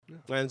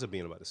It ends up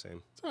being about the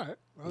same. It's all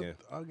right.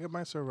 I'll get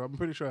my server. I'm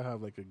pretty sure I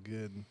have like a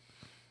good,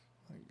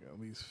 at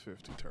least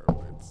 50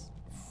 terabytes.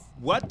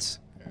 What?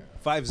 Yeah.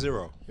 50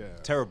 Yeah.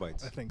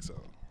 terabytes. I think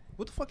so.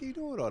 What the fuck are you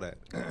doing with all that?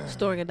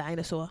 Storing a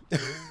dinosaur.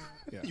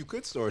 Yeah. You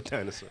could store a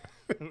dinosaur.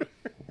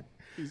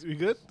 You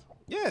good?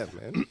 Yeah,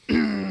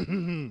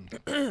 man.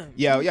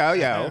 Yo.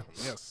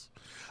 Yes.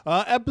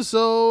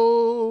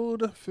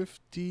 Episode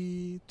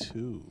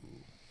 52.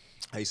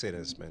 How you say that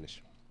in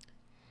Spanish?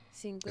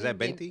 Is that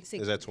 20?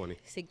 Is that 20?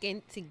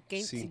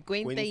 52.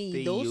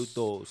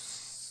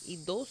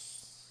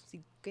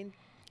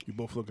 You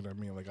both looking at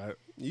me like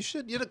You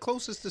should. You're the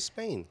closest to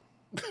Spain.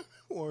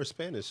 Or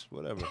Spanish,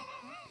 whatever.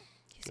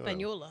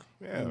 Hispaniola.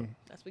 Yeah.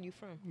 That's where you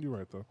from. You're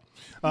right,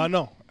 though.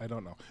 No, I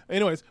don't know.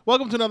 Anyways,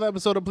 welcome to another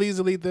episode of Please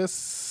Delete This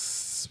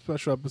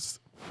special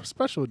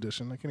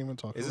edition. I can't even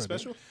talk. Is it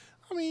special?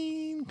 I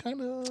mean,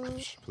 kind of.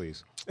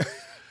 Please.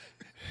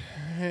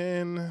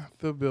 In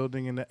the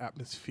building, in the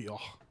atmosphere,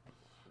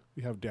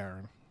 we have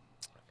Darren.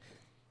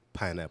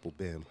 Pineapple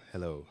Bim.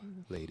 Hello,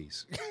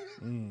 ladies.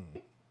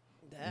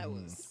 That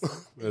was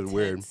That was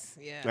weird.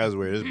 Yeah. That was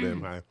weird. It's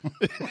Bim. Hi.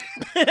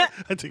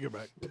 I take it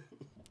back.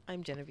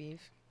 I'm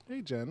Genevieve.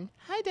 Hey, Jen.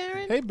 Hi,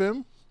 Darren. Hey,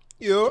 Bim.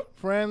 Yeah.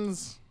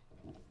 Friends.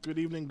 Good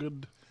evening,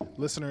 good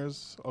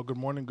listeners. Or good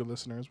morning, good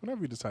listeners.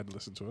 Whenever you decide to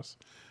listen to us.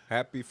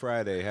 Happy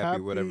Friday.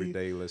 Happy whatever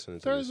day you listen to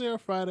Thursday this. or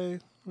Friday.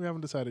 We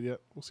haven't decided yet.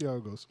 We'll see how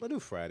it goes. I'll do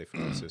Friday for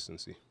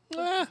consistency.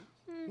 Nah.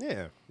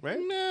 Yeah, right?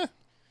 Nah.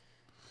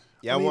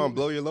 Y'all want to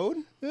blow your load?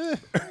 Eh.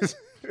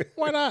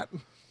 Why not?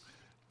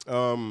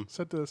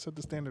 Set the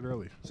standard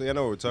early. So you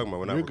know what we're talking about.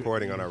 We're not You're good.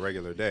 recording on our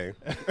regular day.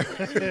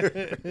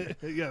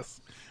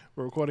 Yes,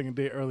 we're recording a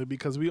day early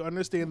because we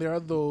understand there are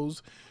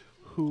those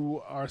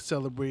who are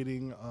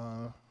celebrating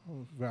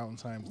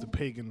Valentine's, the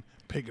pagan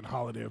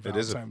holiday of It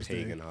is a Valentine's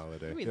pagan Day.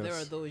 holiday. I mean, Yes. there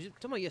are those. You're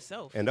talking about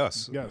yourself. And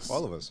us. Yes,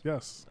 All of us.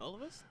 Yes, All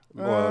of us?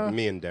 Well,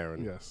 me and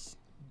Darren. yes.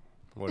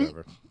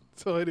 Whatever.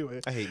 So anyway,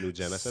 I hate New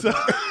Gen. I said so,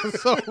 that.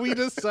 so we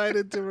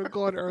decided to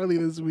record early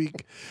this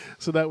week,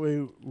 so that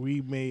way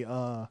we may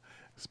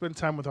spend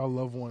time with our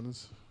loved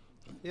ones.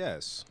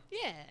 Yes.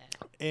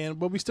 Yeah.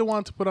 But we still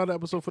wanted to put out an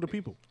episode for the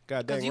people.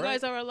 God dang Because you right.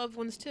 guys are our loved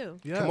ones, too.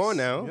 Yes. Come on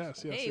now.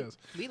 Yes, yes, Hey, yes.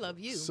 we love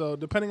you. So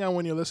depending on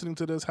when you're listening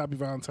to this, happy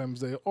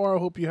Valentine's Day, or I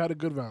hope you had a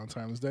good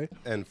Valentine's Day.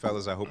 And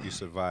fellas, I hope you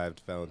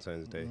survived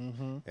Valentine's Day.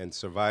 And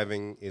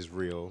surviving is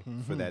real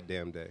for that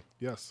damn day.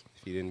 Yes.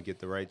 If you didn't get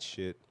the right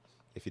shit,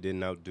 if you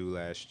didn't outdo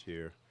last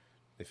year,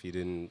 if you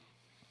didn't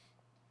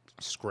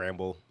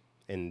scramble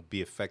and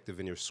be effective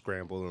in your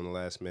scramble in the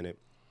last minute,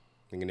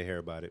 you're going to hear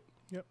about it.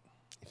 Yep.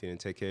 If you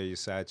didn't take care of your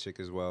side chick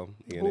as well,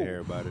 you're going to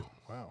hear about it.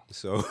 Wow.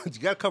 So you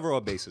got to cover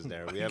all bases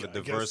there. We have a I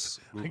diverse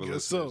guess group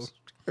of so. listeners.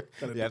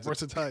 Gotta You have to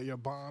diversify your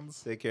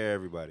bonds. take care of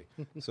everybody.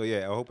 So yeah,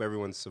 I hope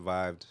everyone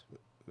survived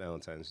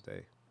Valentine's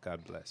Day.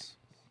 God bless.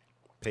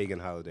 Pagan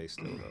holiday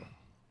still though.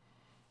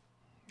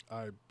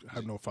 I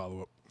have no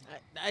follow up.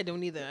 I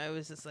don't either. I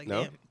was just like,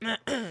 No? damn.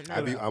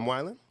 I'm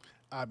wildin'?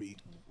 Abby.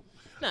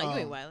 No, you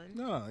ain't wildin'.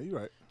 No, you're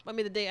right. I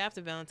mean, the day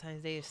after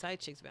Valentine's Day is Side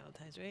Chicks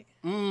Valentine's, right?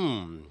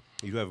 You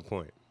do have a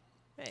point.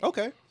 Hey.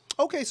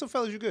 Okay, so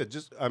fellas, you're good.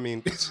 Just, I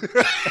mean,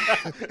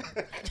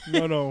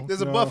 No.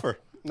 there's a no. buffer.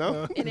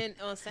 No? And then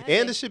on Saturday.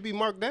 And it should be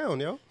marked down,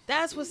 yo.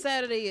 That's what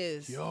Saturday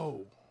is.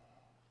 Yo,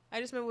 I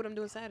just remember what I'm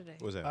doing Saturday.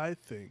 What's that? I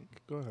think.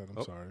 Go ahead.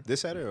 I'm sorry.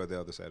 This Saturday or the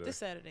other Saturday? This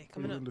Saturday, What are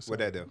coming you up. doing this What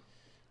that Saturday?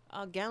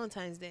 do?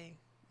 Galentine's Day.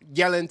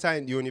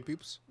 Galentine, you and your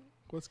peeps?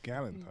 What's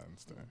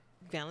Valentine's Day?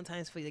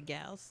 Valentine's for the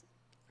gals.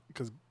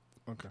 Because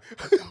okay,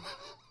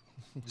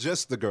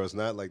 Just the girls,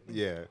 not like,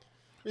 yeah.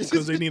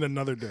 because they need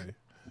another day.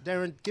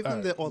 Darren, give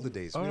them all the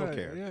days. We All don't right,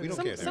 care. yeah, We don't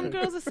Some care. some Darren.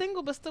 girls are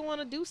single but still want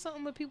to do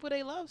something with people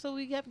they love, so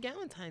we have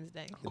Galentine's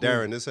Day.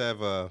 Darren, let's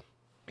have a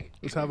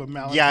Let's have a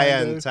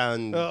Valentine's Day.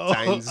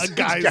 Galentine's A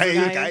guy's day.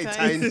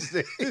 Galentine's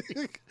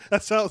Day.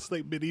 That sounds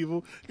like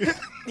medieval.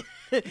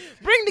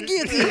 Bring the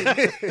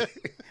guillotine.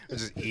 We're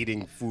just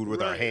eating food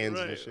with our hands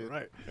and shit.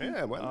 Right.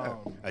 Yeah, why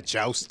not? A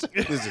joust.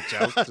 There's a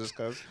joust just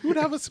cause. Who'd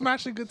have a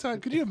smashing good time?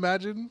 Could you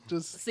imagine?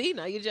 Just See,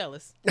 now you're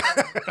jealous.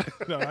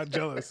 no, not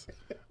jealous.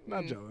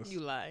 Not jealous. You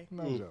lie.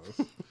 Not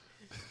jealous.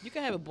 You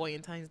can have a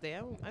Boyentine's Day.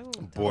 I won't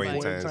talk Boy about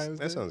and it. times. Valentine's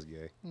That Day? sounds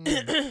gay.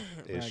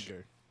 Not Ish. gay.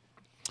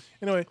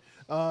 Anyway,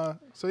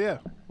 so yeah,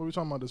 what are we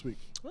talking about this week?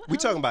 What We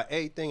else? talking about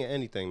anything and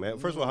anything, man.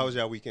 First of all, how was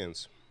y'all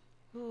weekends?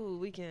 Ooh,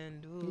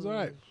 weekend. Ooh. It was all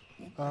right.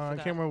 I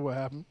can't remember what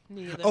happened.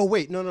 Neither. Oh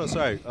wait, no,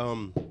 sorry.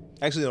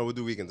 Actually, no, we'll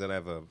do weekends, and I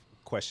have a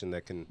question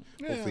that can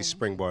hopefully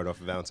springboard off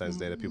of Valentine's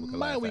Day that people can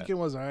My laugh weekend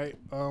was all right.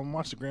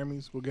 Watched the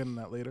Grammys. We'll get into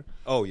that later. at.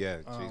 Oh yeah,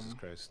 Jesus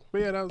Christ, But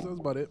yeah, that was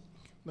about it.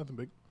 Nothing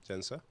big.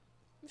 Jensa.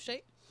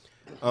 Straight.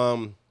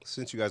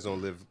 Since you guys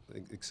don't live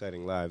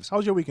exciting lives, How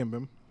was your weekend,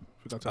 Bim?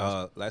 Forgot to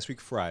ask. last week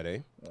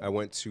Friday, I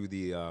went to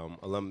the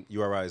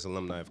URI's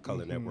Alumni of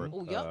Color Network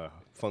Ooh, yup.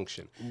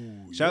 function.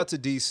 Shout out to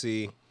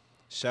DC.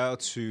 Shout out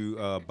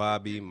to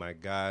Bobby, my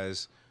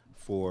guys,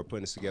 for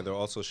putting this together.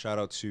 Also, shout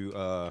out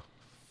to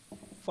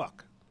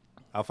fuck.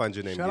 I'll find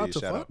your name. Shout and out give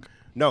you to a fuck?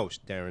 No,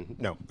 Darren.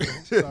 No.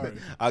 Sorry.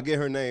 I'll get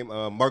her name.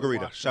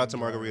 Margarita. Shout out to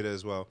Margarita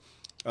as well.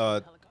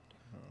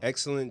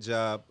 Excellent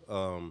job.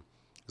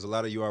 There's a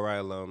lot of URI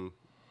alum,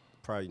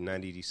 probably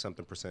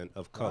 90-something%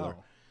 of color.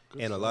 Wow.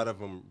 Good And a stuff. lot of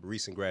them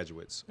recent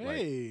graduates, Hey.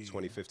 like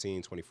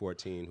 2015,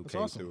 2014, who That's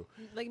came awesome. through.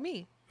 Like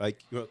me. Like,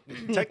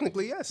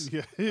 technically, yes.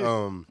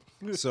 Yeah.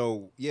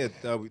 So, yeah,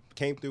 we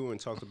came through and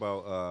talked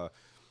about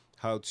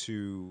how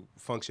to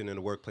function in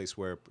a workplace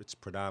where it's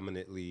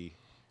predominantly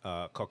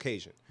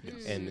Caucasian.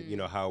 And,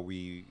 how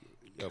we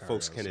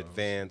folks can ourselves.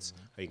 advance,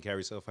 how you can carry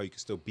yourself, how you can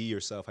still be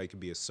yourself, how you can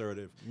be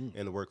assertive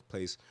in the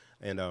workplace.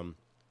 And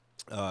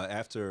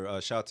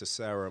after, shout out to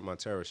Sarah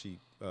Montero, she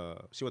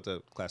went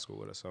to class school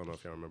with us. I don't know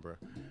if y'all remember her.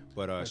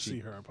 But I she see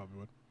her, I probably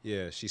would.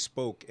 yeah, she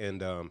spoke,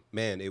 and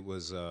man, it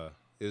was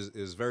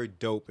very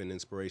dope and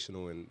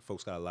inspirational, and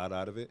folks got a lot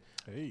out of it.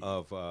 Hey.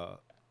 Of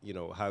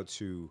how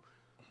to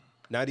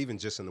not even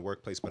just in the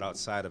workplace, but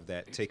outside of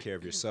that, take care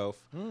of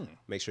yourself.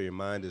 Make sure your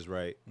mind is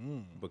right,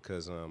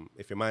 because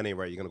if your mind ain't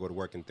right, you're gonna go to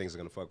work and things are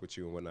gonna fuck with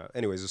you and whatnot.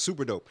 Anyways, it's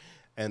super dope.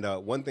 And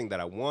one thing that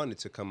I wanted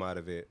to come out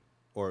of it,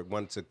 or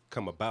wanted to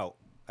come about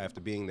after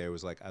being there,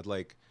 was like I'd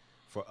like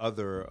for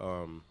other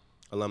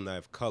alumni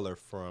of color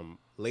from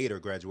later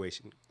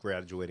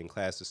graduating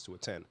classes to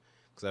attend,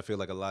 because I feel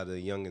like a lot of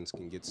the youngins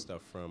can get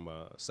stuff from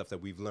stuff that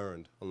we've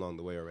learned along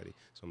the way already.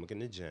 So I'm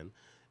looking at Jen,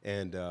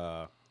 and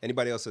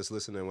anybody else that's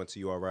listening and went to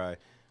URI,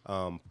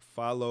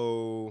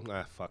 follow.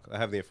 I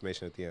have the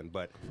information at the end,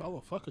 but Follow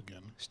fuck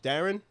again.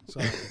 Darren,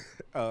 Sorry.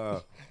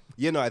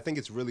 I think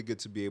it's really good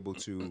to be able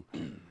to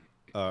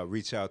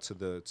reach out to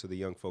the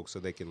young folks so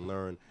they can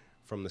learn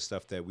from the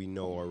stuff that we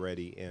know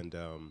already, and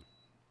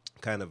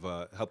kind of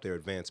help their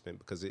advancement,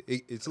 because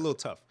it's a little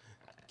tough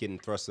getting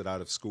thrusted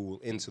out of school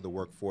into the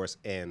workforce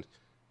and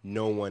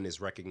no one is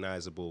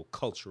recognizable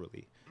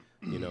culturally.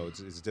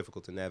 It's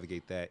difficult to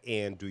navigate that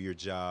and do your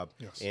job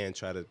and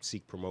try to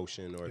seek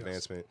promotion or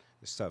advancement.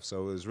 It's tough.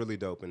 So it was really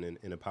dope and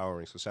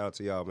empowering. So shout out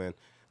to y'all, man.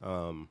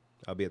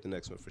 I'll be at the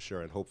next one for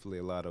sure, and hopefully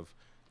a lot of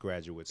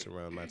graduates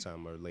around my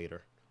time or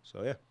later.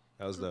 So yeah,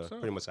 that was Good stuff.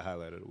 pretty much the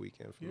highlight of the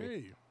weekend for me.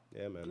 Yay.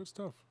 Yeah, man. Good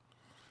stuff.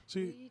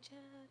 See, Reach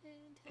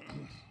out and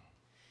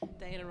touch.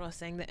 Diana Ross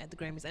sang that at the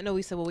Grammys. I know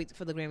we said we'll wait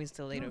for the Grammys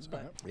till later, that's all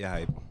right. Yeah,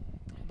 hype.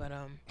 but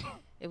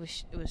it was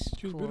She cool. was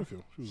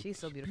beautiful. She was She's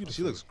so beautiful.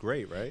 She looks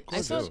great, right?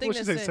 I saw a Too. thing What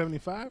she that say, said-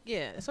 75?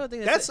 Yeah, I saw a thing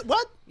that That's said,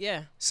 what?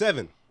 yeah,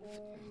 7.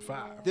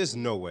 5. There's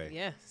no way.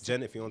 yes.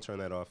 Jen, if you don't turn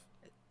that off,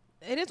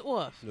 It is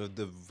off.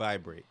 the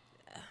vibrate.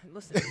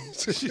 Listen.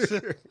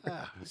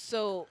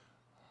 So,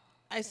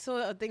 I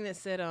saw a thing that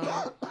said, in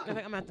fact, I'm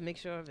gonna have to make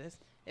sure of this.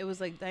 It was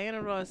like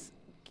Diana Ross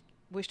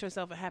wished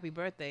herself a happy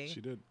birthday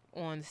She did.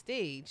 on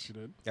stage. She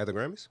did. At the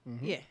Grammys?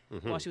 Yeah,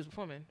 while she was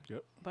performing.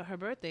 Yep. But her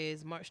birthday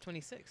is March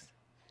 26th.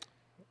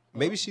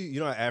 Maybe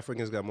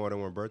Africans got more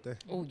than one birthday.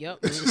 Oh,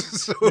 yep.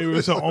 So, Maybe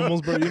it's an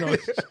almost birthday,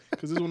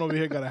 because this one over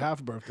here got a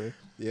half birthday.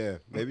 yeah,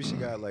 maybe she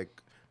got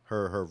like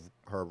her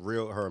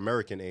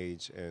American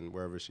age and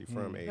wherever she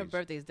from age. Her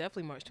birthday is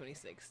definitely March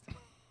 26th.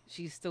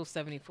 She's still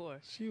 74.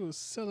 She was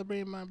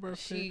celebrating my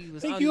birthday. She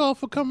was Thank on- you all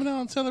for coming out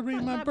and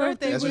celebrating my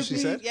birthday. That's what with she me.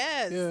 said?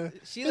 Yes. Yeah.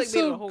 She It's like made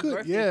so a whole good.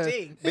 birthday Yeah.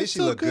 thing. Maybe It's she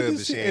so looked good good, to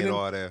but see- she and ain't then-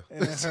 all there.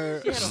 And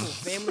her, She had a whole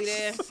family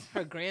there.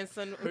 Her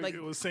grandson like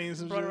was saying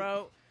some brought shit. her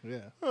out.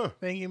 Yeah.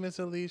 Thank you, Miss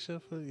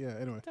Alicia.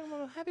 Anyway. Talking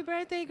about, happy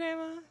birthday,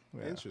 Grandma.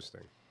 Yeah.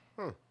 Interesting.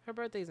 Her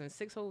birthday's in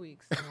 6 whole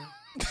weeks.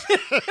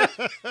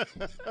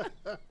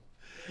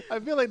 I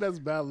feel like that's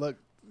bad luck,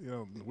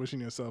 wishing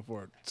yourself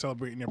or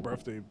celebrating your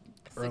birthday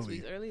 6 early.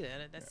 weeks early.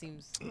 That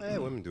seems.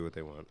 Women do what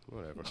they want.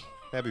 Whatever.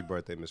 Happy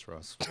birthday, Miss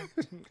Ross.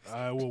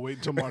 I will wait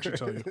until March to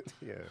tell you.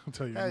 Yeah. I'll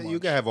tell you. Hey, in you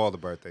March. can have all the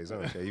birthdays. I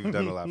don't care. You've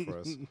done a lot for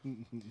us.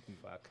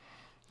 Fuck.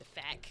 The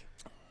fact.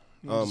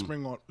 You want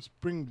to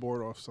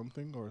springboard off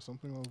something or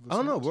something of the I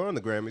don't know. sorts? We're on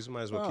the Grammys.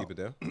 Might as well Oh. keep it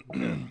there.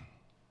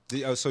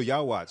 Yeah. So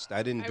y'all watched.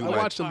 I didn't do I my.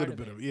 watched a part little of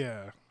bit it. of it.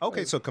 Yeah.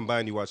 Okay, so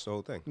combined, you watched the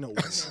whole thing. No.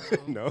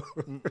 No.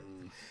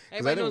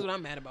 Everybody knows didn't- what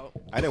I'm mad about.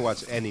 I didn't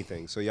watch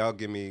anything. So y'all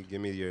give me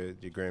your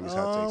Grammys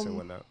hot takes and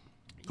whatnot.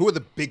 Who are the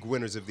big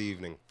winners of the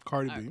evening?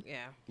 Cardi B.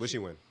 Yeah. What'd she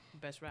win?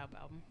 Best rap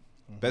album.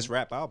 Best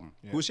rap album.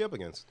 Yeah. Who's she up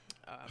against?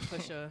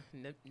 Pusha,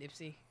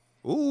 Nipsey.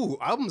 Ooh,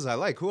 albums I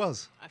like. Who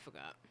else? I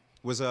forgot.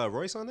 Was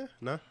Royce on there?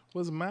 No.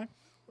 Was Mac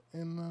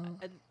in?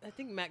 I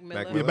think Mac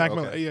Miller. Yeah, Miller? Mac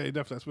Okay. Miller. Yeah,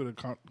 definitely. That's where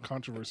the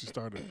controversy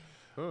started.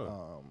 Huh.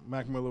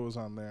 Mac Miller was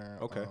on there.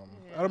 Okay.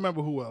 I don't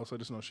remember who else. I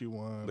just know she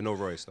won. But no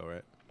Royce though,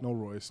 right? No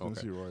Royce. Didn't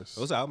Okay. see Royce.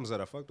 Those are albums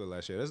that I fucked with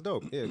last year. That's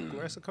dope. Yeah,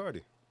 congrats to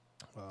Cardi.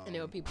 And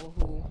there were people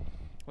who,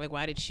 like,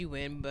 why did she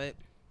win? But,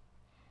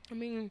 I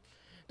mean,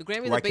 the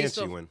Grammys Why are based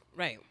can't she off, win?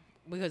 Right.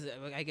 Because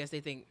I guess they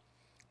think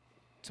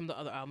some of the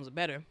other albums are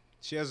better.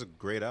 She has a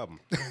great album.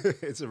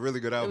 It's a really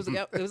good It album.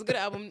 was a good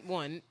album,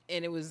 one,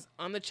 and it was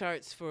on the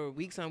charts for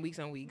weeks on weeks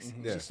on weeks.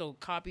 Yeah. She sold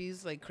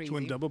copies like crazy. She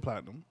went double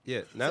platinum.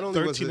 Yeah, not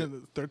only was 13 it, of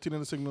the 13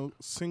 of the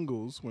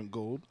singles went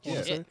gold. I wanna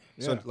Yeah. say.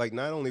 so Yeah. like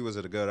not only was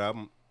it a good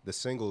album, the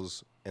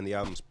singles and the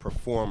albums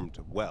performed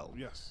well.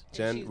 Yes.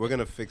 Jen, she's- we're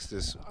gonna fix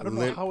this. I don't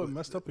know how it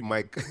messed up again.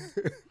 Mike.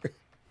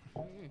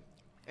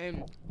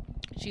 And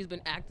she's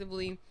been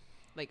actively,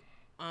 like,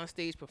 on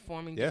stage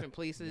performing Yeah. different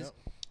places.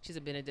 Yep. She's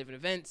been at different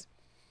events.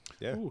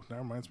 Yeah. Ooh, that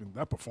reminds me.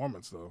 That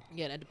performance though.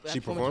 Yeah, that She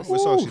performance performed. was-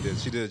 What song she did?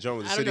 She did a joint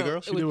with the I don't City know.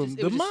 Girls. It was just-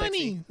 the just sexy.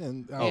 money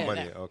and Oh, Yeah,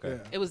 money. that- Okay.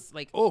 yeah. It was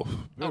like oh, baby.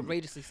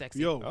 outrageously sexy.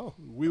 Yo, Oh.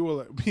 we were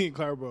like, me and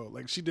Clarabelle,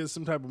 like she did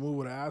some type of move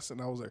with her ass,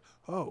 and I was like,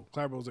 oh,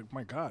 Clarabelle was like,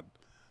 my God.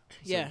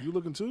 It's Yeah. like, you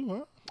looking too, huh?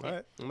 All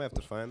right. I'm gonna have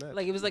to find that.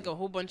 Like it was like a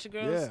whole bunch of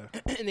girls,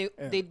 Yeah. and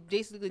they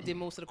basically did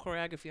most of the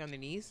choreography on their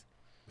knees.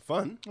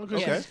 Fun.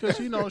 Because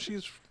Okay. you know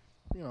she's,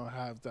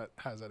 has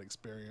that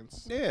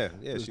experience. Yeah.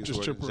 Yeah. She's Just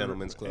working stripper,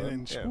 Gentlemen's Club.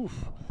 and she, Yeah.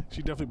 oof,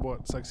 she definitely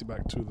brought sexy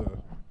back to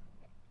the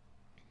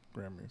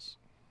Grammys.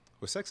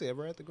 Was Sexy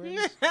ever at the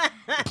Grammys?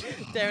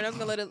 Darren, I was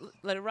gonna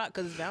let it rock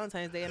because it's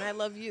Valentine's Day, and I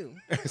love you.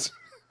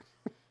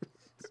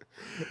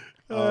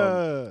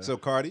 So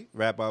Cardi,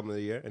 rap album of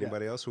the year.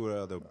 Anybody else? Who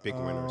are the big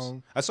winners?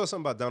 I saw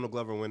something about Donald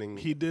Glover winning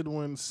He did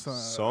win some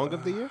Song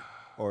of the Year,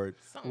 or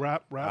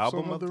rap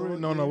Album song of of the the year.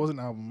 No, year? it wasn't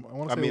album. I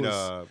want to I say mean,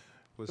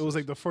 it was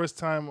like the first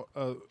time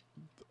a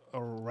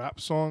rap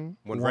song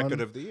one won.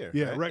 record of the year.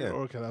 Yeah, right? record.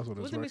 Okay, that's what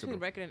it What's was. the Record. difference between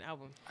record and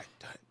album?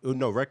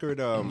 No record.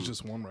 It was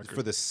just one record.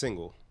 for the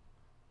single.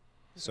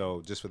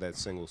 So just for that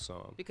single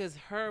song. Because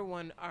her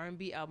won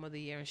R&B album of the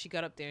year, and she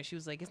got up there and she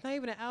was like, "It's not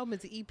even an album;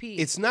 it's an EP."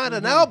 It's not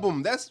an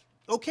album. That's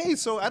okay.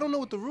 So I don't know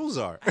what the rules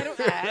are. I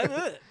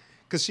don't.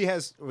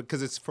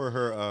 Because it's for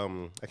her. I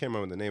can't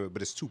remember the name of it,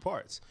 but it's 2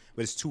 parts.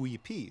 But it's 2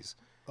 EPs.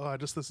 Oh, I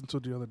just listened to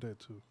it the other day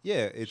too.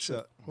 Yeah, it's.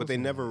 But they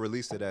never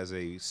released it as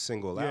a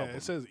single Yeah, album.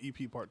 it says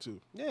EP Part 2.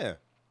 Yeah,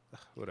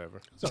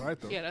 whatever. It's all right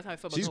though. Yeah, that's how I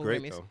feel about She's the whole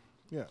great Grammys. though.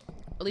 Yeah.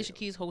 Alicia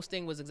Keys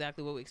hosting was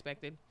exactly what we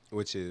expected.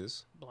 Which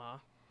is Blah.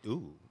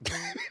 ooh.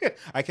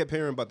 I kept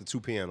hearing about the 2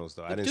 pianos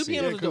though. I didn't two see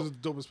pianos it. Yeah, because it's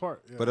the dopest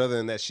part. Yeah. But other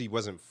than that, she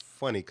wasn't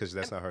funny because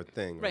that's not her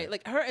thing. Right,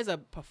 like her as a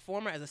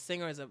performer, as a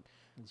singer, as a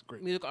it's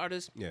great. musical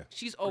artist, Yeah.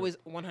 she's always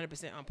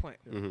 100% on point.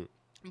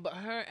 But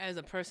her as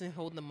a person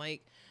holding the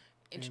mic,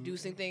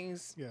 introducing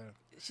things, Yeah.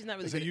 she's not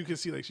really So good. you can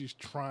see like she's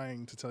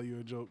trying to tell you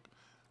a joke.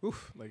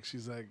 Oof. Like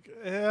she's like,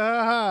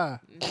 yeah.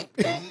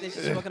 Then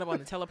she's fucking up on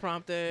the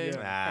teleprompter.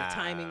 Yeah. Her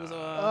timing was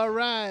off. All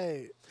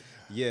right.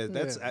 Yeah,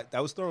 that's. Yeah. I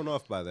was thrown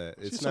off by that.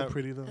 It's She's not so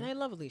pretty though. And I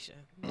love Alicia.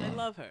 I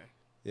love her.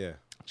 Yeah,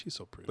 She's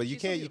so pretty. but you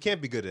She's so can't. You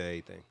can't be good at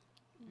anything.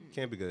 You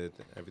can't be good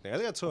at everything. I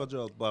think I told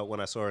you about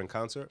when I saw her in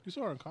concert. You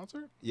saw her in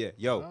concert? Yeah,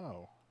 yo,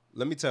 Wow.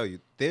 let me tell you,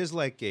 there's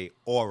like a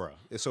aura.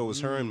 So it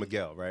was her and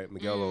Miguel, right?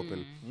 Miguel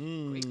opened,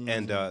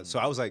 and so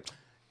I was like,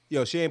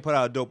 yo, she ain't put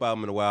out a dope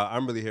album in a while.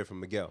 I'm really here for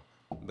Miguel.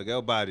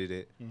 Miguel bodied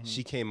it.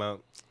 She came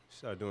out,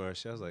 started doing her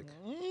shit. I was like,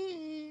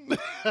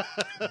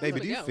 baby,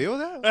 do you Miguel. feel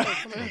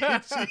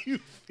that? you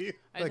feel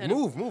Like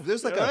move.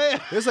 There's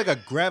like a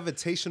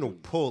gravitational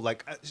pull.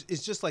 Like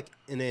it's just like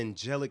an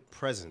angelic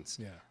presence.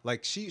 Yeah.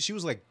 Like she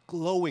was like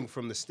glowing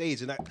from the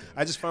stage, and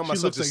I just found She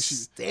myself looks just like she-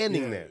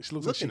 standing yeah, there. she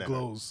looks like she looking at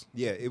her. glows.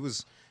 Yeah, it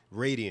was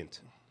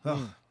radiant.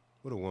 Oh,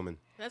 what a woman.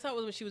 That's how it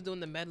was when she was doing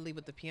the medley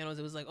with the pianos.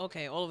 It was like,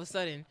 okay, all of a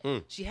sudden,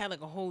 she had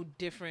like a whole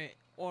different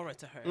aura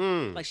to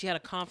her. Like she had a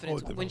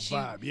confidence. Oh, when the she,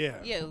 vibe, yeah.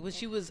 Yeah, when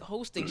she was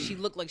hosting, she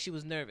looked like she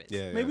was nervous.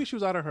 Yeah, Maybe she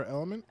was out of her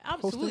element.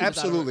 Absolutely. hosting,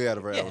 absolutely out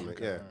of her Yeah. element.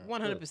 Yeah.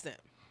 100%.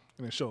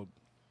 And it showed.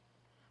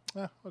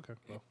 Yeah, okay.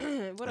 Well,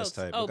 What That's else?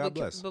 tight, Oh, but God but,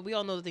 bless. but we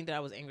all know the thing that I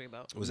was angry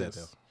about. What was that yes.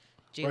 though?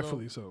 J-Lo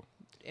Rightfully so.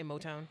 in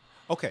Motown.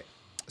 Okay,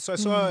 so I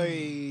saw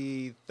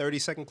a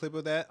 30-second clip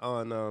of that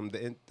on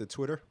the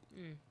Twitter.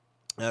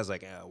 And I was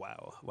like, oh,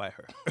 wow, why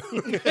her?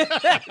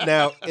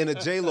 Now, in a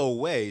J-Lo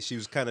way, she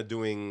was kind of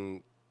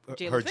doing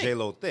J-Lo her thing.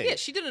 J-Lo thing. Yeah,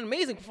 she did an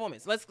amazing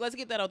performance. Let's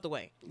get that out the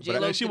way. But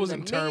J-Lo she did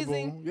wasn't an amazing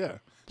terrible. Yeah.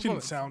 She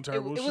didn't performance. sound It-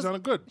 terrible. it She was-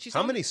 sounded good. She How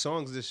sounded- many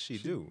songs does she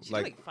do? She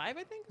did like 5,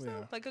 I think. So.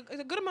 Yeah. Like a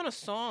good amount of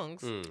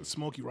songs.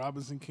 Smokey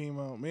Robinson came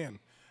out. Man.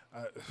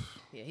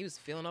 Yeah, he was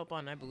filling up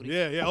on that booty.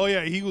 Yeah. Oh,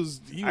 yeah. He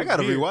was I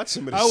gotta here. rewatch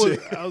some of this I was,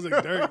 shit. I was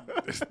like, Derek.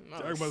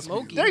 Derek must be-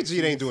 Smokey. Derek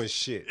Jeter ain't doing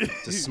shit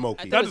to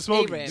Smokey. I thought Not it to was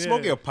Smokey. A-Rod. Yeah.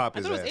 Smokey will pop I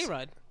his thought it was ass.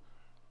 A-Rod.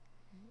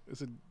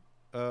 It's a,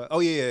 Oh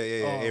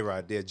yeah, Oh.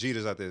 A-Rod. Yeah,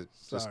 Jeter's out there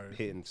just Sorry.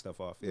 hitting stuff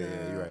off. Yeah,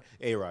 Nah. you're right.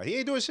 A-Rod. He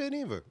ain't doing shit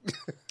either.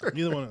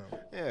 neither one of them.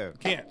 Yeah.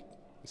 Can't.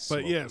 But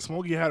Smokey. yeah,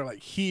 Smokey had her like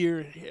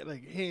here,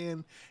 like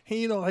hand.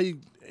 You know how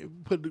you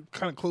put it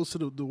kind of close to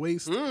the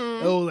waist?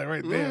 Oh, like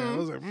right there. I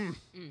was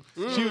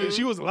like,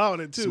 She was allowing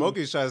it too.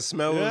 Smokey's trying to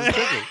smell what was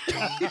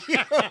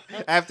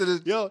cooking. After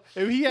the Yo,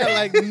 if he had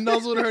like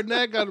nuzzled her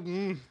neck,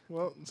 I'd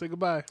well say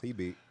goodbye. he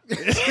beat.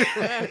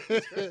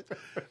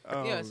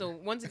 Yeah. So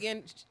once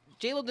again,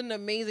 J Lo did an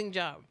amazing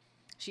job.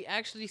 She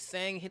actually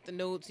sang, hit the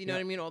notes. You know Yeah.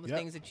 what I mean? All the Yeah.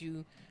 things that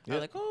you Yeah. are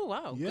like, oh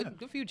wow, Yeah.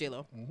 good for you, J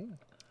Lo.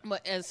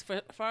 But as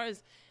far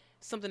as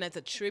something that's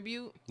a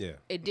tribute, Yeah.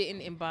 it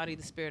didn't embody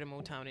the spirit of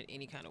Motown in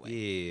any kind of way.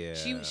 Yeah.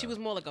 She was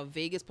more like a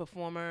Vegas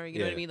performer. You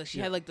know what I Yeah. mean? Like she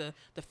had like the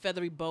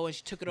feathery bow and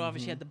she took it off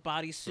and she had the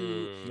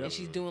bodysuit and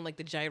she's doing like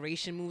the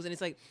gyration moves and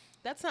it's like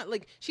that's not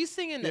like she's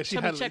singing the Yeah, she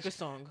Chubby had, like, Checker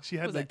song. She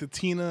had What's like that? the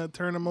Tina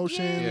Turner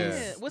motion.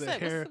 Yeah. What's the that?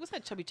 hair. What's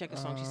that Chubby Checker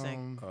song she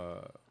sang?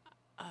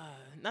 Um,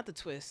 Not the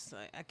twist.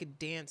 I could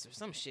dance or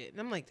some shit. And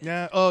I'm like,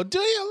 Yeah. Oh, do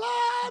you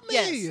love me?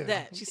 yes,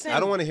 that. She sang. I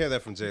don't want to hear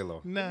that from J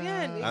Lo. Nah,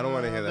 Yeah, I don't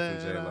want to hear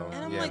that from J Lo.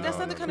 And I'm Yeah, like, that's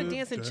no, not the no, kind of no.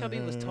 dancing Chubby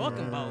was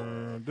talking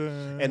about.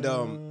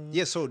 And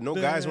yeah, so no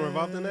guys were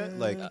involved in that.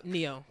 Like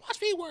Neo.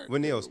 watch me work.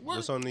 what Neo?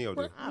 What's on Neo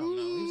do? I don't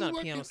know. He was on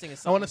a piano singing I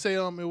song. want to say it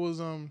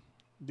was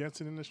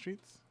Dancing in the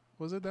Streets.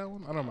 Was it that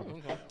one? I don't remember.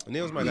 Okay.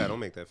 Neo's my guy. Don't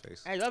make that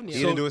face. I love Neo.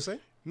 He didn't do his thing.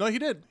 No, he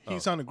did. He Oh.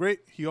 sounded great.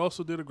 He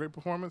also did a great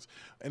performance.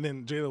 And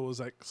then J-Lo was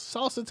like,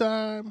 salsa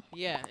time.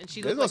 Yeah, and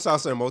she There's looked no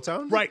like salsa in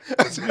Motown. Right.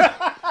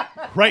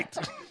 right.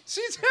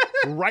 She's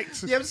Right.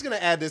 Yeah, I'm just gonna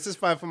add this. It's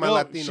fine for my No,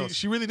 Latinos.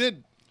 she really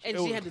did. and It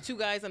she was- had the two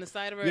guys on the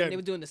side of her, Yeah. and they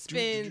were doing the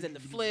spins and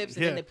the flips,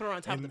 and Yeah. then they put her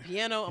on top of And- the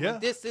piano. I'm yeah.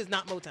 like, this is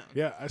not Motown.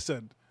 Yeah, I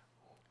said,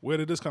 where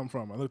did this come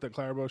from? I looked at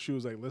Clarabelle. She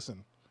was like,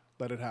 listen,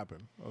 let it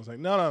happen. I was like,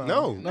 no.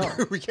 no,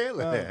 we can't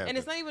let that happen. And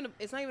it's not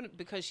even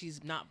because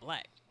she's not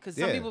black. Because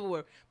some Yeah. people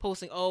were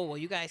posting, oh, well,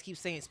 you guys keep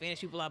saying Spanish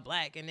people are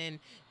black, and then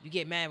you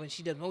get mad when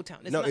she does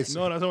Motown. It's No, not, it's-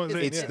 No, that's what I'm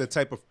saying. It's yeah. the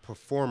type of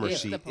performer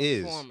it's she the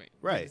is. performer.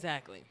 Right.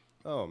 Exactly.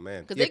 Oh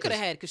man. Because Yeah, they could have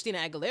had Christina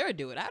Aguilera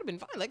do it. I'd have been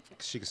fine. Like,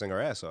 She could sing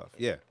her ass off.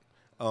 Yeah.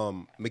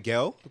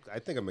 Miguel. I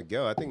think of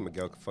Miguel. I think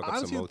Miguel could fuck up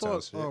Honestly, some I Motown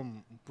thought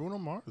shit. Bruno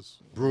Mars.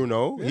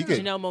 Bruno. He could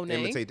Janelle Monáe.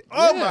 imitate.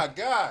 Oh Yeah. my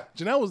God.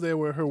 Janelle was there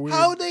with her weird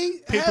How they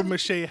paper have-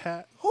 mache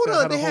hat. Hold that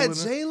on, a they hole had in it.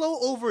 J Lo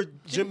over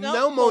Janelle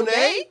Janelle Monáe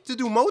Monáe? to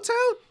do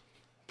Motown.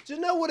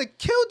 Janelle would have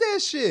killed that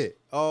shit.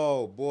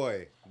 Oh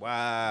boy.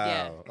 Wow.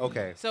 Yeah.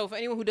 Okay. so for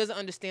anyone who doesn't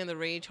understand the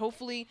rage,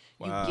 hopefully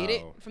you get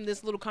it Wow. from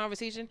this little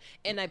conversation.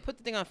 And I put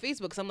the thing on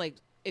Facebook because I'm like,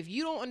 if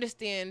you don't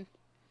understand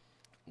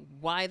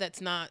why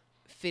that's not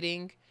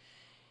fitting,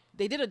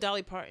 they did a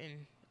Dolly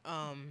Parton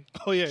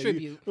Oh yeah,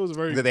 tribute. it was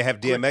very. Did they have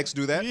DMX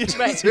do that?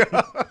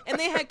 Right. And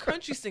they had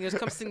country singers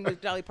come sing with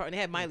Dolly Parton. They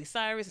had Miley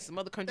Cyrus and some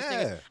other country Yeah.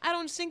 singers. I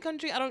don't sing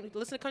country. I don't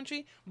listen to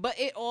country, but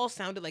it all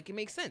sounded like it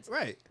makes sense.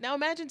 Right. Now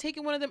imagine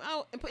taking one of them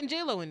out and putting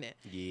J-Lo in there.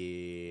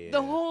 Yeah.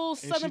 The whole And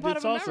she southern part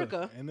did of salsa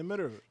America. in the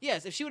middle of it.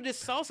 Yes, if she would have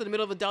just salsa in the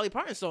middle of a Dolly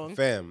Parton song,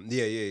 Fam.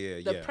 Yeah.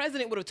 the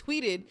president would have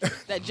tweeted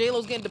that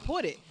J-Lo's getting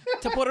deported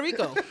to Puerto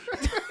Rico.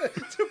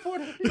 To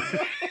Puerto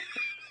Rico.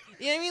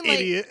 You know what I mean? Like,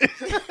 Idiot.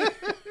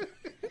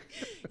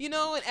 you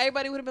know, and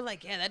everybody would have been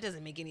like, yeah, that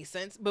doesn't make any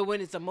sense. But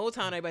when it's a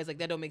Motown, everybody's like,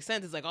 that don't make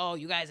sense. It's like, oh,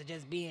 you guys are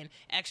just being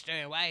extra,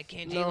 and why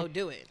can't J-Lo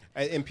do it?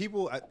 And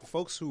people,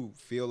 folks who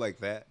feel like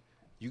that,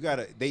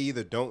 they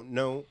either don't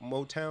know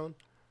Motown,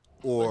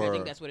 or I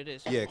think that's what it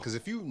is. Yeah, because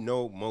if you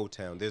know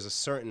Motown, there's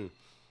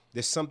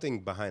something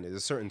behind it.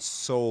 There's a certain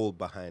soul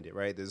behind it,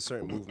 right? There's a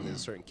certain movement, there's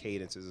a certain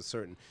cadence, there's a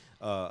certain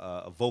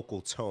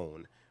vocal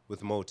tone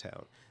with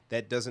Motown.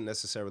 That doesn't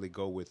necessarily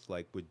go with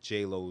like what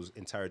J-Lo's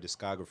entire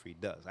discography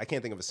does. I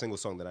can't think of a single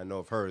song that I know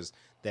of hers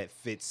that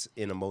fits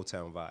in a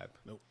Motown vibe.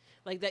 Nope.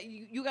 Like that,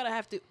 you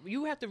have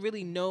to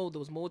really know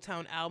those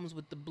Motown albums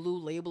with the blue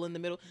label in the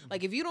middle.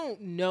 Like if you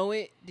don't know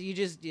it,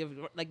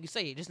 like you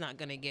say, you're just not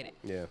gonna get it.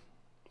 Yeah.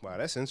 Wow,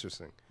 that's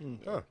interesting.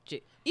 Huh.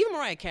 Even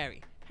Mariah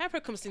Carey, have her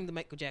come sing the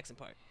Michael Jackson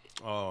part.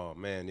 Oh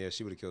man, yeah,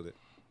 she would have killed it.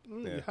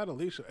 Yeah. You had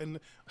Alicia,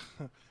 and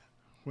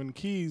when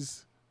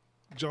Keys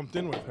jumped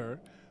in with her,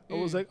 I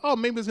was like, oh,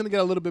 maybe it's gonna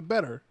get a little bit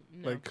better.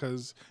 Like,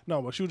 cause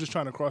but she was just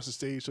trying to cross the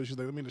stage, so she's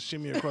like, let me just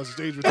shimmy across the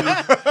stage with you,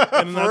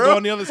 and then I go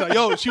on the other side.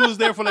 Yo, she was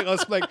there for like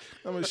us, like,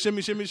 I'm gonna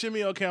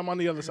shimmy. Okay, I'm on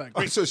the other side. Oh,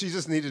 Great. so she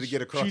just needed to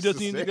get across. She just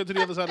the needed to stage? get to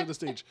the other side of the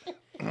stage.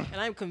 And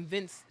I'm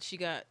convinced she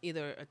got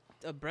either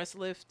a breast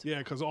lift. Yeah,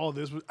 because all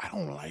this was, I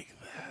don't like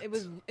that.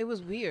 It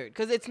was weird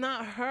because it's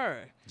not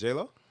her.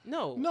 J-Lo?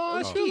 No, No, I it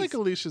was feel like Keys.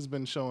 Alicia's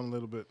been showing a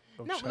little bit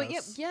of No, but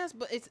chest. yes,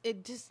 but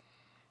it just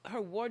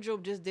her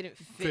wardrobe just didn't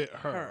fit,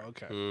 her.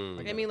 Okay.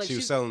 Like, I mean, like She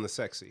was she's selling the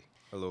sexy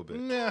a little bit.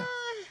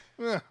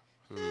 Yeah.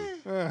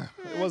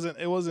 It wasn't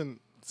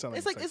selling.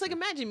 it's like sexy.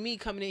 imagine me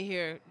coming in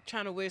here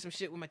trying to wear some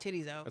shit with my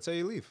titties out. That's how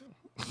you leave.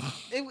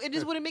 It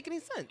just wouldn't make any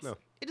sense. No.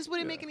 It just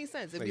wouldn't make any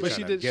sense. It'd Like be you like,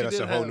 she trying to did- get she us a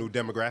did whole have- new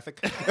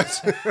demographic.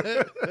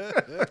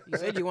 you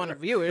said you wanted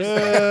viewers.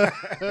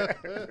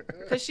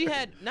 Because she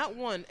had not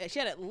one, she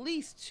had at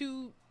least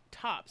two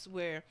tops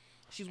where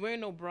she's wearing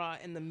no bra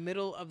and the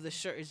middle of the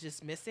shirt is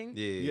just missing.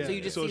 Yeah. So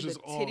you just So see it's the just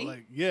all, titty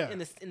like, yeah.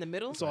 in the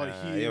middle. It's all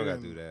Nah, here. you don't gotta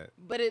and- do that.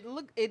 But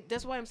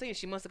that's why I'm saying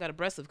she must have got a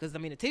breast lift because I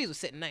mean the titties was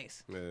sitting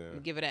nice. Yeah.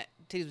 Give her that.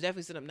 Titties was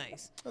definitely sitting up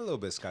nice. A little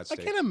bit Scotch I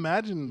tape. can't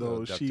imagine though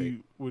Little duct she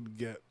tape. would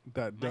get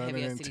that My done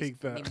heavy and ass then titties take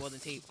that. need more than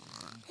tape.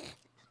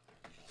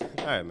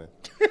 All right, man.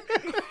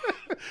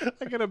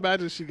 I can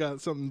imagine she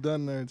got something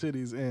done to her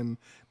titties and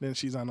then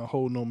she's on a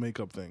whole no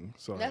makeup thing.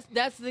 So That's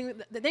the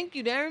thing. Thank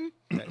you, Darren.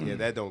 Yeah,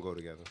 that don't go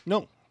together.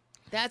 no.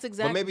 That's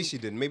exactly. But maybe she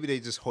didn't. Maybe they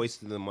just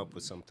hoisted them up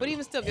with something. But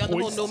even still, if you're on the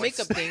whole no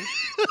makeup thing,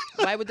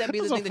 why would that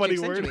be the That's a thing that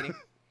you're funny word. accentuating?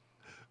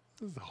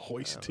 This is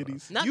hoist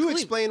titties. Not you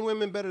cleavage. explain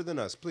women better than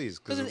us, please,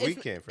 because we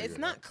can't figure It's it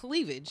not out.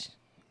 cleavage.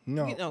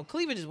 No. You know,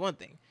 cleavage is one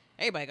thing.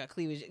 Everybody got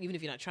cleavage, even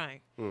if you're not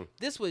trying.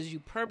 This was you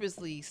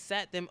purposely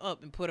sat them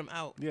up and put them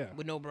out Yeah.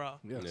 with no bra.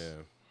 Yes.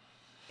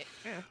 Yeah.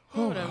 Yeah.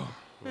 Whatever.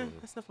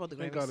 That's enough about the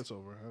Thank Grammys. God it's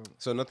over.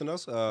 So nothing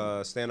else?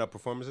 Stand-up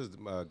performances?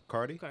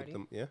 Cardi? Cardi.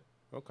 Yeah?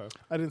 Okay.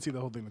 I didn't see the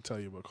whole thing to tell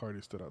you, but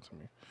Cardi stood out to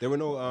me. There were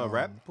no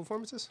rap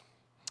performances?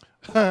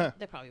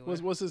 That probably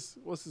was. What's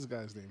this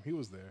guy's name? He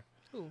was there.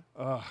 Who?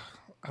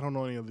 I don't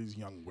know any of these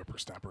young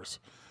whippersnappers.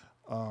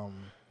 Well,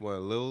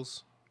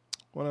 Lil's?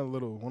 One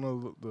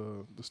of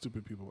the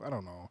stupid people. I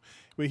don't know.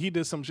 But he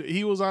did some shit.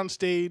 He was on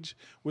stage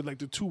with like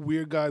the two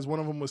weird guys. One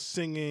of them was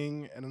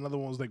singing and another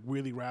one was like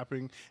really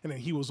rapping. And then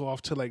he was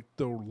off to like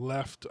the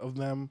left of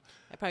them.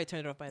 I probably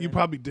turned it off by then. You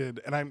probably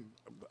did. And I'm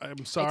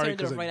sorry. I turned it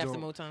because off right after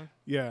Motown.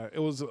 Yeah, it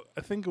was.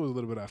 I think it was a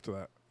little bit after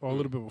that. Or a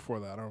little bit before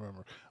that. I don't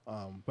remember.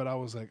 But I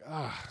was like,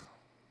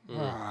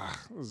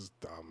 this is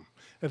dumb.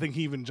 I think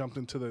he even jumped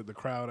into the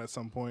crowd at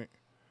some point.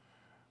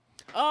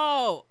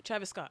 Oh,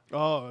 Travis Scott.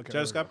 Oh, okay.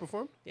 Travis Scott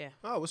performed? Yeah,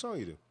 Oh, what song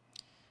you do?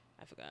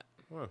 I forgot.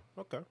 Oh,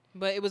 okay.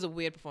 But it was a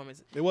weird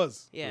performance. It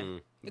was. Yeah,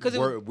 because it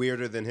was,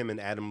 Weirder than him and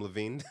Adam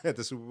Levine at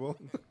the Super Bowl?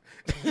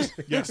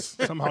 Yes.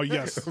 Somehow,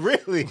 yes.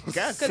 Really? God.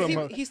 because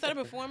somehow- he started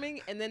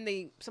performing and then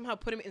they somehow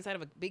put him inside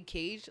of a big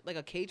cage, like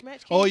a cage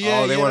match. Cage. Oh,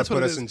 yeah. Oh, they want that's to what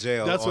put it us is. in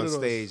jail That's what on it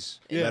was. stage,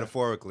 Yeah.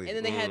 metaphorically. And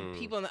then they had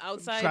people on the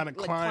outside Trying to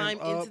like climb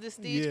climb into up. the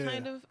stage, Yeah.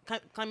 kind of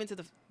climb into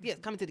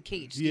the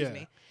cage. Excuse Yeah.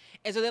 me.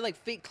 And so they're like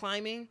fake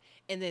climbing,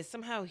 and then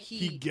somehow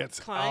He gets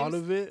climbs, out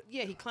of it.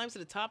 Yeah, he climbs to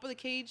the top of the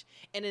cage,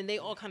 and then they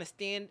all kind of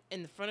stand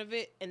in the front of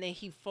it, and then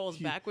he falls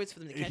backwards for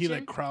them to catch He him.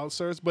 like crowd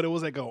surged, but it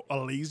was like a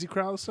lazy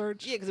crowd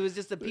search. Yeah, because it was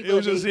just the It people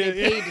was that just they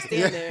yeah, paid to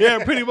stand there.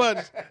 Yeah, pretty much.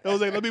 It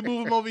was like, let me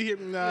move him over here.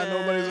 Nah,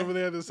 nobody's over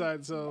there this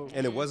side. So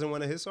And it wasn't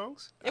one of his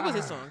songs? It was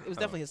his song. It was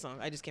definitely his song.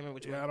 I just can't remember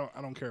which yeah, one.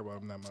 I don't care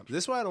about him that much.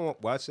 This is why I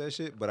don't watch that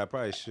shit, but I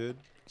probably should,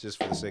 just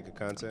for the sake of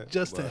content.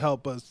 Just to But-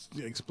 help us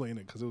explain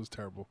it because it was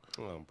terrible.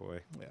 Oh,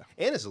 boy. Yeah.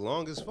 And it's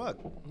long as fuck.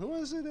 Who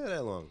wants to do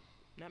that long?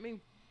 Not me.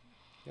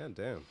 God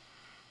damn.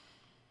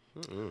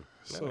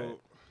 So, Alright.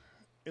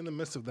 in the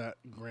midst of that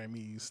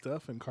Grammy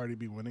stuff and Cardi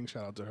B winning,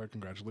 shout out to her,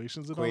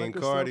 congratulations and Queen all that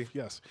good Cardi. stuff.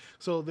 Yes.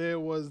 So there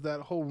was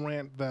that whole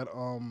rant that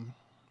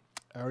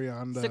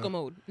Ariana Sicko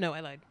mode. No, I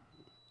lied.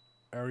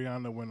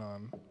 Ariana went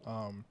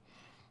on.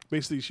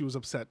 Basically, she was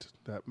upset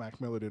that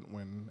Mac Miller didn't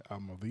win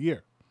Album of the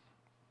Year.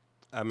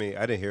 I mean,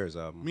 I didn't hear his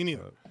album. Me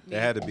neither. It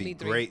had to Me be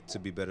three. great to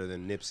be better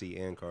than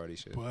Nipsey and Cardi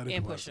shit. But it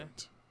And Pusha.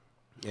 wasn't.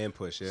 And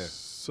Push, yeah.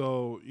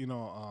 So,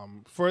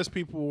 first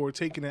people were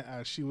taking it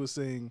as she was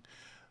saying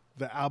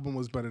the album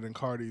was better than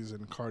Cardi's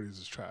and Cardi's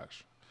is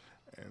trash.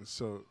 And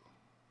so,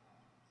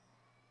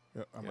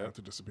 yeah, I might Yep. have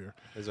to disappear.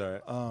 It's all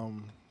right.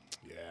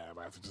 Yeah, I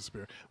might have to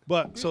disappear.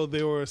 But so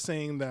they were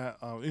saying that,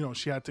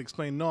 she had to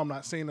explain, no, I'm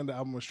not saying that the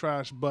album was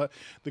trash, but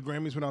the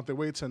Grammys went out their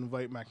way to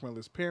invite Mac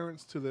Miller's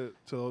parents to the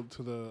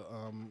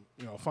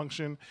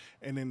function,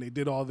 and then they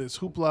did all this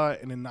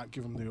hoopla and then not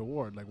give him the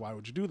award. Like, why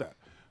would you do that?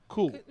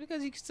 Cool.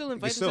 Because you still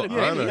invited still to the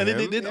honor Grammy. And then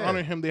they him, did yeah.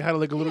 honor him. They had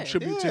like a little Yeah.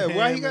 tribute Yeah, to him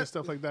why he got- and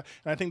stuff like that.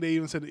 And I think they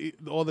even said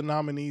all the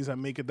nominees that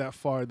make it that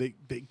far, they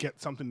get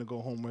something to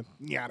go home with.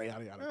 Yada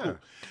yada yada. Yeah. Cool.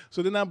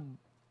 So then I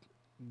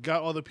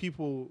got all the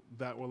people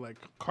that were like,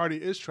 Cardi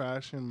is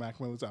trash, and Mac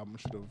Miller's album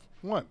should have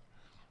won.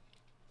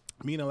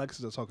 Me and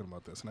Alexis are talking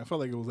about this, and I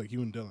felt like it was like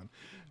you and Dylan.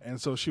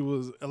 And so she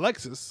was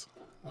Alexis,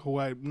 who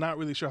I'm not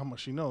really sure how much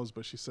she knows,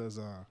 but she says,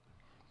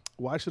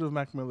 why should have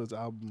Mac Miller's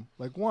album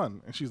like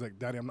won? And she's like,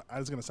 Daddy,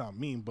 it's gonna sound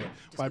mean, but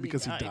why?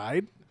 Because he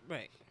died.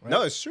 Right.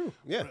 No, it's true.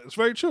 Yeah. It's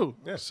very true.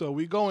 Yeah. So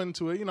we go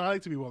into it. I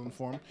like to be well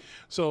informed.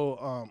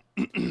 So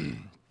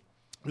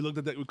we looked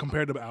at that. We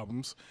compared the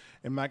albums,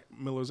 and Mac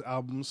Miller's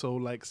album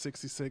sold like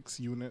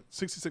 66,000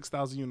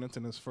 units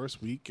in his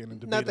first week, and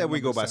it Not debuted that at we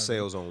go number by 7.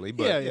 sales only,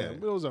 but yeah.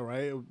 But it was all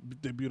right.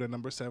 It debuted at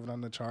number 7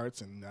 on the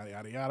charts, and yada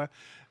yada yada.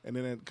 And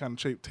then it kind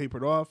of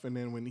tapered off. And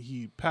then when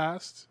he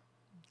passed,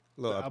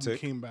 Little the album uptick.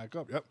 came back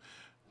up. Yep.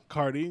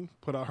 Cardi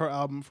put out her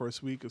album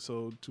first week. It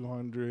sold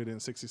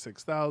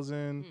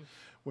 266,000.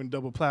 Went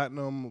double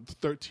platinum.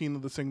 13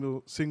 of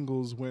the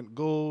singles went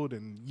gold,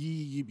 and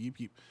yeep, yeep,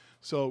 yeep.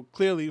 So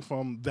clearly,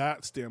 from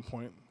that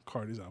standpoint,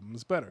 Cardi's album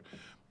is better.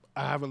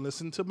 I haven't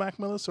listened to Mac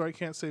Miller, so I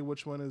can't say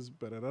which one is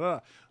better. Da, da, da.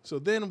 So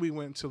then we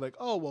went to like,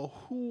 oh, well,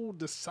 who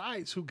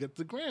decides who gets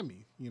the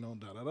Grammy?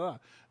 Da, da, da.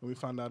 And we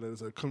found out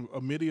there's a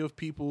committee of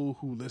people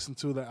who listen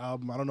to the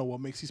album. I don't know what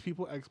makes these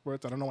people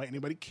experts. I don't know why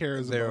anybody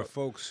cares There are about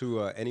folks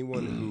who,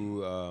 anyone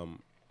who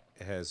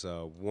has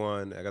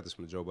won, I got this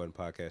from the Joe Budden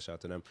podcast, shout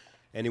out to them.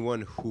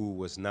 Anyone who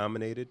was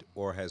nominated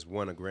or has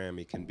won a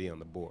Grammy can be on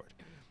the board.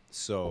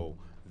 So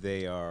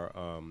they are,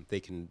 they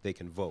can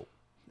vote.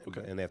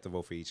 Okay. And they have to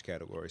vote for each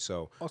category.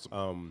 So,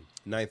 Awesome.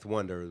 Ninth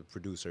Wonder, the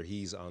producer,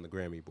 he's on the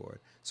Grammy board.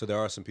 So there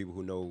are some people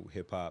who know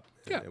hip hop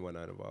Yeah. and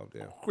whatnot involved.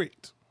 Yeah.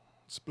 Great.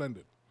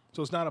 Splendid.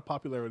 So it's not a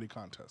popularity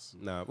contest.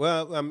 Nah,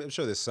 well, I'm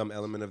sure there's some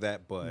element of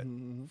that, but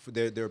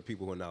there are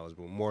people who are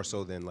knowledgeable, more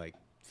so than like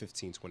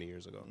 15, 20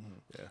 years ago.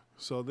 Yeah.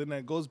 So then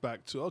that goes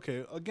back to,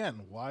 okay,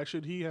 again, why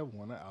should he have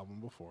won an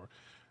album before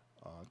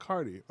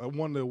Cardi?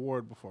 Won the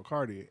award before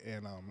Cardi.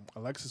 And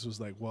Alexis was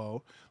like,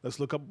 well, let's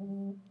look up,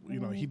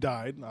 he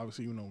died.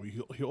 Obviously,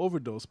 he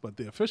overdosed, but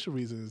the official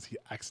reason is he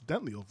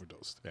accidentally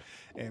overdosed. Yeah.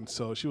 And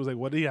so she was like,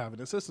 what do you have in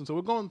the system? So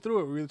we're going through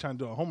it. We're really trying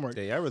to do our homework.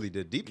 Yeah, I really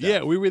did deep dive.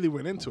 Yeah, we really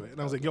went into it.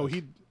 And I was like, yo,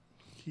 he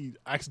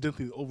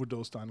accidentally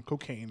overdosed on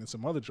cocaine and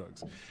some other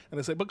drugs. And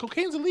I said, but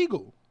cocaine's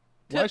illegal.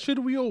 Why should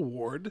we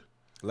award?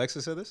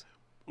 Alexa said this?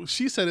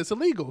 She said it's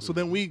illegal. So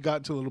then we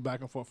got to a little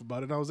back and forth about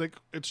it. And I was like,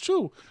 it's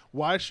true.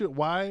 Why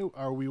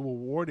are we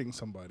awarding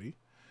somebody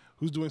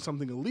who's doing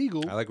something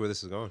illegal. I like where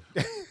this is going.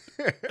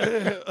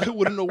 I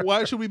wouldn't know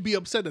why should we be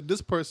upset that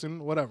this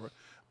person, whatever.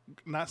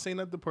 Not saying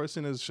that the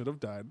person should have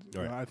died. You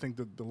Right. know, I think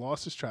that the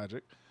loss is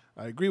tragic.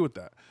 I agree with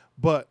that.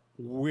 But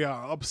we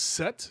are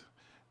upset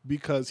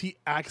because he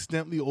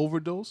accidentally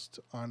overdosed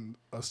on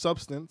a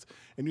substance,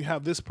 and you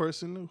have this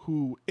person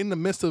who, in the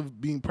midst of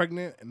being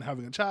pregnant and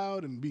having a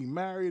child and being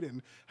married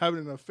and having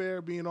an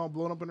affair, being all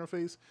blown up in her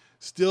face,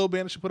 still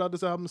managed to put out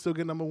this album, still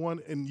get #1,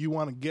 and you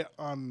want to get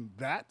on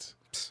that?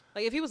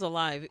 Like if he was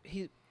alive,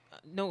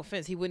 no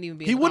offense, he wouldn't even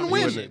be. He in the wouldn't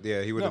win.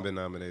 competition. He wouldn't have No. been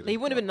nominated. He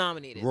wouldn't have been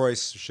nominated.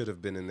 Royce should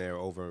have been in there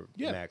over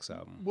Yeah. Mac's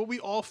album. Well, we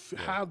all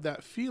have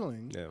that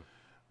feeling. Yeah.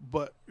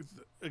 But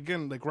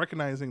again, like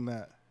recognizing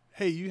that,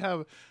 hey,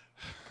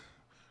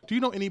 do you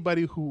know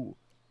anybody who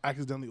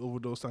accidentally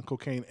overdosed on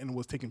cocaine and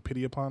was taken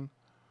pity upon?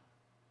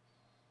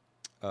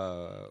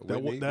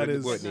 Whitney, that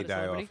is- Whitney Not a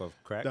die celebrity? off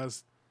of crack.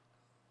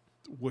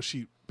 Was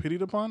she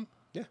pitied upon?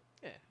 Yeah.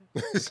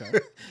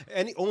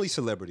 Yeah. Only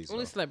celebrities.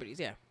 Only though. celebrities,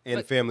 yeah. And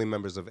But- family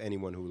members of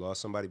anyone who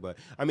lost somebody. But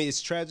I mean,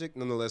 it's tragic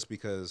nonetheless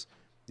because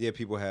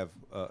people have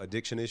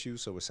addiction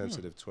issues, so we're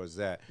sensitive towards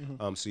that.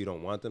 So you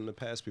don't want them to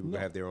pass. People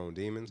have their own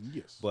demons.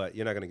 Yes. But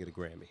you're not gonna get a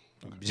Grammy.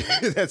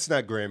 That's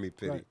not Grammy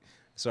pity. Right.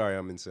 Sorry,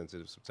 I'm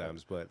insensitive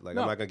sometimes, but like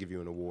No. I'm not gonna give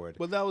you an award.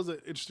 But that was an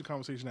interesting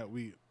conversation that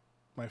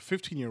my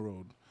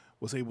 15-year-old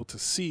was able to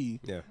see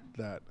Yeah.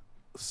 that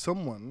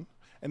someone,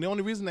 and the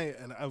only reason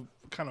and I've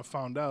kind of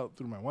found out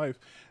through my wife,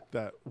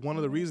 that one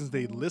of the reasons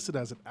they listed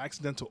as an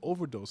accidental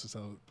overdose is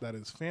that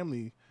his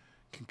family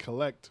can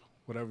collect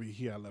whatever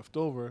he had left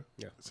over,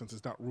 since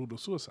it's not ruled a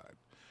suicide.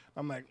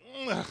 I'm like,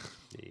 ugh.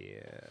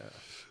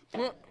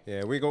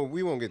 Yeah, we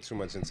won't get too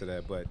much into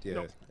that, but yeah.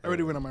 No, I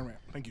already went on my rant.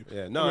 Thank you.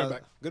 Yeah, I'll no, be right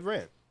back. good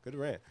rant. Good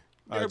rant.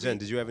 Derby. Jen,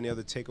 did you have any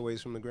other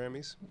takeaways from the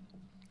Grammys?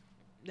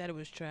 that it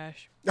was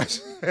trash.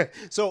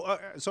 So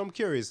I'm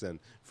curious then,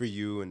 for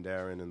you and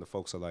Darren and the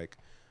folks alike,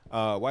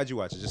 why'd you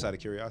watch it? Just out of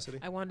curiosity?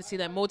 I wanted to see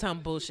that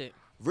Motown bullshit.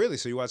 Really?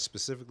 So you watched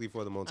specifically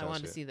for the Motown I wanted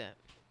shit? to see that.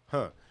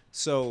 Huh.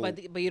 So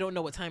But you don't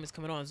know what time it's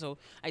coming on. So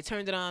I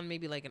turned it on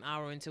maybe like an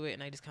hour into it,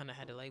 and I just kind of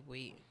had to like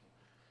wait.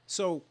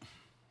 So,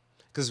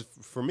 because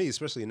for me,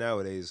 especially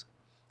nowadays,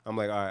 I'm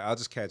like, all right, I'll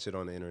just catch it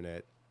on the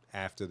internet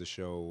after the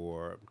show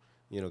or,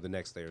 the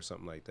next day or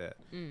something like that.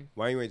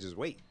 Why don't you just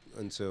wait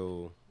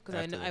until... Because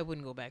I know after? I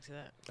wouldn't go back to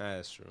that.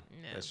 That's true.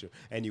 No. That's true.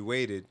 And you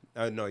waited.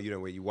 No, you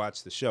didn't wait. You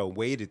watched the show,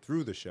 waited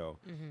through the show,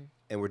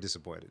 and were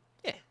disappointed.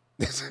 Yeah.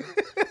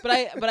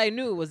 but I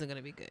knew it wasn't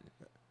gonna be good.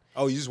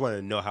 Oh, you just wanted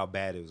to know how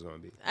bad it was going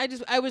to be.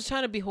 I was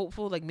trying to be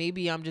hopeful. Like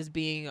maybe I'm just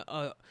being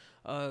a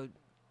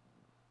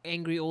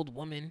angry old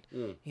woman.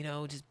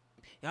 Just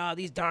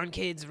these darn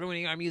kids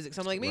ruining our music.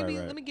 So I'm like, maybe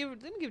Right. let me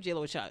give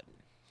J-Lo a shot.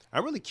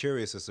 I'm really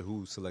curious as to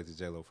who selected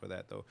J-Lo for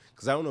that, though.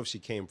 Because I don't know if she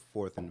came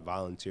forth and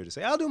volunteered to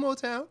say, I'll do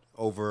Motown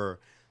over,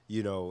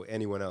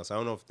 anyone else. I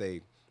don't know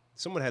if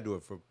someone had to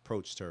have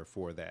approached her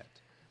for that.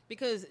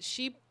 Because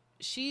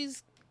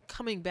she's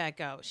coming back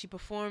out. She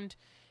performed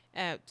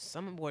at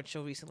some award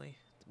show recently.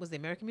 Was the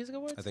American Music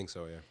Awards? I think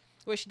so, yeah.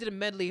 Where she did a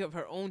medley of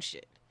her own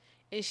shit.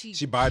 And she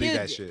bodied killed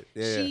that it. shit.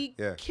 Yeah, she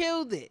yeah.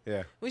 killed it.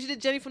 Yeah. When she did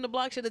Jenny from the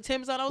Block, she had the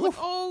Tim's on. I was like,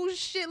 oh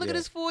shit, look at Yeah.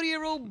 this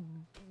 40-year-old.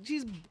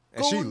 She's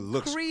And she going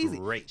looks crazy.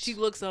 great. She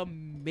looks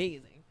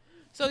amazing.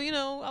 So,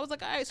 I was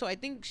like, all right, so I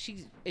think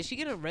is she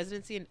getting a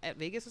residency at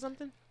Vegas or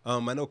something? I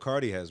know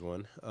Cardi has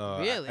one.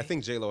 Really? I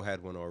think J-Lo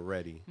had one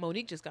already.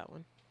 Monique just got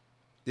one.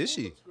 Did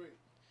she?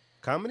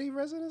 Comedy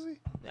residency?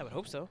 I would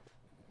hope so.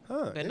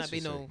 Huh. Better not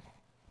be no.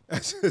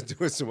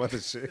 Doing some other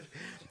shit.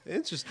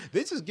 Interesting.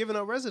 They're just giving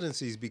out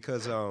residencies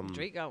because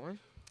Drake got one.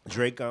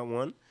 Drake got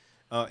one,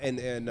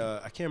 and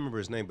I can't remember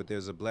his name, but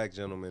there's a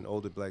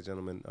older black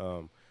gentleman,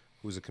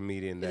 who's a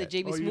comedian. Is it That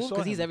JB Oh, you Smooth? saw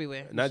Because he's him.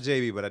 everywhere. not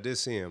JB, but I did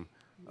see him.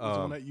 It was the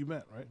one that you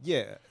met, right?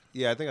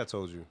 Yeah, I think I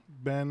told you.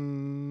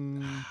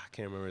 Ben. I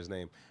can't remember his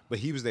name, but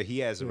he was there. He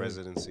has a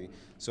residency,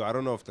 so I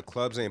don't know if the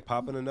clubs ain't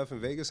popping enough in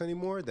Vegas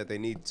anymore that they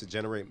need to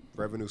generate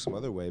revenue some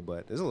other way.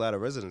 But there's a lot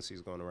of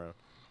residencies going around.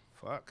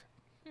 Fuck.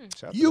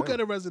 Shout out to You them. got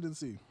a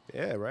residency.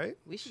 Yeah, right.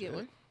 We should get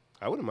one.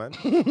 I wouldn't mind.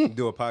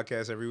 Do a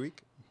podcast every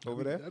week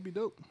over there. That'd be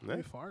dope. Yeah.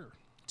 That'd be fire.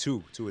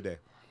 Two a day.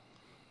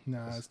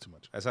 Nah, that's too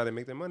much. That's how they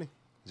make their money.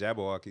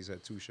 Jabberwockies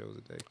had 2 shows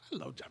a day. I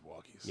love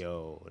Jabberwockies.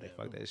 Yo, they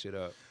fucked that shit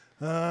up.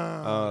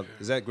 Ah.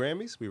 Is that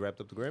Grammys? We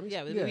wrapped up the Grammys?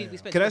 Yeah, Yeah. we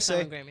spent Can too I much time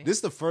say on Grammy. this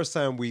is the first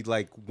time we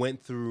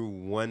went through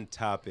one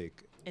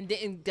topic. And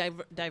didn't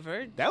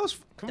diverge? That was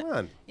come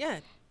on. Yeah.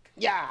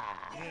 Yeah.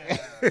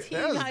 Team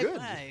that was high good.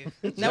 five.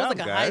 Good That was like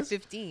job, a high guys.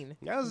 15.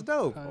 That was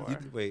dope.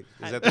 Wait,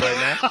 is that the right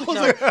math?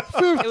 No, it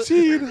was-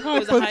 15. it How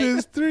was a about high-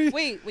 this 3?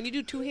 Wait, when you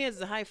do 2 hands,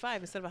 it's a high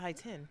 5 instead of a high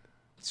 10.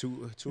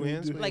 Two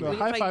hands? do- Like No, when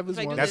high if I- five if is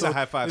I do one. That's this- a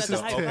high five. That's This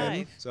a is high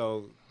 10. 5.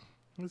 So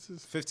This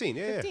is 15.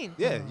 Yeah, 15.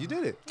 yeah, you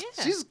did it.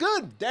 Yeah. She's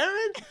good,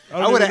 Darren.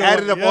 don't I would have even know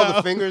added what- up all yeah.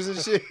 the fingers and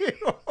shit.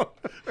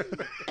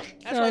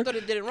 That's why I thought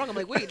it did it wrong. I'm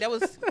like, wait, that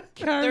was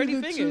Carry 30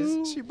 the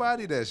fingers. She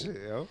bodied that shit,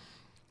 yo.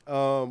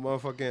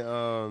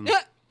 Motherfucking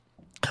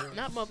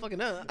Not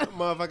motherfucking up.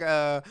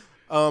 motherfucker.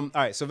 All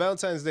right, so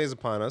Valentine's Day is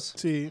upon us.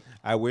 See,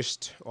 I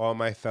wished all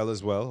my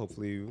fellas well.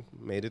 Hopefully you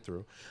made it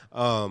through.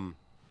 Darren,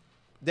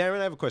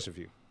 I have a question for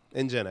you.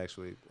 And Jen,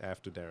 actually,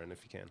 after Darren,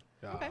 if you can.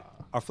 Okay.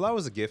 Are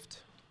flowers a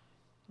gift?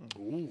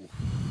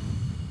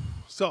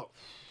 so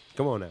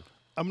Come on now.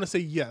 I'm gonna say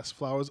yes.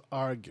 Flowers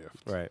are a gift.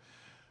 Right.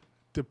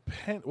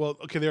 Well,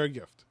 okay, they're a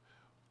gift.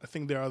 I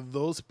think there are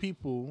those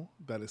people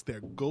that it's their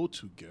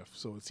go-to gift.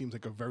 So it seems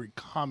like a very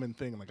common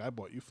thing. Like, I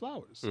bought you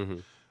flowers.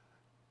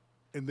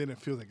 And then it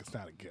feels like it's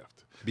not a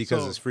gift.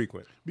 Because So- it's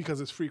frequent. Because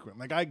it's frequent.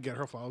 Like, I get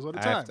her flowers all the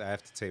I time.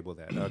 have to table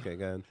that. Okay,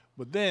 go ahead.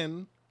 But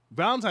then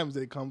Valentine's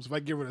Day comes. If I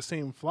give her the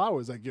same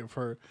flowers I give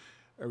her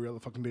every other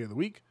fucking day of the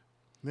week,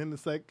 then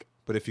it's like,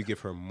 But if you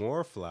give her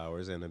more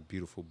flowers and a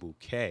beautiful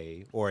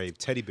bouquet or a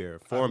teddy bear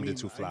formed mean,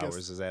 into I guess-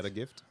 flowers, is that a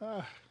gift?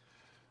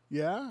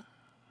 yeah,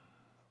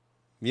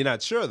 You're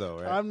not sure,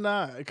 though, right? I'm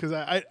not. Because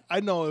I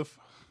know if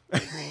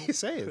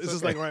Say it. this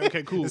is like, right,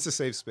 okay, cool. It's a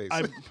safe space.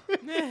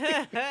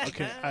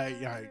 Okay,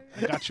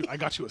 I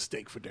got you a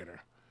steak for dinner.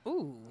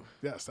 Ooh,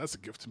 Yes, that's a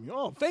gift to me.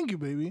 Oh, thank you,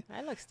 baby.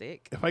 I like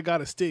steak. If I got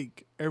a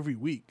steak every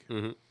week,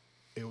 Mm-hmm.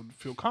 it would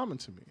feel common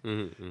to me.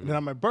 And then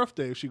on my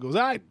birthday, if she goes,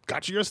 I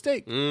got you your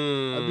steak,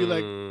 I'd be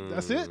like,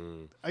 that's it.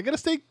 I get a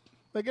steak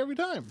like every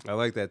time. I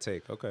like that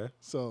take. Okay.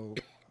 So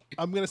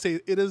I'm gonna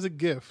say it is a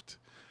gift,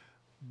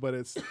 but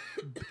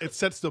it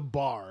sets the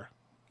bar.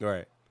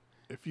 Right.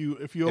 If you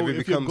If it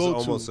becomes go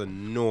almost to, a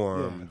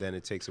norm, Yeah. then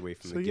it takes away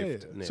from so the yeah,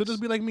 gift. yeah. So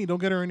just be like me, don't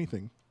get her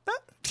anything.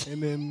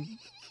 And then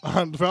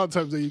on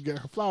Valentine's Day you get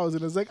her flowers,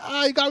 and it's like,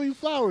 you got me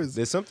flowers.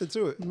 There's something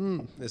to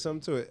it. There's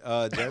something to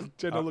it. Jen,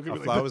 Jen, don't look at are me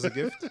like flowers that. a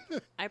gift?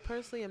 I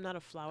personally am not a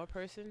flower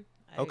person.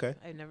 Okay.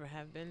 I never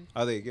have been.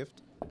 Are they a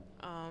gift?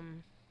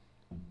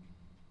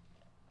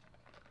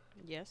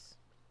 Yes.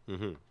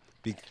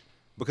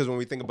 Because when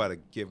we think about a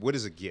gift, what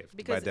is a gift by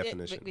Because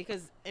definition?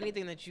 because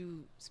anything that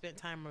you spent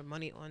time or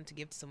money on to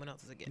give to someone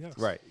else is a gift. Yes.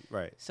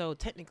 Right. So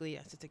technically,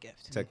 yes, it's a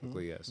gift.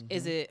 Technically, yes.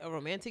 Is it a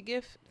romantic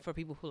gift for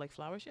people who like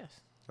flowers? Yes.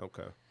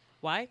 Okay.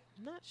 Why?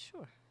 Not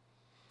sure.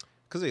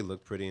 Because they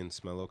look pretty and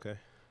smell okay.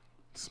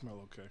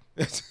 Smell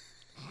okay.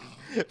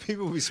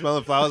 People be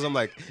smelling flowers. I'm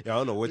like, I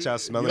don't know what y'all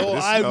smelling. Yo, but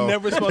this I've smell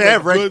never smelled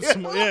mad a right- good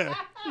smell. Yeah,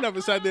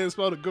 never sat there and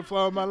smelled a good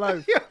flower in my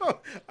life. I've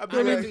I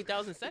been mean, like,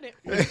 3000 said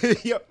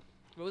it. yep.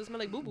 Roses smell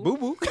like boo boo. Boo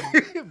boo.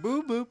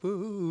 Boo boo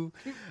boo.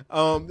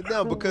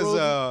 No,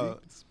 because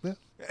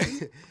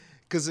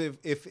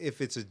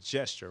if it's a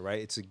gesture, right?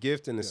 It's a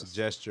gift and it's a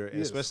gesture, and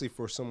Yes. especially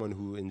for someone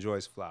who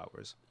enjoys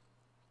flowers.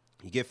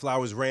 You get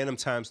flowers random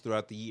times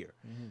throughout the year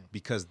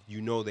because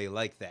you know they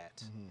like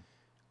that.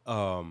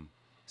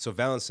 So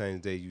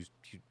Valentine's Day, you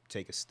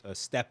take a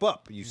step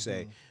up. You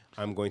say,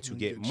 I'm going to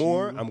get get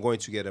more. you I'm going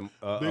to get a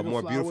bigger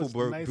more beautiful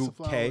flowers, nicer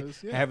bouquet.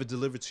 flowers, yeah. Have it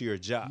delivered to your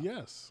job.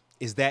 Yes,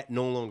 Is that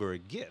no longer a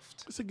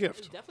gift? it's a It's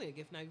gift. definitely a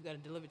gift. Now you've got to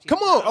deliver to Come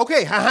your on, job.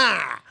 okay,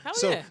 haha. Hell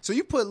So yeah. so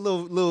you put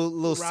little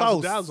Razzle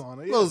sauce dazzle on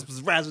it, yeah.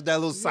 little razzle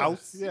dazzle, little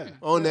sauce yeah,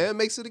 on there. It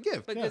makes it a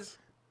gift. Because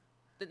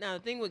now the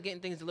thing with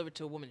getting things delivered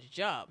to a woman's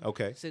job.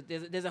 Okay. So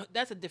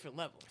that's a different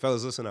level.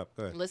 Fellas, listen up.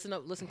 Go ahead. Listen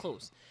up, listen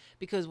close,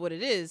 because what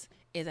it is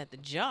at the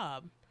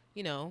job,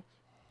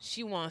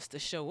 she wants to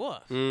show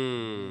off,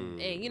 and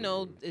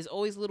there's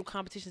always little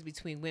competitions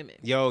between women.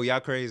 Yo, y'all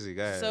crazy,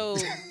 guys. So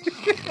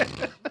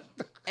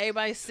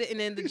everybody's sitting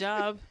in the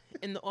job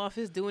in the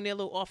office doing their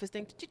little office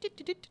thing,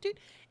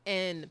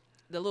 and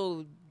the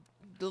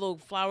little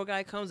flower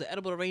guy comes, the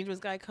edible arrangements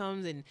guy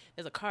comes, and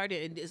there's a card,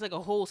 and it's like a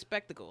whole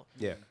spectacle.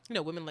 Yeah.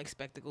 Women like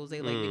spectacles.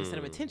 They like being the center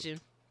of attention.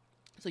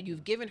 So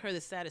you've given her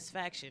the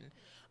satisfaction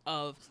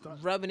of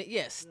rubbing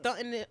it,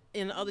 stunting it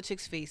in the other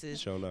chicks' faces,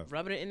 Showing up.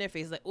 rubbing it in their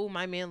face, like, oh,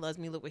 my man loves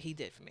me. Look what he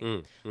did for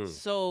me.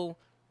 So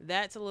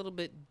that's a little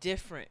bit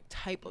different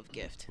type of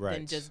gift than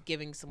Right. just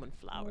giving someone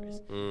flowers.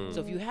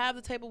 So if you have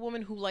the type of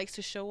woman who likes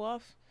to show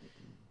off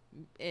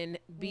and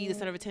be the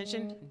center of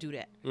attention, do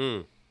that.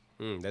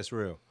 That's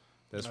real.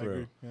 That's I real.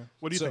 agree. Yeah.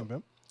 What do you So- think,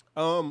 Ben?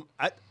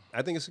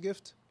 I think it's a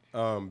gift.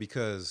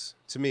 Because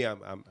to me,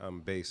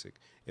 I'm basic.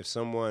 If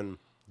someone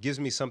gives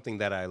me something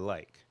that I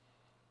like,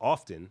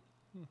 often,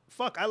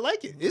 fuck, I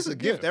like it. It's a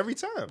gift every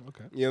time.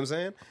 Okay. You know what I'm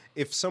saying?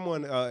 If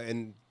someone,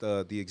 and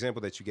the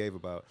example that you gave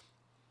about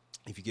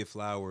if you give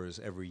flowers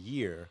every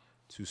year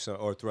to some,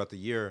 or throughout the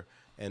year,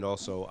 and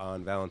also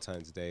on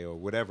Valentine's Day or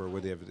whatever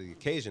the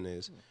occasion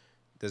is,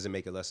 does it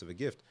make it less of a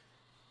gift?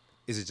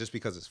 Is it just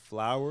because it's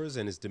flowers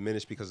and it's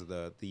diminished because of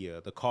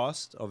the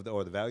cost of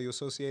or the value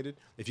associated?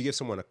 If you give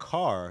someone a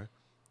car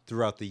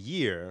throughout the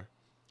year,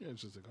 Yeah,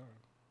 it's just a car.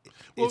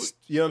 it's,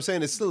 you know what I'm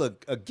saying? It's still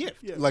a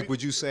gift. Yeah, Like,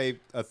 would you say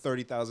a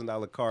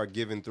 $30,000 car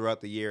given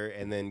throughout the year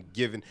and then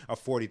given a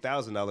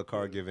 $40,000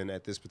 car given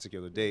at this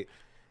particular date?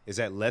 Is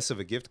that less of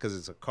a gift because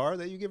it's a car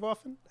that you give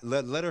often?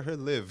 Let her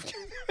live.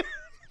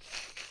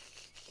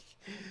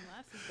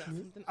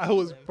 I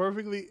was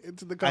perfectly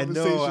into the I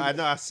conversation.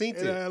 know. I seen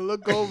And it. I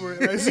look over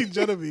and I see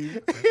Genevieve,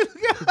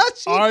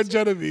 She's our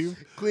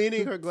Genevieve,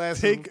 cleaning her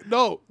glasses.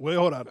 wait,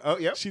 hold on. Oh,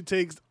 yep. She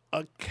takes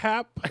a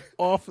cap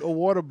off a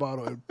water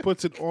bottle and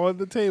puts it on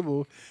the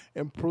table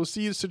and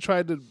proceeds to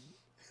try to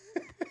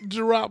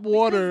drop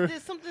water.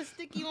 There's something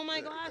sticky on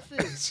my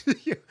glasses.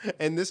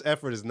 And this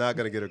effort is not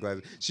gonna get her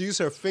glasses. She used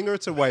her finger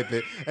to wipe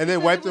it, and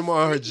then wipe them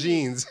on her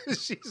jeans.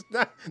 She's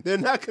not. They're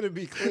not gonna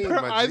be clean.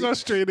 Her my eyes G. are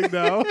straining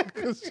now.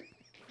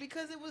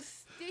 Because it was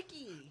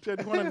sticky. Jen,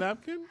 you want a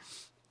napkin?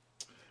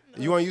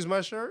 You want to use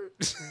my shirt?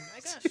 I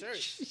got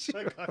shirts.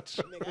 Nigga,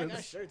 I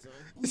got shirts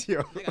on.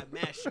 Yo, I got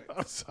mad shirts.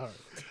 I'm sorry.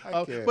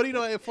 can't. But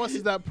it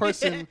forces that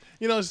person,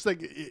 it's just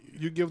like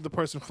you give the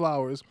person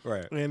flowers.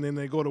 Right. And then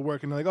they go to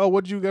work and they're like, oh,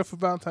 what did you get for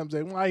Valentine's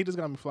Day? Well, he just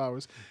got me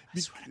flowers. I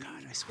swear to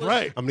God, I swear.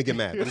 Right. I'm gonna get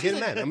mad. I'm getting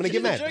mad. I'm gonna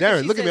get She's a mad. jerk,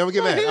 Darren, she look at me. said, I'm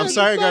gonna get mad. I'm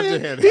sorry I got your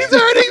hand. He's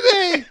hurting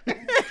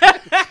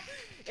me.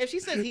 If she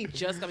says he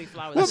just got me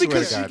flowers, Well, swear to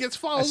because she God. gets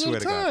flowers I all swear the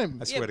to God. time.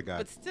 I swear to God.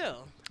 But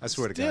still. I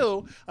swear to God.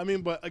 Still, I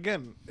mean, but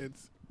again,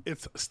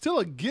 it's still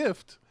a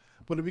gift,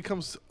 but it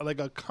becomes like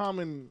a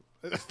common.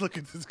 Look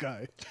at this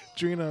guy,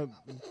 Drina.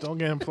 Don't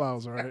get him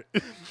flowers, all right?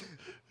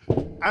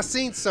 I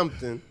seen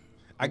something.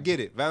 I get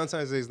it.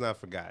 Valentine's Day is not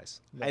for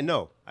guys. I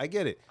know. I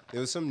get it.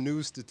 There was some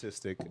news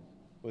statistic. What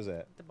was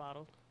that? The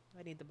bottle.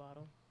 I need the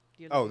bottle.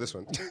 Oh, this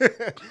one.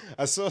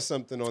 I saw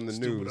something on the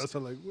news. That's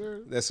like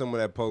where. There's someone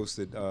that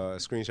posted a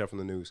screenshot from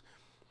the news.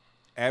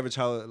 Average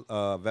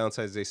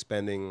Valentine's Day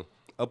spending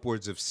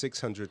upwards of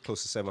 $600,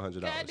 close to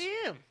 $700.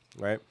 Goddamn.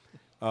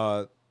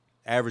 Right?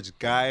 Average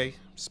guy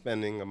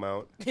spending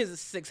amount. Here's a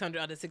 600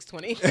 out of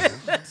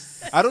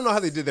 620. I don't know how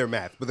they did their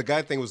math, but the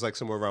guy thing was like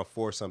somewhere around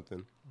 4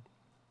 something,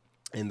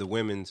 and the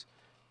women's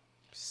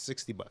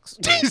 $60.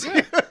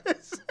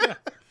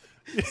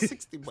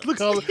 60 bucks.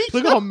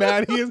 Look how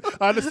mad he is.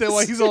 I understand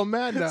why he's all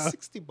mad now.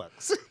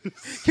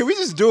 $60. Can we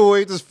just do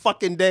away this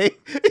fucking day?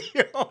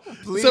 Yo,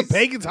 please. It's a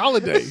pagan's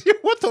holiday.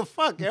 What the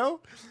fuck, yo?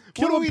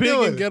 Kill what are a we pig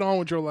doing? and get on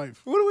with your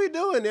life. What are we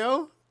doing,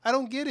 yo? I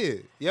don't get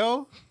it,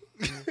 yo.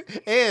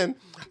 And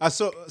I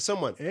saw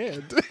someone.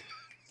 And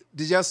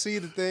Did y'all see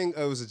the thing?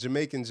 It was a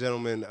Jamaican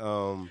gentleman.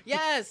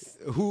 Yes.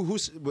 Who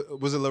was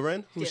it?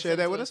 Loren who Yes, shared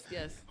that with was, us?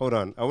 yes. Hold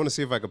on, I want to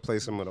see if I can play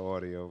some of the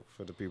audio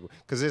for the people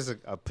because there's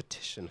a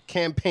petition, a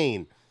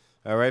campaign,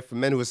 all right, for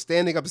men who are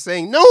standing up and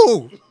saying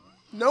no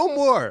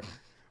more.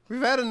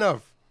 We've had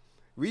enough.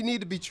 We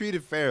need to be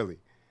treated fairly,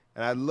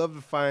 and I'd love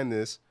to find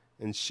this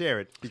and share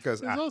it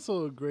because there's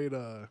also a great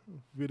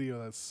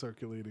video that's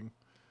circulating.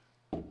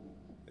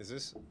 is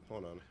this?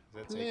 Hold on, is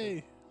that taken?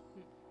 Hey,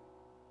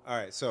 All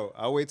right, so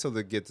I'll wait till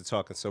they get to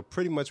talking. So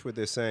pretty much what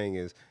they're saying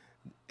is,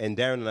 and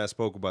Darren and I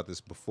spoke about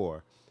this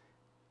before,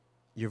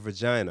 your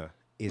vagina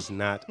is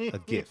not a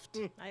gift.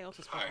 I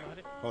also spoke about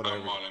it. Hold on.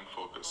 I'm Marlon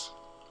Focus.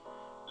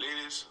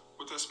 Ladies,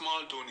 with a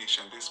small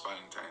donation this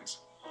Valentine's,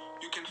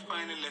 you can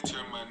finally let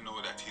your man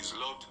know that he's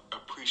loved,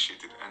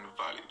 appreciated, and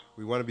valued.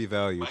 We want to be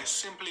valued. By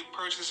simply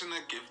purchasing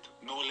a gift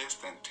no less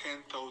than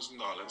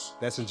 $10,000,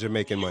 That's in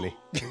Jamaican money.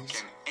 you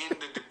can end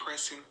the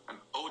depressing and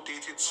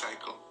outdated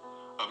cycle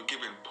of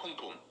giving pum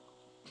pum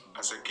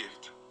as a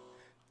gift.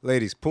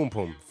 Ladies, pum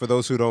pum, for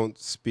those who don't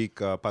speak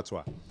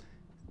patois,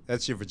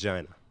 that's your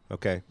vagina,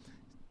 okay?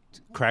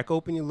 Crack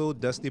open your little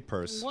dusty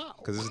purse, Wow.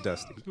 because it's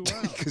dusty,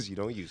 Wow. because you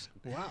don't use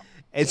it. wow.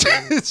 And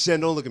Jen,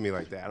 don't look at me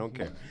like that. I don't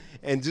care.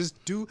 And just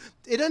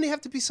it doesn't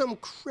have to be something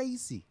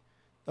crazy,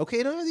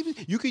 okay? It don't have to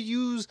be, you could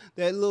use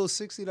that little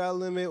 $60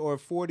 limit or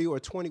 40 or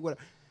 20,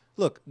 whatever.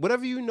 Look,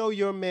 whatever you know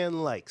your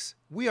man likes.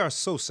 We are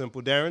so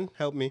simple, Darren.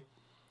 Help me.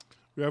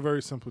 We are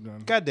very simple,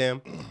 John.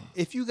 Goddamn.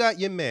 If you got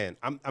your man,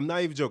 I'm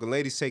not even joking.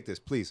 Ladies, take this,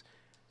 please.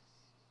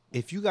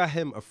 If you got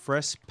him a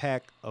fresh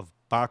pack of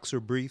boxer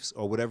briefs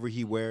or whatever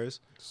he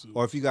wears,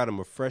 or if you got him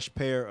a fresh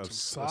pair of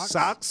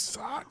socks,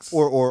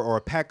 or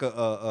a pack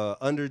of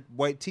under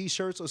white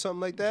t-shirts or something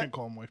like that. Can't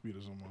call them wife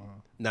beaters no more.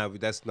 Huh? No,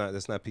 that's not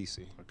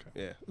PC.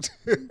 Okay.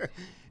 Yeah.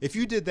 If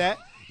you did that,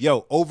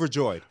 yo,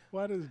 overjoyed.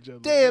 Why does Jen?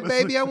 Damn,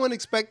 baby, I wasn't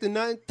expecting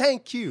nothing.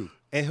 Thank you.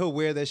 And he'll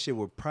wear that shit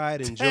with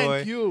pride and joy.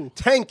 Thank you.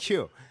 Thank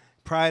you.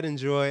 Pride and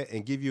joy,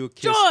 and give you a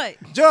kiss. Joy.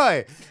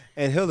 Joy.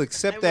 And he'll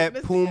accept I that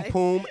was poom missing,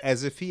 poom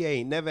as if he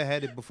ain't never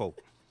had it before.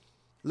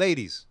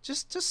 Ladies,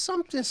 just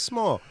something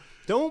small.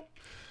 Don't,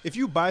 if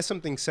you buy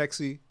something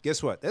sexy,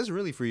 guess what? That's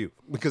really for you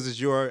because it's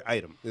your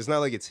item. It's not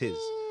like it's his.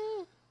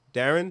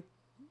 Darren,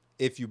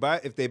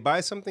 if they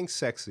buy something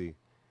sexy,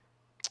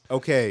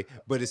 okay,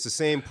 but it's the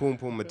same poom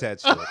poom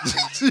attached to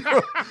it.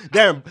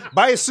 Darren,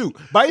 buy a suit.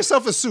 Buy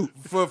yourself a suit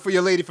for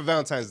your lady for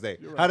Valentine's Day.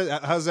 How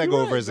does that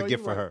go over as a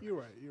gift for her? You're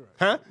right.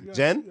 Huh? Yes,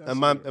 Jen, yes,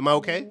 am I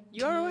okay?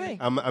 You're all right.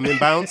 I'm in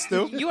bounds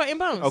still? You are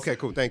inbounds. Okay,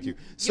 cool. Thank you.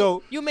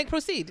 So, You make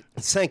proceed.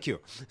 thank you.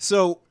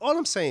 So, all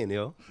I'm saying,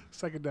 yo,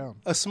 Second down.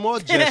 a small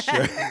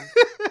gesture,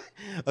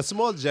 a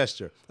small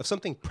gesture of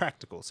something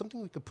practical,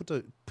 something we could put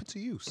to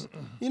use.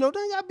 You know,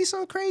 don't gotta be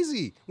something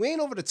crazy. We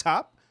ain't over the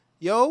top,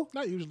 yo.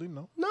 Not usually,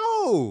 no.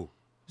 No,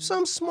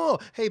 something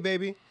small. Hey,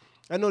 baby,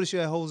 I noticed you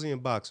had holes in your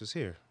boxers.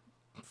 Here,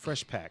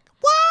 fresh pack.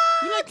 What?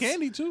 You like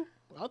candy too?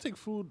 I'll take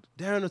food.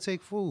 Darren will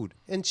take food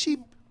and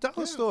cheap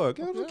dollar store.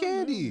 Give him some yeah,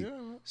 candy. yeah.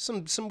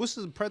 Some what's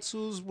the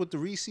pretzels with the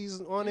Reese's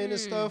on it and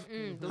stuff.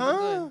 Those Huh? are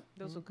good.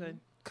 Those are good.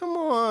 Come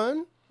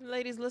on. Ladies.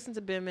 ladies, listen to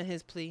Bim and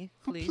his plea,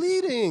 please.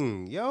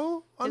 Pleading,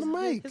 yo, on his, the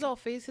mic.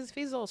 His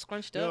face is all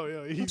scrunched up.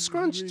 Yo, he's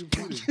scrunched. really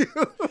pleading.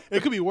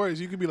 It could be worse.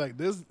 You could be like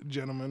this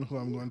gentleman who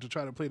I'm going to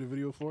try to play the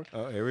video for.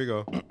 Oh, here we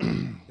go.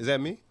 Is that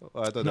me? Oh,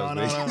 I thought that No.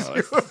 was me.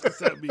 It's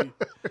that me.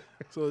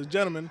 So this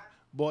gentleman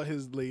bought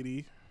his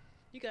lady.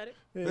 You got it.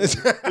 Yeah.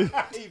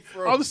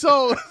 I'm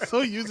so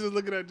used to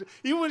looking at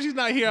even when she's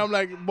not here. I'm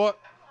like, but.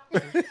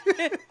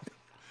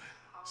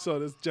 So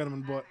this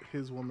gentleman bought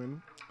his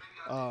woman.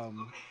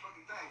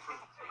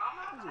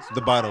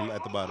 The bottom,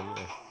 at the bottom.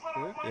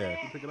 Yeah.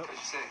 You pick it up. She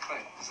said,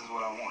 Clint, this is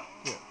what I want.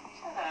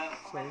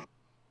 So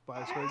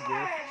buys her a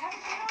gift.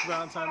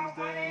 Valentine's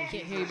Day.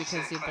 Can't hear you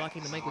because you're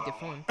blocking the mic with your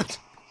phone.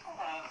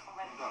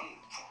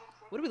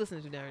 What are we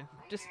listening to, Darren?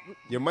 Just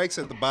Your mic's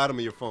at the bottom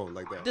of your phone,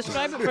 like that.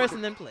 describe it first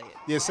and then play it.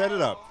 Yeah, set it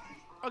up.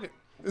 Okay.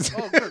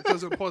 Oh, good.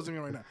 Because I'm pausing it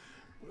right now.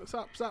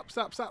 Stop.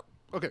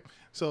 Okay.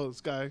 So this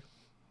guy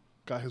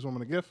got his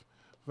woman a gift.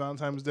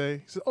 Valentine's Day.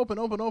 He said, open.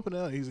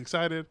 He's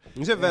excited.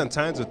 You said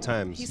Valentine's or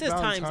Times? He says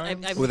times.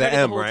 Valentine's. I've With heard an it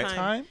the M, whole right? time.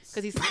 Times?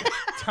 Because he's.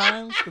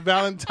 Times.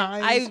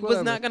 Valentine's. I was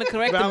whatever. not going to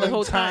correct him the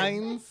whole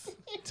time.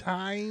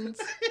 Times.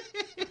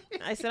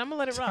 I said, I'm going to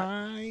let it rock.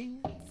 Times.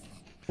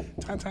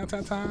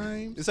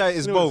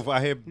 It's both. I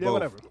hear both. Yeah,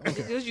 whatever. As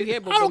soon as you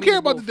hear both, I don't it care means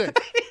about both. the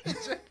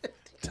day.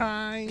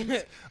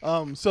 Times.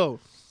 So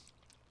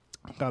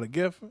got a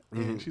gift,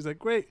 and she's like,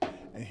 "Great,"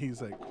 and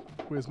he's like,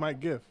 "Where's my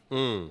gift?"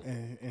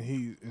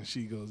 And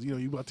she goes,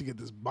 "You about to get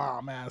this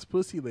bomb ass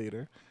pussy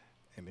later,"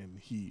 and then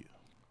you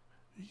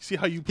see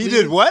how you He pleaded?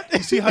 did what?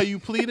 You see how you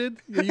pleaded?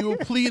 You were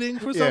pleading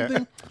for Yeah.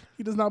 something.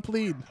 He does not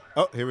plead.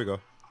 Oh, here we go.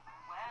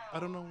 I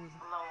don't know.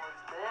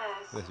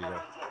 There you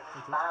go.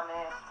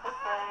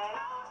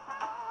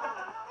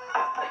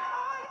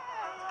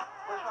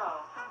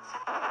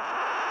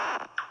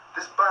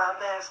 This bomb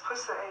ass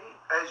pussy,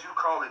 as you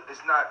call it, is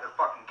not a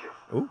fucking gift.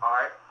 Ooh. All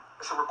right?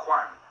 It's a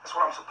requirement. That's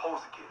what I'm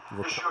supposed to get.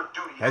 It's your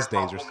duty That's as my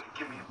dangerous. woman to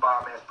give me a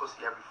bomb ass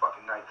pussy every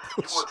fucking night.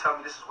 You gonna tell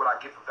me this is what I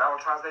get for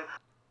Valentine's Day?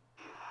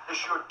 It's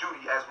your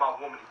duty as my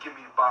woman to give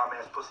me the bomb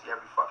ass pussy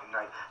every fucking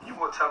night. You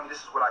gonna tell me this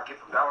is what I get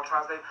for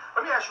Valentine's Day?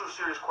 Let me ask you a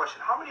serious question.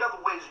 How many other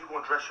ways are you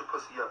gonna dress your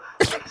pussy up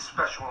to make it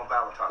special on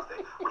Valentine's Day?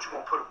 What, you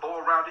gonna put a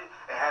bow around it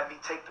and have me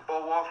take the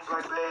bow off and be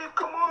like, babe,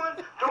 come on,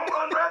 don't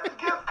unwrap the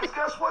gift, because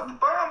guess what? The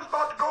bomb's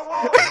about to go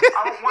off.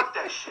 I don't want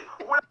that shit.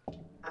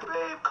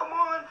 Babe, come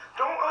on,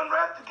 don't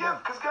unwrap the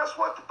gift, because guess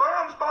what? The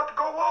bomb's about to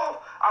go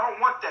off. I don't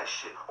want that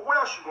shit. Or what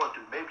else you gonna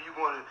do? Maybe you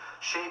gonna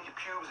shave your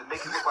pubes and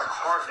make it look like a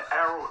heart and an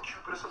arrow or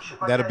Cupid or some shit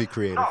like That'd that? be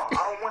creative. No,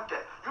 I don't want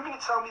that. You mean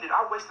to tell me that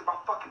I wasted my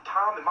fucking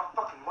time and my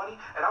fucking money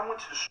and I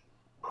went to the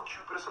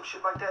Cupid or some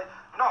shit like that?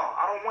 No,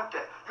 I don't want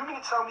that. You mean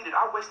to tell me that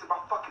I wasted my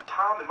fucking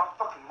time and my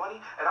fucking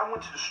money and I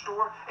went to the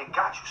store and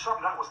got you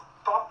something that was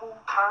thoughtful,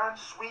 kind,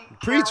 sweet,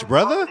 Preach, caring,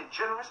 brother. loving, and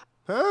generous?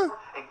 Huh?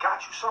 And got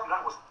you something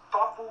that was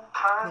thoughtful,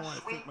 kind, No, I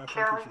sweet, think my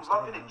caring, friend keeps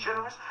loving, telling and me.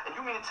 generous? And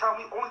you mean to tell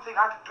me only thing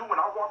I can do when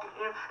I walk in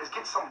here is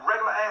get some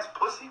regular ass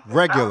pussy?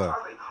 Regular.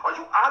 Are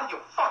you out of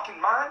your fucking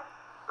mind?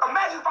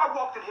 Imagine if I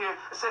walked in here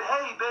and said,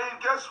 hey, babe,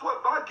 guess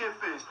what my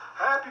gift is?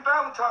 Happy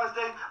Valentine's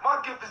Day.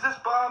 My gift is this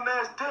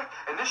bomb-ass dick,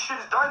 and this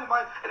shit is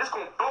dynamite, and it's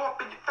going to blow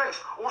up in your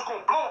face, or it's going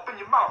to blow up in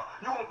your mouth.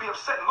 You're going to be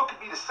upset and look at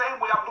me the same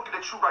way I'm looking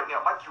at you right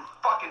now, like you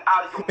fucking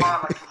out of your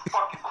mind, like you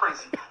fucking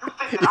crazy. You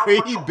think that I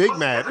want He your big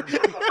pussy mad. as a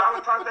gift on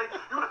Valentine's Day?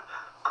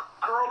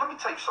 Girl, let me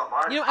tell you something,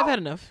 all right? You know, I've had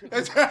enough.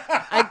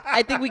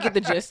 I think we get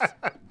the gist.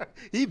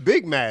 He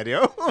big mad,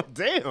 yo.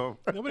 Damn.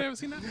 Nobody ever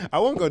seen that? I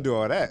won't go do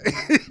all that.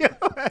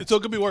 So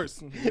it could be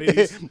worse.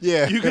 Ladies.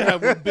 Yeah. You can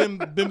have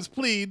Bim's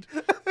plead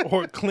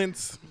or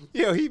Clint's.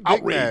 Yo, he big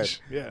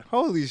Outrage. mad. Yeah.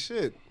 Holy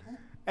shit.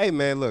 Hey,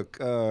 man, look,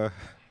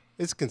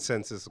 it's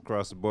consensus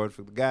across the board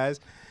for the guys.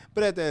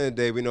 But at the end of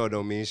the day, we know it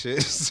don't mean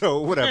shit.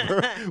 So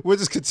whatever. We'll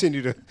just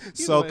continue to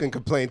sulk way. and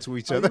complain to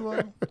each Are other.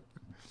 you,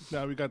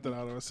 now we got that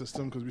out of our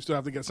system because we still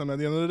have to get something at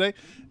the end of the day.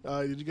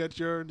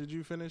 Did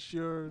you finish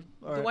your?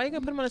 All right. Why you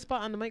gonna put him on the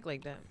spot on the mic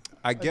like that?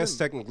 I guess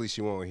technically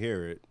she won't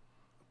hear it,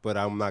 but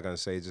I'm not going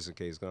to say it just in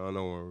case, because I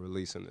know we're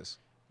releasing this.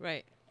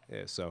 Right.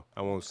 Yeah, so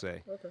I won't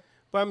say. Okay.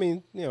 But I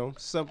mean,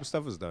 some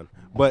stuff is done.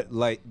 But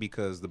light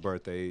because the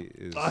birthday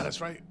is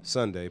That's right.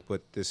 Sunday,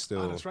 but there's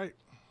still. That's right.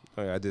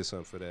 I did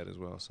something for that as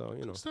well. So,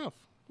 Stuff.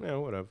 yeah,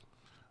 whatever.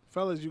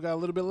 Fellas, you got a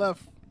little bit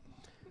left.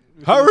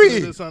 We Hurry! should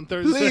do this on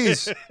Thursday.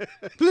 Please.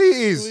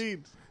 Please. Please.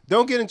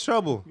 Don't get in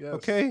trouble. Yes.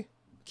 Okay?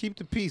 Keep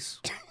the peace.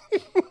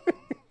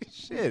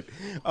 Shit.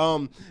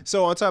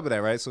 So on top of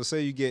that, right? So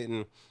say you're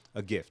getting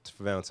a gift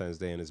for Valentine's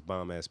Day and it's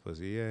bomb ass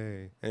pussy.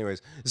 Yay.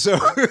 Anyways, so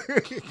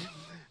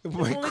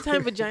The only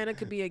time vagina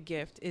could be a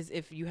gift is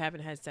if you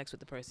haven't had sex with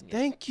the person yet.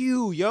 Thank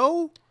you,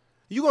 yo.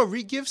 You gonna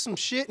re-gift some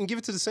shit and give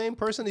it to the same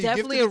person that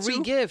Definitely you a gifted it to?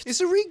 re-gift.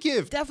 It's a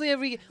re-gift. Definitely a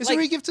re. It's a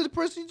re-gift to the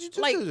person you just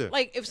did.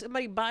 Like if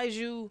somebody buys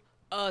you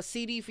a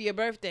CD for your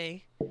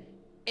birthday,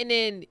 and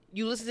then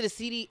you listen to the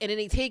CD, and then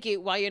they take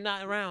it while you're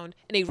not around,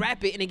 and they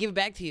wrap it and they give it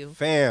back to you.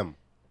 Fam,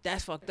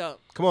 That's fucked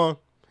up. come on.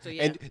 So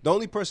yeah. And the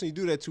only person you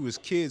do that to is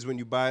kids when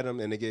you buy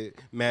them and they get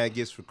mad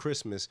gifts for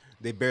Christmas.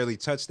 They barely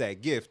touch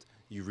that gift.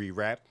 You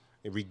rewrap,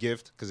 and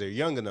re-gift because they're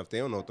young enough, they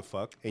don't know what the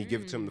fuck, and you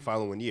give it to them the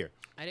following year.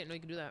 I didn't know you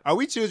could do that. Are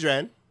we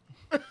children?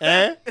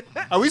 Eh?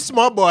 Are we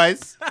small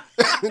boys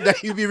that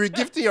you be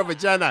regifting your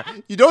vagina?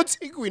 You don't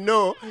think we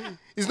know?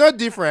 It's not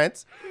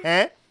different.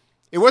 Eh?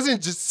 It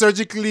wasn't just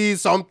surgically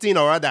something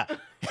or other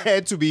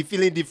to be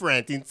feeling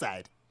different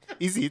inside.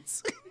 Is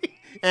it?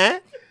 Eh?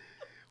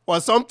 Or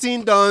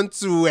something done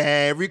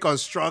to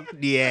reconstruct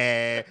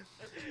the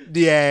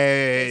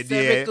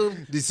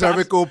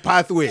cervical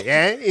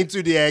pathway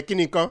into the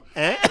kiniko?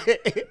 Eh?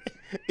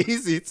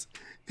 Is it?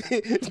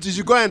 Did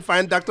you go and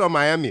find Dr.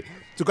 Miami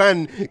to go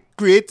and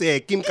create a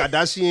Kim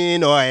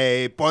Kardashian or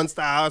a porn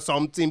star or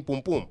something?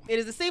 Pum pum. It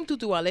is the same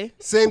tutuale.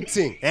 Same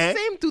thing. Eh?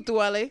 Same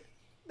tutuale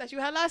that you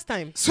had last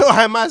time. So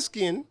I'm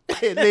asking,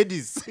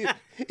 ladies,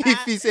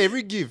 if it's a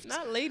re-gift,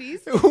 Not ladies.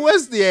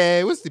 what's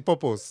the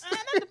purpose? Not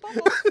the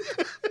popo.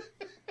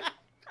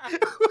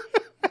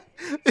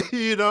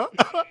 You know,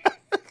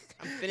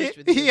 I'm finished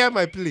with you. hear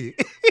my plea.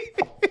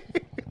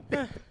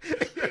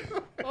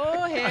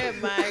 Oh, hear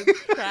my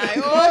cry.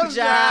 Oh,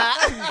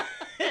 Jah.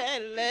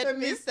 Let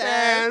me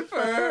stand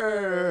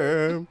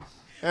firm.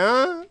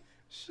 Huh?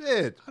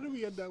 Shit. How do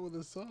we end that with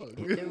a song?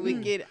 The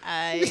wicked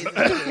eyes Kiss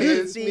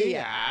against me. the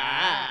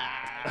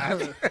eye.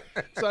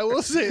 So I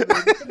will say,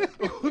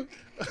 that,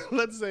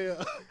 let's say,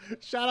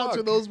 shout out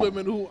to those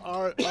women who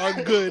are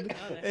good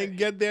and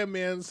get their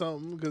man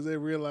something because they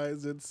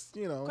realize it's,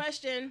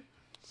 Question.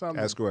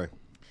 something. Ask away.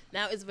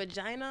 Now, is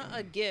vagina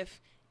a gift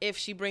if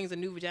she brings a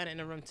new vagina in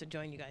the room to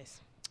join you guys?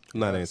 I'm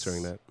not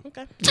answering that.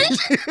 Okay.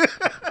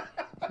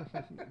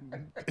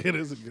 It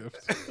is a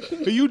gift.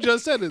 But you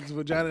just said it's a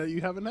vagina that you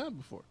haven't had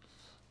before.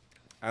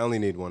 I only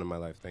need one in my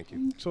life. Thank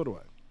you. So do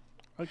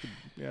I.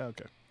 Yeah,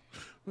 okay.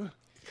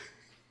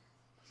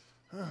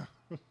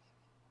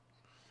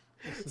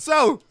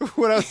 So,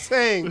 what I was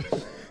saying.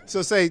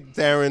 So, say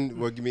Darren,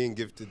 we're being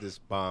gifted this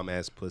bomb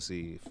ass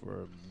pussy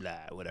for blah,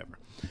 whatever.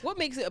 What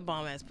makes it a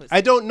bomb ass pussy? I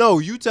don't know.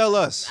 You tell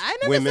us. I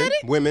never women, said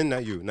it. Women,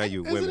 not you,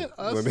 Isn't women, it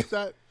us women.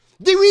 that...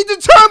 Did we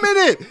determine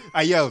it?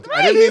 I yelled.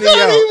 I didn't mean to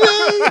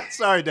yell.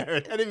 Sorry, Darren.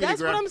 I didn't mean That's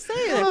to what grab. I'm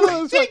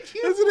saying.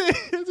 Isn't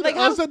it Like,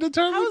 us that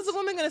determines? how is the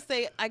woman gonna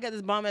say I got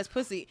this bomb ass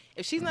pussy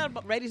if she's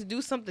not ready to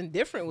do something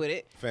different with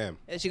it? Fam.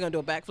 Is she gonna do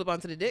a backflip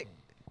onto the dick?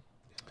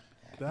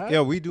 That,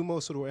 Yeah, we do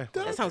most of the way.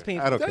 That sounds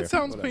painful. I don't that care.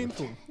 sounds Whatever.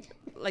 painful.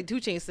 Like 2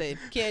 Chainz said,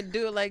 can't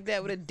do it like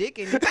that with a dick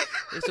in it.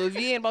 So if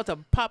you ain't about to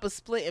pop a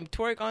split and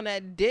twerk on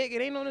that dick, it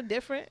ain't no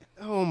different.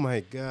 Oh my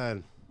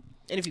God,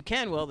 And if you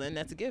can, well then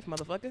that's a gift,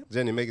 motherfucker.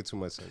 Jenny, make it too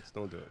much sense.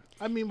 Don't do it.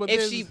 I mean, but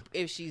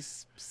If she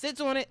sits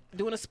on it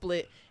doing a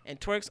split and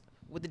twerks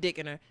with the dick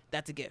in her,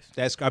 that's a gift.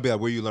 I'll be like,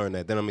 where you learn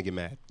that? Then I'm gonna get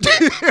mad.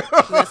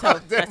 So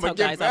that's how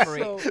guys mad.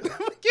 operate.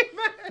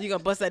 You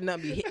gonna bust that nut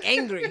and be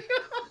angry.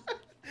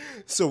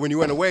 So when you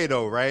went away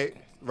though, right?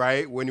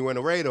 When you went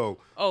away though.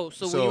 Oh,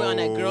 so when you were on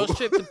that girls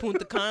trip to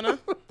Punta Cana,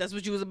 that's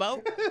what you was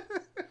about?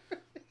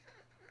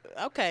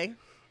 Okay.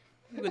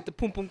 You went to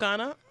Pum Pum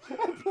Cana?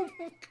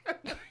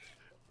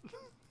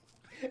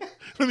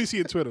 let me see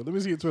your Twitter.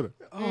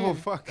 Oh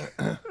fuck.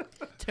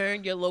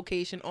 Turn your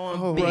location on,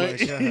 Oh my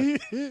bitch.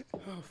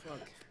 God.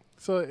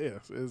 So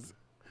yes,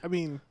 I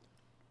mean,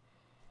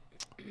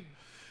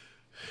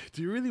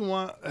 do you really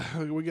want?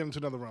 We're getting to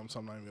another realm, so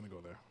I'm not even gonna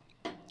go there.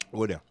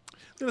 What there?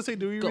 I'm gonna say,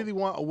 do you really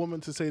want a woman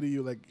to say to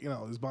you, like,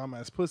 this bomb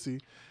ass pussy,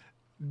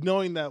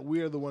 knowing that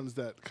we are the ones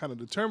that kind of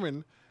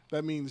determine?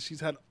 That means she's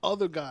had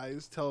other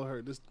guys tell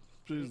her this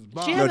is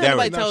bomb. She No, hasn't had Darren.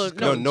 nobody tell her.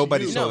 No,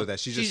 nobody you. told No, her that.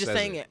 She just she's says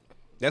saying it. it.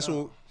 That's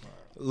what.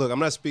 Look, I'm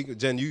not speaking,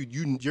 Jen.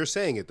 You're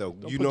saying it though.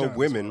 You put know, Jen on the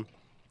women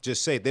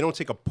just say it. They don't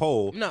take a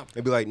poll. No. They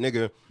be like,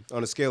 nigga,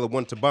 on a scale of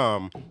 1 to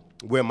bomb,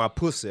 where my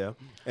pussy,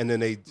 and then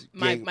they.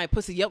 My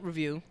pussy Yelp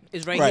review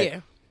is right, Right.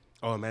 here.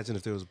 Oh, imagine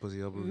if there was a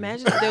pussy up.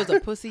 Imagine if there was a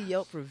pussy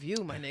Yelp review,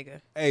 my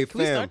nigga. Hey, Can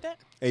we fam. start that?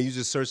 And you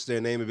just search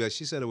their name and be like,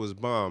 she said it was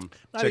bomb.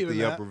 Not Check even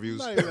the Yelp that. reviews.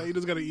 Not even that. You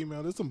just got an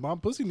email. There's some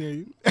bomb pussy near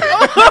you.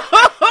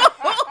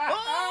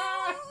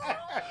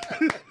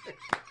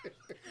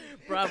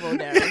 Bravo,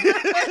 Darren.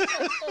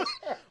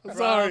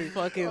 Sorry.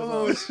 Fucking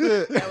Oh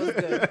shit. that was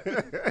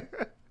good.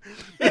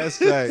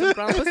 That's right.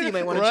 Brown pussy, you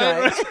might want to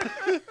Right,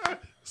 try.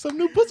 Some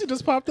new pussy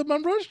just popped up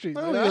on Broad Street.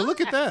 Oh, yeah, look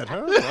at that,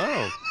 huh?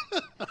 Wow.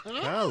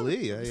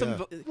 Golly. Yeah.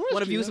 Want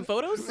to view some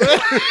photos?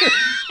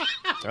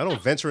 I don't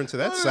venture into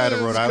that side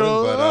of Rhode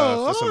Island,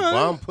 but for some all right.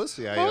 bomb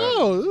pussy, I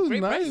Oh, this is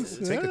Great nice.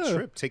 prices. take Yeah. a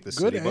trip, take the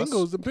Good city bus.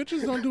 angles. The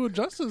pictures don't do it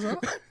justice, huh?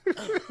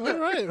 All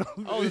right.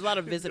 Oh, there's a lot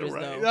of visitors,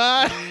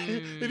 though.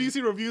 If you see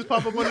reviews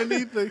pop up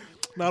underneath,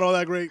 not all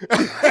that great.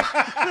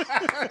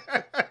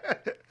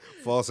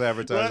 False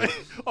advertising.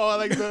 Oh, I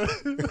like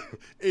the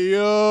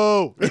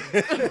yo.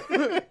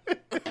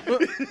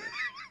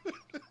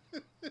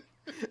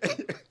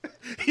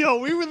 Yo,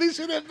 we really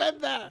should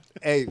invent that.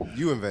 Hey,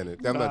 you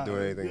invented. I'm not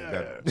doing anything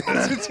better.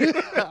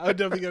 I'm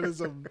definitely getting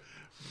some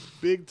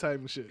big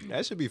time shit.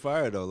 That should be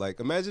fire though. Like,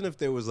 imagine if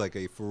there was like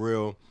a for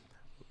real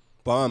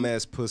bomb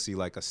ass pussy,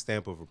 like a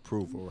stamp of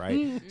approval,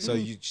 right? So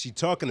she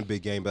talking a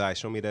big game, but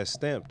show me that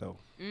stamp though.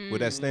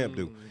 What that stamp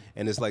do?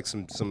 And it's like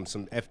some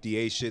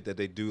FDA shit that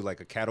they do, like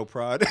a cattle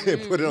prod,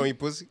 and put it on your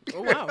pussy.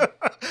 Oh, wow.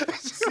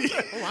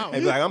 Wow.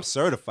 And be like, I'm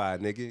certified,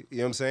 nigga. You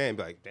know what I'm saying?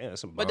 Be like, damn,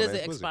 that's some But does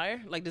bomb-ass it pussy.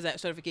 expire? Like, does that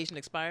certification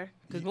expire?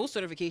 Because most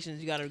certifications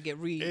you gotta get It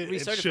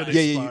recertified. should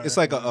Yeah, expire. it's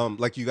like a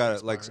like you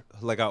gotta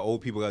like how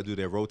old people gotta do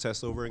their road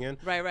test over again.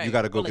 Right. You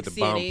gotta go Or get like the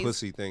bomb CNAs,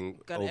 pussy thing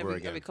Got over every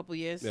again. couple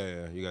years.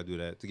 Yeah, you gotta do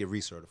that to get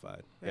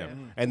recertified. Yeah, Yeah.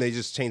 and they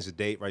just changed the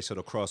date, right? So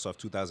they'll cross off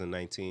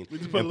 2019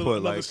 just and put a little-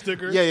 put like a like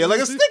sticker. Yeah, like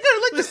a sticker,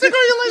 like the sticker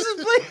on your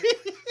license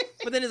plate.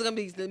 But then there's gonna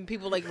be them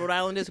people like Rhode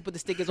Islanders who put the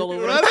stickers all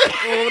over, all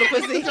over the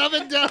pussy.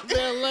 Coming down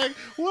there like,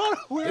 what?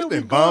 Where It's are we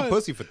been bomb going?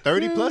 pussy for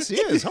 30 plus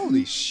years. Holy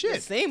The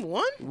shit! same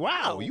one?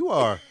 Wow, you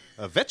are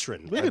a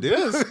veteran. Look at dude.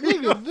 this.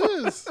 Look at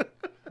this.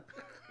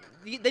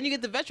 Then you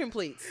get the veteran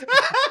plates.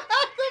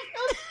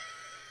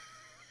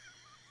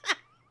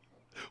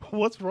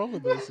 What's wrong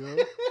with this, yo?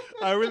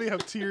 I really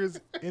have tears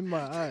in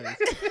my eyes.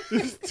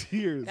 Just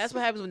tears. That's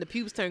what happens when the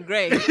pubes turn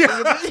gray.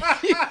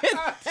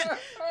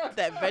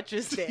 That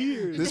veteran stamp.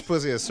 tears. This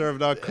pussy has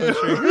served our country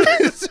to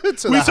We the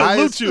salute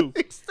highest you.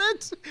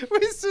 extent.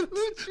 We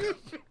salute you,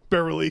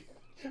 Beverly.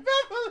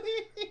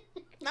 Beverly.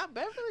 Not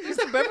Beverly. You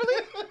said Beverly?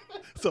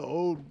 It's an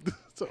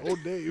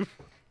old name.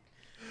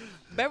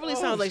 Beverly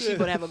sounds like she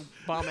would have a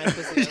bomb ass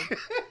pussy.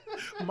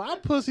 My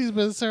pussy's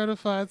been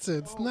certified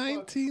since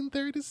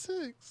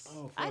 1936.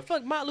 I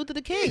fucked Martin Luther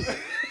King.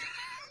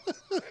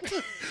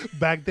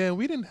 Back then,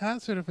 we didn't have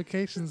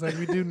certifications like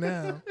we do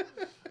now.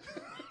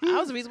 I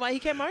was the reason why he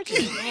kept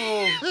marching.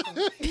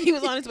 He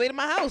was on his way to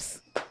my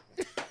house.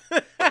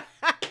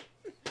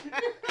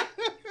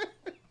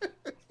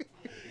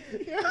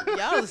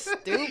 Y'all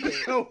stupid.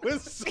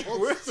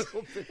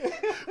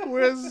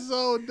 We're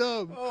so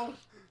dumb.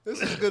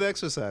 This is good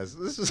exercise.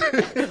 This is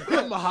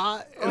I'm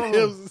hot. And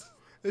it was-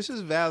 this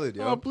is valid,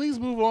 yo. oh, please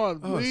move on.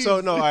 Oh, Please.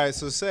 so no, all right.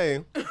 So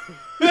say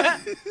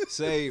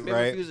Man right.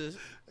 refuses.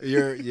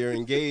 You're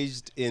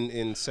engaged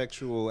in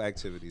sexual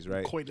activities,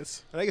 right?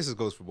 Coitus. And I guess this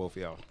goes for both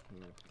of y'all.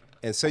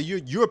 And say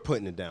you're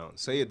putting it down.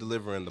 Say you're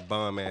delivering the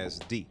bomb ass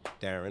D,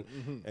 Darren,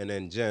 and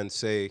then Jen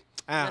say,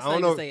 Let's I not don't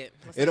even know. say it.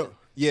 Let's It say don't. it.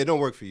 Yeah, it don't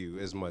work for you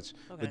as much.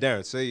 Okay. But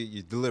Darren, say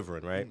you're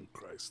delivering, right,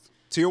 Christ.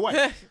 to your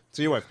wife,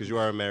 because you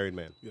are a married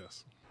man.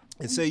 Yes.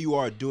 And say you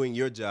are doing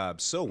your job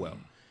so well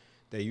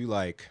that you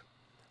like,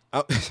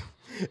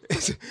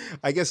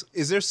 I guess,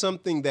 is there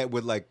something that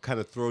would like kind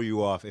of throw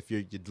you off if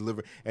you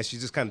deliver and she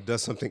just kind of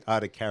does something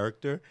out of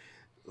character,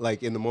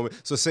 like in the moment?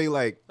 So say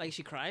like Like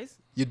she cries?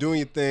 you're doing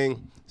your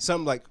thing,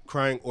 something like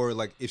crying, or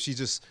like if she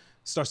just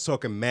starts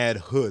talking mad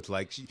hood,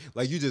 like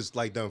you just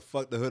like done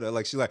fuck the hood,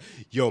 like she like,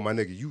 yo my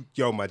nigga,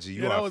 yo my G,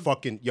 you Yeah, that are would-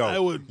 fucking yo, I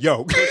would-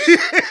 yo.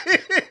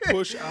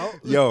 Push out.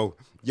 Yo,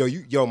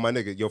 my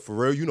nigga, yo, for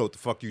real, you know what the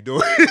fuck you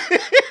doing.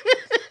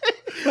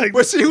 Like,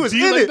 But she was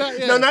D in like it. that?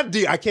 Yeah. No, not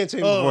D. I can't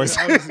change the Oh, voice.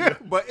 I was-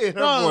 But in her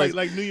No, voice.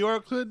 like New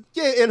York hood.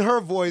 Yeah, in her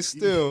voice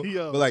still.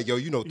 Yo. But like, yo,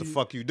 you know what the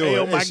fuck you doing.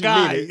 yo, And my she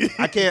guy. mean it.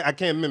 I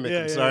can't mimic.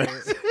 I'm sorry.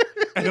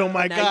 I know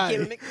my Now guy. you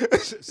can't make,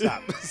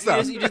 Stop.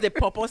 you just did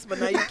pop-ups, but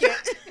now you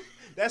can't.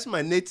 That's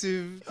my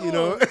native, you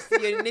know.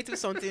 You're native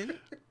something.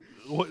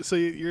 What, so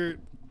you're.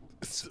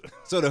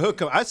 So the hook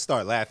come. I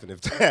start laughing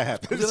if that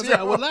happens.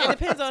 I would It laugh.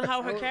 depends on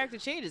how her character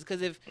changes.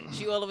 Because if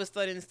she all of a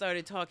sudden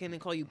started talking and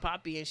call you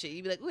Poppy and shit,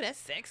 you'd be like, ooh, that's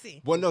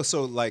sexy. Well, no,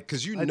 so like,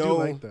 cause you I do know,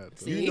 like that,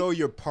 though. you See? know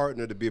your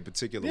partner to be a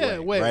particular Yeah, way,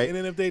 wait. right? And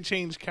then if they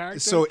change character.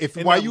 So if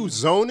and while I'm- you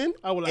zoning,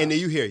 I will and then laugh.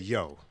 you hear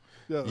yo,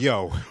 Yo.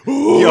 yo,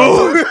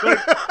 yo,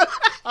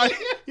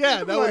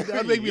 yeah,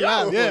 that'd make me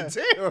laugh. Yeah.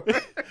 damn.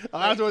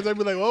 Afterwards, I'd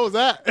be like, what was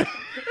that?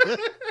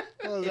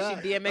 What was If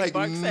that? she DMX Like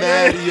barks at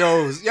mad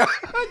yos. Yo,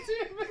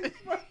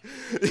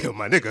 yo,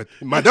 my nigga,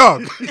 my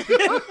dog.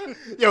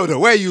 Yo, the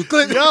way you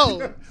click.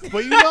 Yo,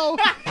 but you know.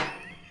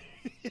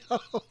 Yo,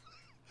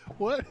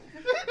 what?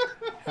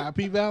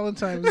 Happy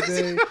Valentine's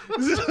Day.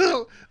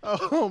 So,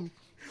 oh,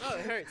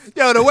 it hurts.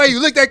 Yo, the way you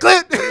lick that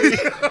clip.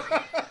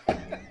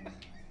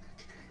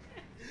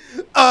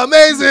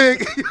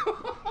 Amazing.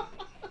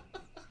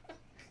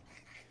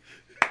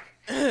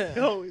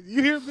 yo,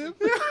 you hear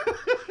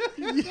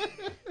me?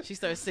 She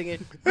starts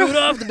singing,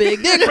 Rudolph the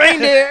Big Dick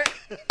Reindeer.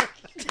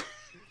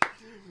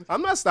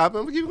 I'm not stopping.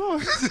 I'm gonna keep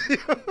going.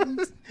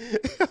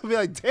 I'll be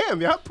like,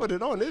 damn, y'all put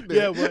it on this bit.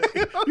 Yeah,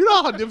 but you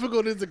know how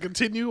difficult it is to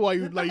continue while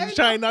you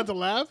trying not to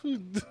laugh.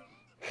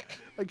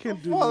 I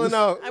can't do falling this.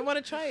 out. I want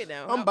to try it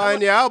now. I'm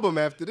buying your album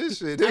after this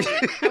shit.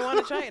 I want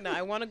to try it now.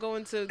 I want to go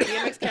into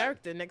DMX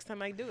character next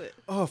time I do it.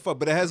 Oh fuck!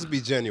 But it has to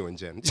be genuine,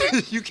 Jen.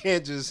 You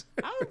can't just.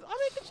 I'll make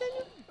it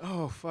genuine.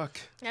 Oh fuck!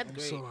 That's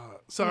great. So,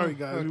 sorry,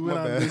 guys. We went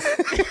my on bad.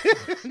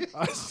 this.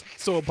 I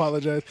so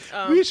apologize.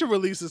 We should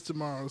release this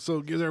tomorrow, so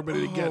it gives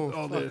everybody to get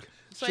all the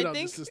So shit I out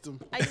think the system.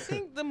 I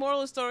think the moral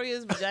of the story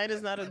is vagina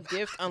is not a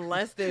gift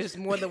unless there's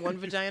more than one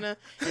vagina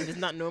and there's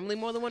not normally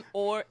more than one,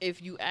 or if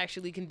you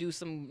actually can do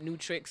some new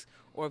tricks,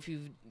 or if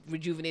you've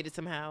rejuvenated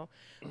somehow.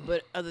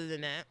 But other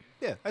than that,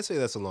 Yeah, I'd say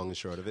that's the long and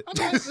short of it.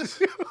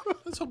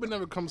 Let's hope it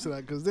never comes to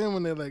that, because then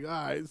when they're like, all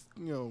right,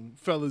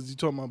 fellas, you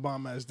talking about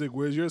bomb ass dick,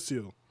 where's your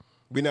seal?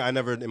 I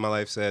never in my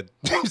life said.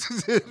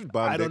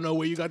 I don't know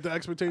where you got the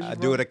expectation I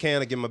from. do what I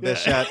can. I give my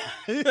best shot.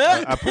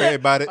 I pray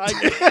about it.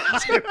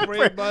 I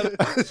pray about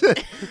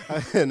it.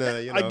 And,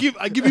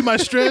 I give you my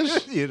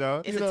strength. you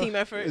know, It's a team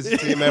effort. It's a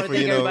team You wanna effort.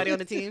 thank You know, everybody on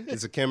the team.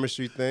 it's a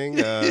chemistry thing.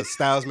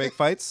 Styles make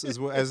fights,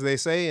 as they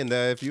say. And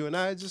if you and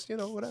I just,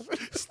 whatever.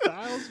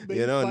 Styles,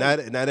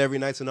 Not every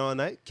night's an all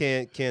night.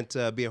 Can't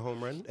be a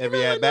home run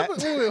every at bat.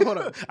 Wait, hold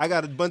on. I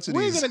got a bunch of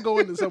We're these. gonna go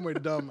into somewhere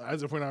dumb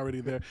as if we're not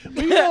already there.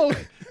 But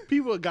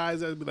people, guys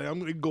that be like, I'm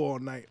gonna go all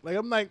night. Like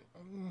I'm like,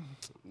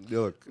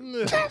 Look,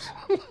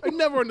 I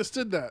never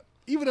understood that,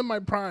 even in my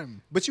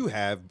prime. but you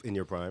have in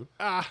your prime.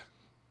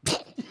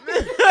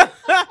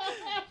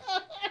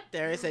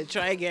 There I said,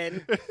 try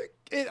again.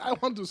 I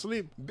want to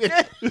sleep.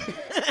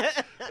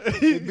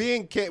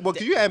 Being well,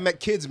 because you had met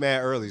kids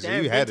mad early, so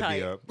Damn, you had been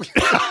to be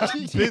tired.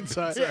 up. Big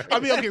time. I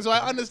mean, okay, so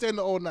I understand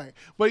the all night,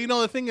 but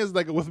the thing is,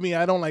 like with me,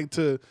 I don't like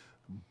to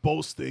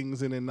boast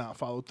things and then not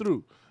follow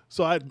through.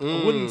 So I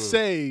wouldn't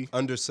say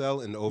Undersell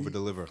and over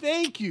deliver.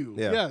 thank you.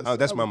 Yeah. Yes. Oh,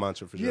 that's my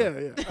mantra for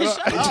sure. Yeah.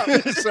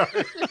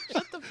 Sorry.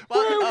 Fuck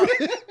up.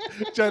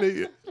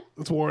 Johnny,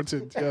 it's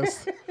warranted.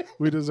 Yes,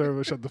 we deserve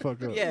a shut the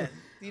fuck up. Yeah,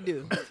 you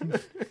do.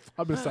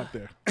 I've been stopped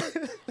there.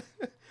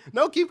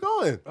 No, keep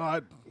going.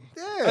 I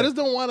Yeah. just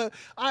don't want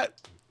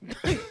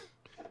to.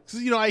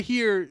 So, I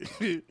hear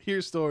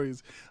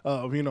stories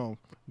of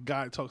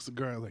guy talks to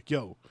girl like,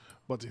 yo,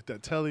 about to hit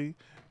that telly.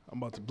 I'm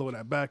about to blow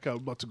that back out.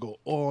 I'm about to go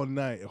all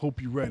night. I hope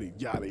you're ready.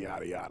 Yada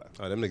yada yada.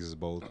 Oh, them niggas is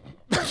bold.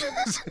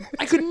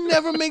 I could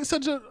never make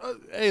such a.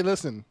 Hey,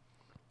 listen.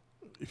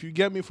 If you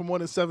get me for more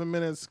than 7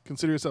 minutes,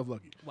 consider yourself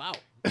lucky. Wow.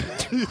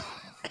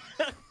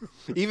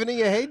 Even in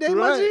your heyday,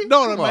 Right? Muggsy?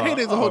 No, my Oh,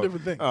 heyday is a whole oh.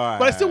 different thing. All right,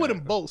 but I still all right.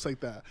 wouldn't boast like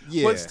that.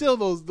 Yeah. But still,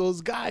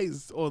 those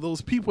guys or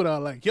those people that are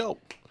like, yo,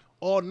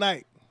 all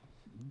night.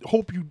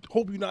 Hope you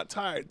not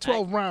tired.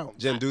 12 rounds.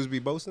 Jen dudes be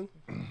boasting?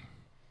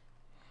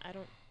 I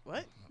don't.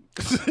 What?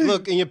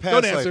 Look, in your past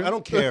Don't life, answer. I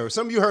don't care.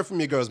 Some of you heard from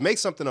your girls. Make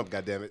something up,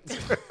 goddammit.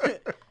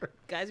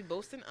 Guys be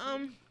boasting?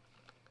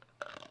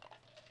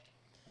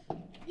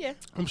 Yeah.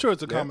 I'm sure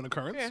it's a common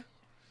occurrence. Yeah.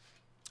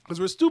 Because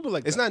we're stupid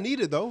like It's that. not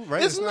needed though,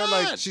 right? It's not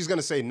not. like she's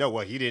gonna say, no,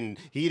 well, he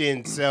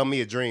didn't sell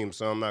me a dream,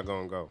 so I'm not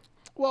gonna go.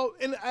 Well,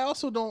 and I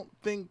also don't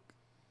think,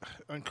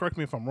 and correct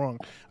me if I'm wrong,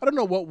 I don't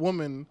know what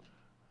woman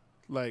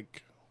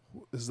like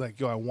is like,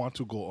 yo, I want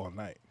to go all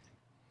night.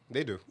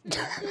 They do.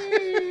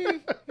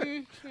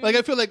 Like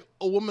I feel like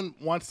a woman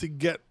wants to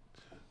get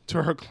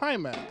to her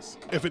climax.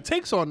 If it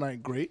takes all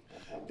night, great.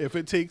 If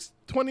it takes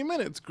 20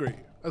 minutes, great.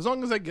 As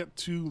long as I get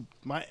to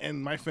my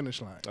end, my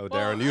finish line. Oh,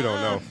 Darren, you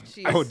don't know.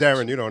 jeez. Oh,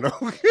 Darren, you don't know.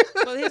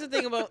 Well, here's the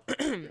thing about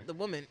the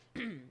woman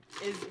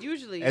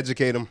is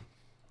Educate them.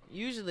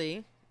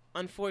 usually,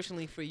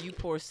 unfortunately for you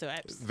poor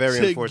saps. Very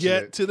To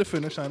unfortunate. get to the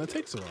finish line, it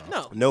takes a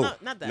while. No, No,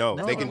 not that. no,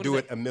 That's they not can what do I'm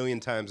it saying. a million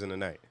times in a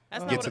night.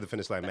 That's not Get what to I- the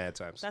finish line mad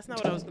times. That's not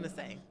what I was gonna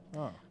say.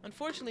 Oh,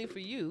 Unfortunately for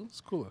you,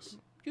 school us.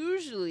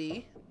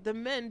 usually the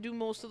men do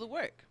most of the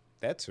work.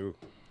 That too.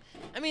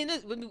 I mean,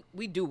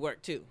 we do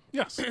work too,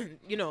 Yes.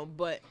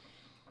 but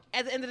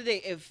at the end of the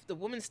day, if the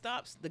woman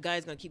stops, the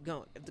guy's gonna keep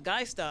going. If the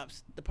guy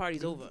stops, the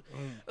party's over.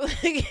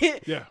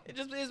 Yeah. It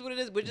just is what it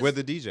is. We're just We're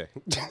the DJ.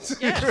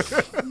 yeah.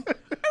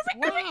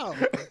 Wow.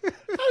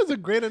 That is a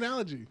great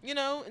analogy.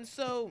 And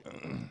so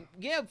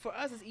yeah, for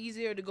us it's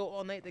easier to go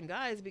all night than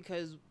guys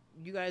because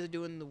you guys are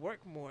doing the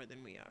work more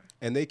than we are.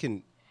 And they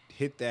can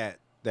hit that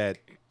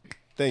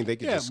thing. They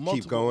can Yeah, just keep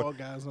multiple going.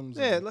 orgasms.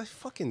 Yeah, and- like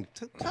fucking.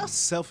 Y'all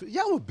selfish.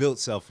 Y'all were built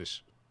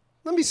selfish.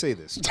 Let me say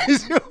this.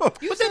 But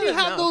then said you it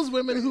have now. those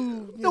women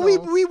who, No,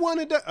 we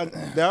wanted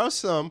that. There are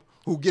some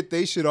who get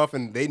their shit off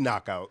and they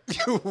knock out.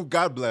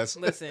 God bless.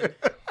 Listen,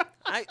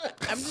 I'm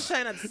just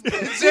trying not to.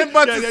 Jen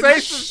about to say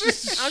some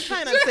shit. I'm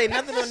trying not to say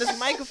nothing on this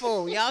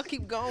microphone. Y'all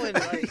keep going.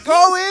 Like,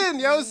 Go in,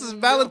 yo. This is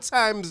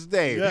Valentine's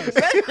Day. Yes.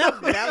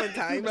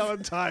 Valentine's.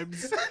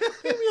 Valentine's.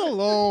 Leave me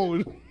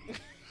alone.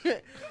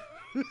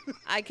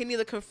 I can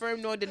neither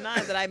confirm nor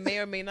deny that I may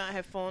or may not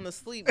have fallen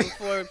asleep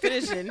before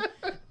finishing.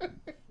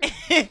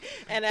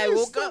 And I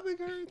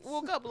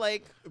woke up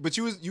like But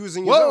you was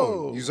in your Whoa.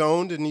 zone. You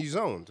zoned and you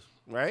zoned,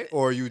 right?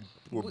 Or you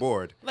were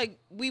bored.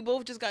 we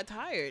both just got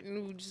tired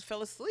and we just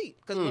fell asleep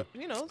because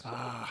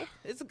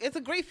it's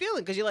a great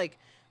feeling because you're like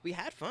we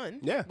had fun,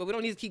 Yeah. but we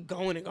don't need to keep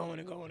going and going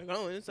and going and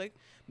going. It's like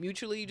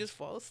mutually you just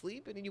fall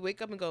asleep and then you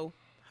wake up and go,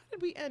 how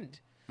did we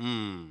end?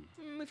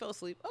 We fell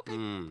asleep. Okay,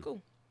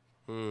 cool.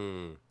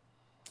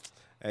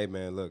 Hey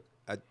man, look.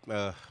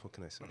 What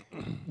can I say?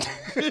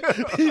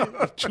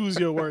 Choose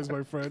your words,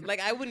 my friend. Like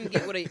I wouldn't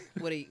get with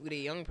a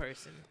young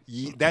person.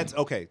 That's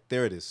okay.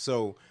 There it is.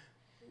 So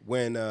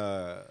when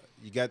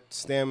you got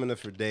stamina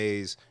for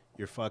days,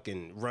 you're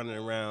fucking running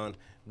around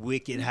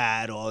wicked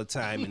hot all the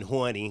time and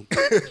horny.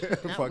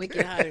 Not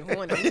wicked hot and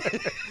horny.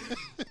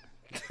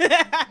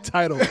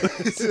 Title.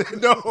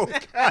 No,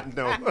 God,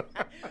 no.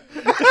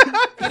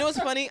 You know what's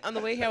funny? On the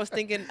way here, I was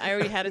thinking I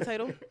already had a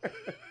title.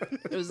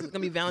 It was gonna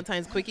be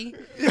Valentine's Quickie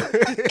because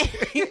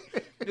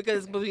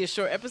it's gonna be a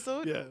short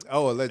episode. Yeah.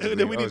 Oh, allegedly. And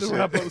then we need Oh, to shit.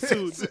 wrap up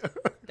soon.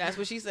 That's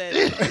what she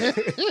said.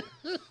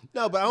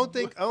 No, but I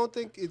don't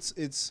think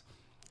it's.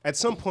 At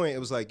some point, it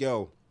was like,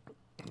 yo,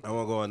 I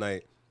want to go all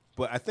night.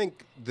 But I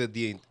think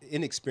the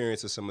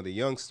inexperience of some of the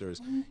youngsters,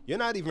 you're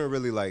not even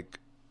really like,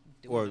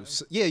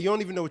 you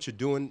don't even know what you're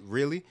doing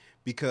really,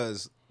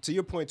 because to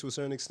your point, to a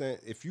certain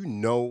extent, if you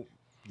know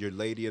your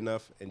lady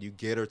enough and you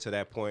get her to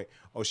that point,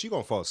 oh, she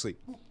gonna fall asleep,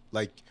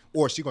 like,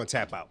 or she gonna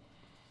tap out.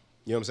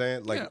 You know what I'm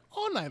saying? Like, Yeah,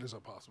 all nighters are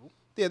possible.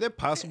 yeah, they're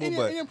possible, In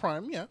but your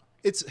prime, yeah.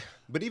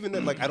 but even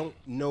then, like, I don't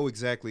know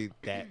exactly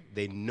that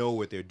they know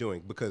what they're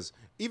doing, because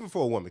even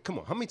for a woman, come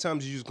on, how many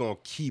times are you just gonna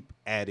keep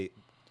at it?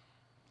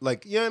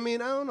 Like, you know what I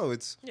mean? I don't know.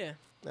 Yeah.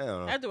 I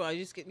don't know. After a while,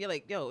 you're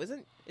like, yo,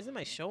 isn't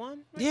my show on?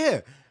 Right?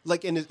 Yeah,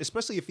 like, and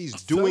especially if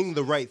he's doing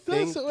the right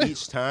thing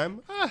each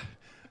time.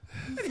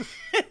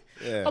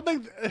 Yeah. I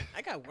think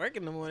I got work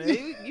in the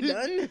morning. You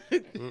done?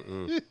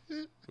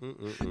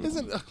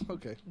 isn't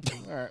okay.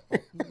 All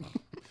right.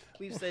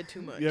 We've said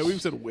too much. Yeah,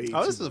 we've said way.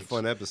 Oh, too this is a much.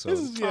 fun episode. This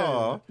is, yeah.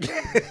 Aw.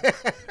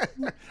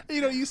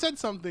 You know, you said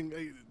something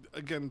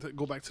again to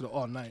go back to the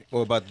all night.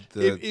 What about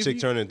the If chick you-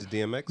 turning into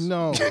DMX?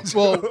 No,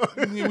 well,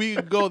 we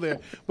go there,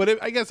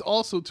 but I guess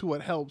also too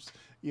what helps,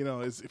 you know,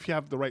 is if you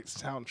have the right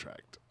soundtrack.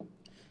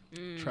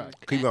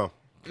 Track. Keep going,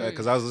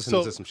 because I was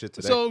listening to some shit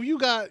today. So if you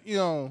got, you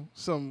know,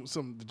 some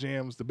the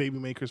jams, the Baby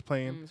Makers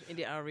playing,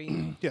 Indie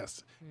Ari.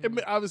 yes,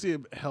 obviously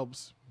it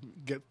helps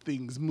get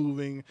things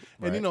moving,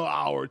 and you Right. know, an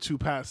hour or two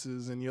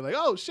passes, and you're like,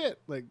 oh shit,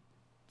 like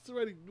it's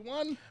already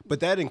one. But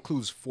that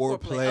includes I was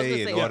foreplay gonna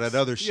say, and all yes. that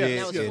other Yes. shit.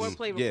 Now is and-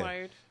 foreplay yeah.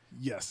 required?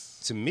 Yes.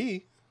 To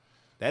me,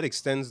 that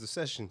extends the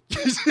session.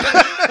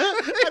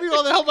 I need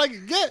all the help I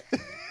can get.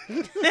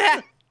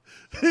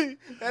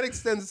 That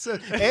extends the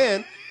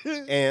session.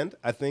 And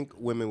I think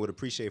women would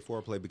appreciate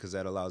foreplay because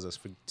that allows us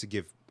to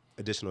give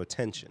additional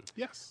attention.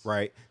 Yes.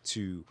 Right?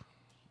 To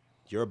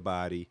your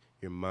body,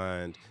 your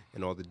mind,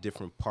 and all the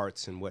different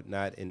parts and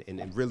whatnot, and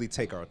really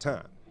take our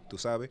time. Tu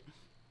sabe?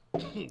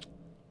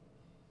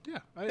 Yeah.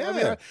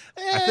 Yeah.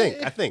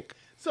 I think.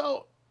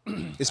 So.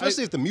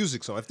 Especially if the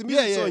music's on. If the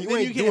music's yeah, on, you then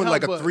ain't you can't doing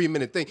like help a but-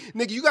 3-minute thing.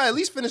 Nigga, you gotta at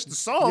least finish the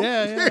song.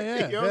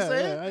 Yeah. You know what I'm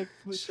saying?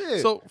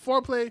 Shit. So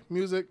foreplay,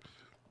 music.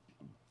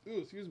 Ooh,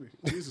 excuse me,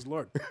 Jesus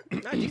Lord.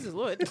 Not Jesus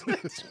Lord.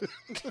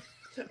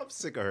 I'm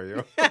sick of her,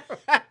 yo.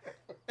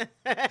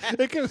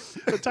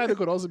 The title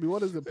could also be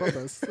 "What is the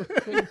purpose?"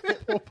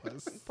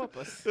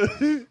 Purpose.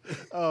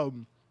 All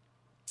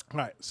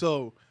right.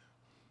 So,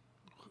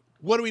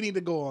 what do we need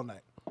to go all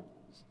night?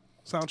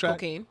 Soundtrack.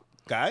 Cocaine.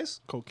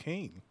 Guys,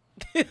 Cocaine.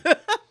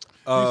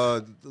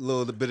 a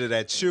little bit of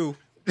that chew.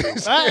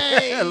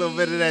 Hey! A little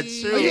bit of that Are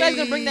chew. you guys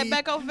gonna bring that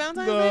back out for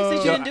Valentine's Day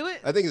since you didn't do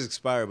it? I think it's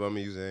expired, but I'm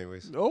gonna use it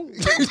anyways. No.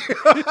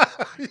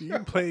 You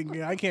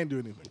playing? I can't do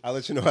anything. I'll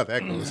let you know how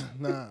that goes.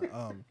 Nah.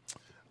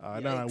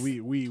 Nah.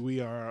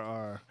 We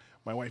are.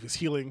 My wife is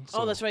healing.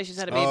 So. Oh, that's right. She's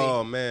had a baby.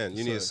 Oh man,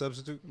 you need a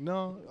substitute?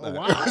 No. Oh,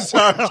 wow.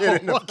 Sorry, I'm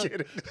kidding. I'm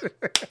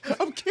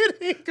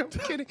kidding. I'm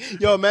kidding.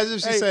 Yo, imagine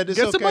if she said this.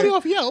 Get Okay. somebody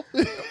off Yelp.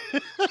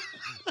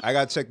 I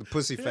gotta check the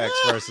pussy facts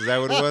first. Is that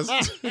what it was?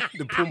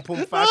 The pum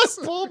pum facts.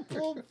 Boom,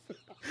 boom.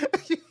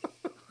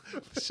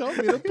 Show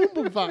me the boom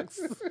boom box.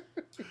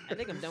 I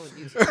think I'm done with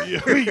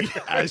you.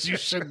 As you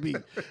should be.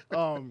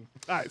 All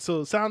right,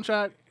 so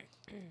soundtrack,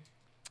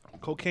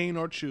 cocaine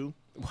or chew.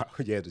 Wow,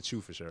 yeah, the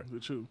chew for sure. The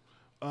chew.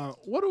 I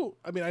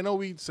know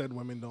we said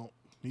women don't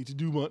need to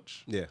do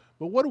much. Yeah.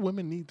 But what do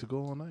women need to go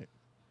all night?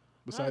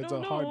 Besides a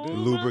don't hard know. day.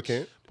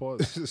 Lubricant. Pause.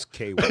 This is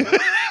K1.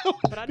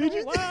 But I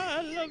know why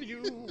I love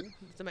you.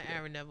 It's my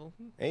Aaron Neville.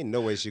 Ain't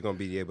no way she's gonna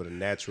be able to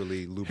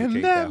naturally lubricate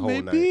And that that whole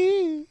may night.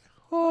 be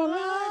all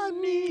I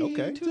need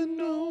Okay. to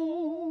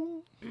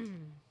know.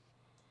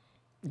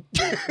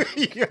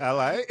 Yeah, I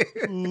like.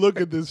 Look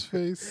at this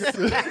face.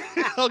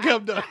 Okay,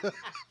 I'm done.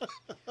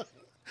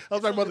 I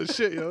was talking about the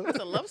shit, yo. It's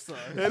a love song.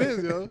 It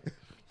is, yo.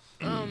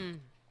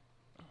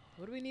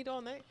 What do we need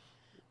all night?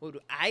 What do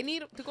I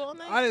need to go all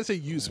night? I didn't say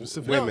you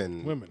specifically.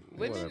 Women. Women.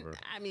 Women? Whatever.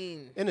 I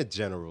mean, In a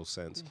general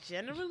sense.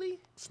 generally,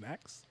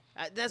 Snacks.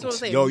 that's what I'm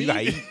saying. Yo, me, you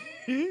gotta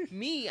eat.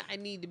 me, I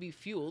need to be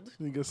fueled.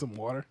 You get some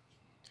water.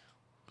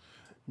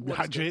 What's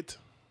Hydrate.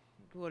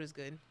 What is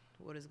good?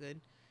 What is good?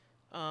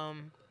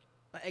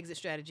 An exit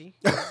strategy.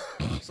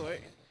 Sort.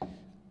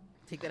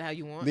 Take that how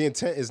you want. The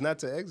intent is not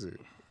to exit.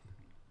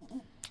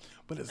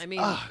 But it's I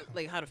mean,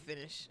 like how to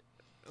finish.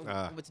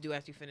 What to do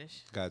after you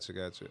finish. Gotcha. I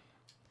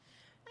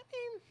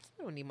mean,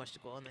 I don't need much to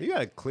go on there. You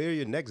gotta clear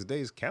your next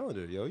day's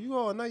calendar, yo. You go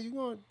all night.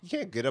 You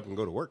can't get up and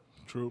go to work.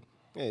 true.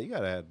 Yeah, you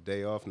gotta have a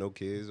day off, no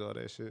kids, all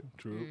that shit.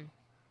 True.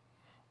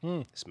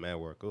 It's mad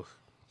work. Ugh,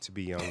 to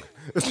be young.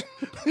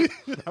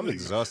 I'm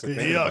exhausted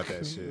thinking about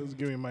that shit. Just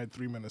give me my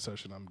 3-minute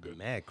session. I'm good.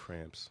 Mad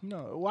cramps.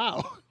 No,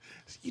 wow.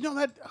 You know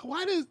that?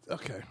 Why does?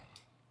 Okay,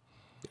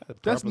 Gotta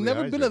that's properly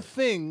never been a hydrate.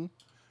 thing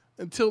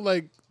until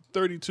like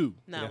 32.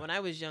 Nah, Yeah. when I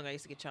was young, I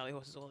used to get Charlie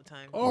horses all the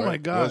time. Oh Right. my You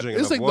god, don't drink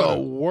it's like enough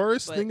the water.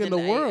 worst But thing in the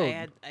then world.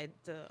 I had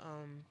to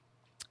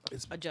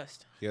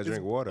adjust. You gotta It's-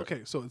 drink water.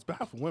 Okay, so it's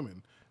bad for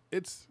women.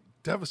 It's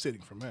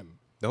devastating for men.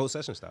 The whole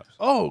session stops.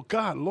 Oh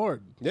God,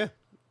 Lord. Yeah.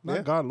 not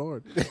Yeah. God,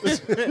 Lord.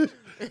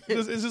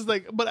 it's just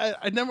like, but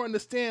I never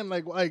understand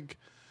like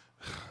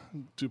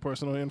too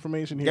personal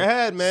information here. Go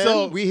ahead, man.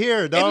 So We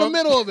here, dog. in the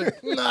middle of it,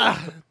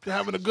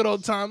 having a good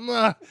old time,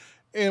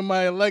 and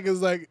my leg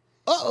is like,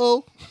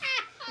 uh-oh.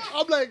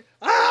 I'm like,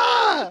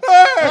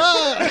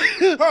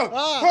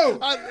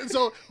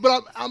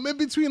 but I'm in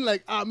between.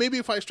 Like, maybe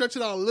if I stretch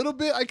it out a little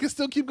bit, I can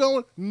still keep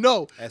going.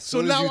 No. As So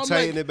soon as now you I'm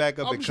tighten like, it back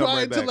up, I'm it come trying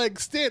right to back. like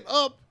stand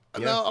up.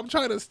 Yeah. Now I'm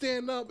trying to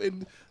stand up,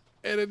 and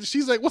then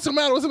she's like, "What's the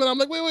matter? What's the matter?" I'm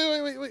like,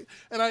 "Wait!"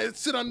 And I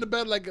sit on the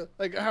bed like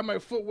I have my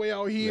foot way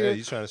out here. Yeah,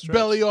 you trying to stretch.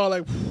 belly all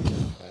like,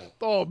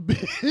 all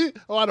big,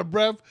 out of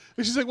breath.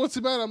 And she's like, "What's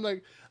the matter?" I'm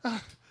like,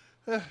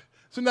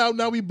 So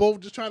now we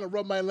both just trying to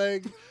rub my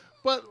leg,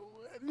 but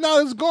now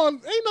it's gone.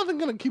 Ain't nothing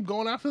gonna keep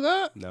going after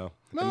that. No.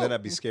 No. And then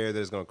I'd be scared that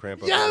it's going to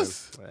cramp up.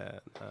 Yes. Again.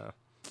 Nah.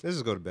 Let's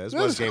just go to bed. Let's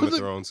Let's watch Game go of to-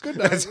 Thrones. Good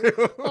night.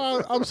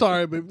 I'm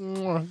sorry, babe.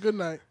 Good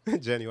night.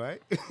 Jenny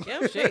White. Yeah,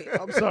 I'm straight.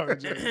 I'm sorry,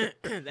 Jenny.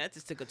 That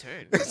just took a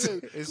turn. It's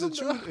the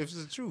truth. It's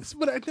the truth.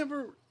 But I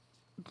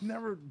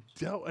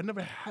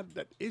never had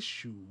that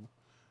issue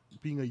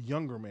being a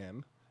younger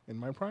man in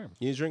my prime.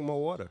 You drink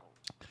more water.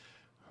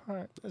 All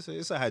right. It's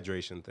a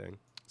hydration thing.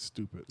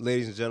 Stupid.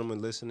 Ladies and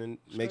gentlemen listening,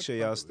 make sure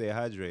y'all stay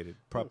hydrated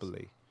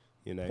properly.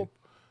 You know,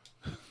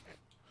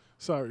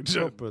 Sorry,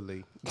 Jen.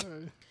 properly.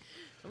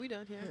 Are we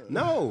done here?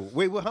 No,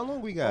 wait. How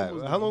long we got?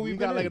 How long we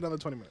got been like in? another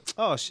 20 minutes.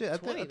 Oh shit! I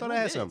 20 thought I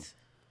more had something.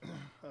 minutes.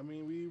 I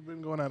mean, we've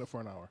been going at it for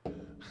an hour.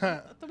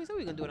 I thought we said we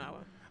were gonna do an hour.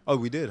 Oh,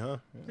 we did, huh?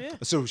 Yeah.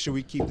 So should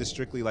we keep this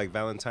strictly like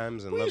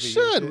Valentine's and We Lovey?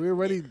 should.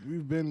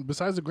 We've been,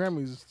 besides the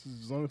Grammys, this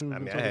is the only thing we've I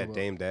been mean, I talking had about.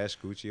 Dame Dash,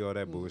 Gucci, all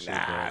that bullshit.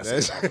 Nah, bro.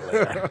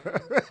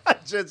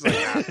 That's just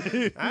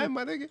like, all right,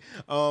 my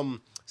nigga.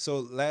 So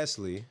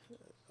lastly,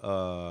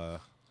 oh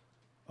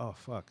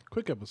fuck.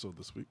 Quick episode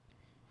this week.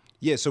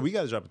 Yeah, so we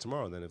gotta drop it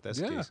tomorrow then, if that's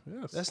the Yeah, case.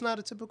 yes. That's not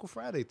a typical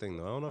Friday thing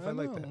though. I don't know if I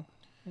like that.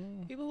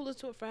 know. People who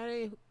listen to it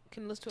Friday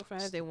can listen to it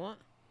Friday if they want.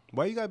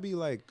 Why you gotta be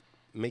like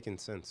making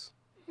sense?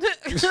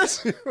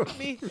 I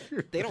mean,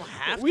 they don't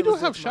have. We to do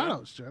listen have to tomorrow. shout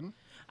outs, Jen.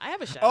 I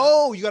have a shout.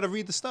 Oh, you gotta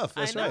read the stuff.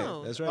 That's I right.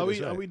 know. That's right. Are that's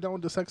we right. are we done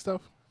with the sex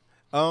stuff?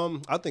 I'll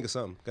think of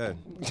something. Go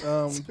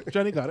ahead.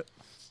 Jenny got it.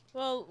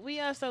 Well, we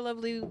asked our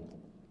lovely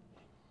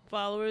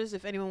followers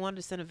if anyone wanted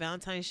to send a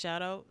Valentine's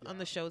shout out on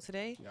the show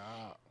today. Yeah.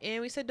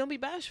 And we said, don't be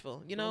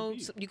bashful. You know,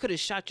 be. you could have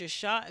shot your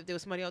shot if there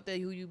was somebody out there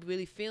who you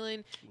really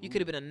feeling. You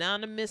could have been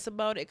anonymous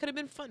about it. It could have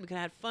been fun. We could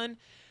have had fun.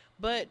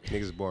 But,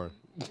 Niggas is boring.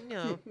 you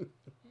know,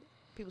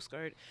 people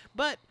scared.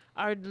 But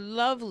our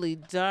lovely,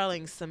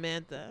 darling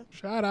Samantha,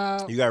 Shout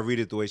out. You gotta read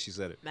it the way she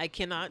said it. I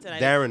cannot. And I,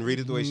 Darren, read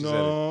it the way she said it.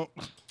 No.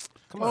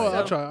 Come Oh, on.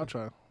 I'll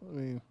try. I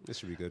mean, This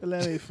should be good.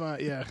 Atlanta is fine.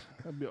 Yeah.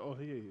 Oh,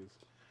 here he is.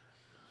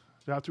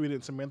 Do I have to read it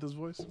in Samantha's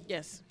voice?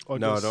 yes. Or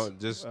No, don't.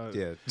 Just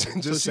yeah.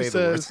 Just So say she the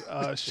words.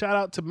 says, shout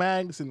out to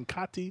Mags and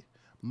Kati,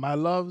 my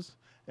loves,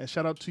 and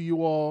shout out to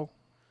you all.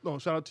 No,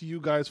 shout out to you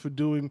guys for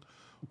doing.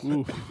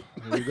 Ooh,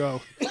 here we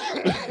go.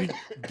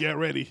 Get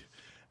ready.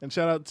 And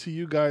shout out to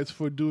you guys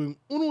for doing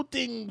uno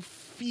thing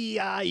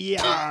fia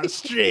yeah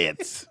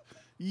straight.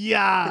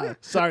 Yeah.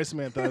 Sorry,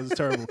 Samantha. That was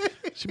terrible.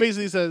 She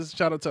basically says,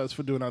 shout out to us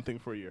for doing our thing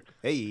for a year.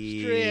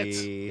 Hey. Thank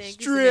you,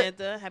 Straight.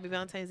 Samantha. Happy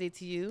Valentine's Day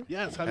to you.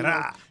 Yes.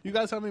 Rah. You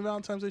guys have any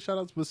Valentine's Day shout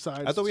outs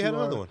besides? I thought we had to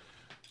another our- one.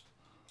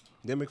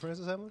 Didn't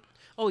McFrancis have one?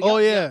 Oh,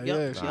 yeah.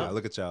 Yep. Yeah. Nah,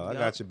 look at y'all. I Yup.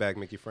 got your back,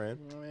 Mickey Fran.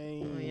 Oh,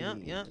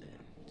 yeah.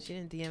 She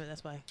didn't DM it,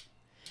 that's why.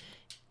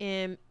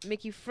 And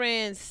Mickey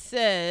Fran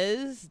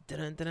says,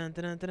 dun, dun, dun,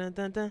 dun, dun,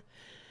 dun, dun.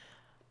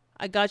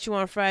 I got you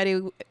on Friday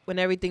when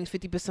everything's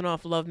 50%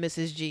 off. Love,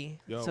 Mrs. G.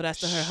 Yo. So that's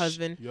to her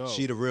husband. Yo.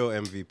 She the real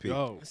MVP.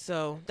 Yo.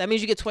 So that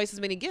means you get twice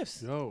as many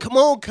gifts. Yo. Come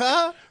on,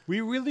 Ka.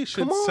 We really should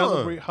Come on.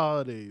 celebrate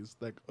holidays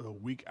like a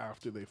week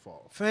after they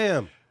fall.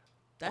 Fam,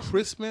 That's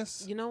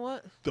Christmas, You know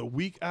what? the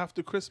week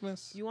after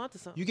Christmas. You want to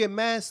something. you get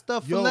mad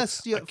stuff for Yo,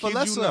 less. I For kid you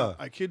lesser. not.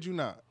 I kid you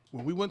not.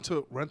 When we went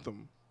to rent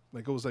them,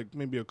 like it was like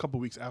maybe a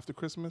couple weeks after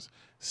Christmas,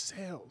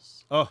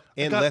 sales. Oh,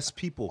 and got- less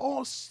people.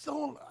 Oh,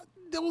 so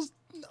there was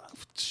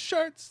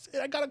shirts.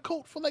 And I got a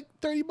coat for like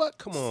 $30.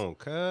 Come on,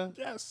 Ka.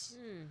 Yes.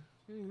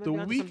 Maybe The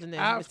onto week something there,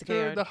 Mr. after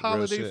Kayard. the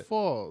holiday shit.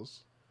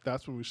 falls,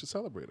 that's when we should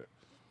celebrate it.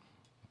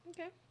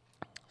 Okay.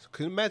 So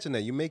can you imagine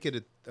that? You make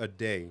it a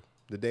day,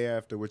 the day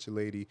after with your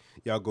lady,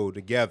 y'all go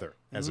together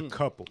as a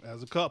couple.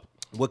 As a couple.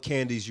 What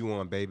candies you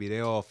want, baby?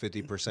 They all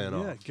 50%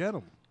 Yeah, off. get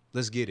them.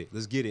 Let's get it.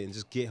 Let's get it. And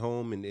just get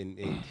home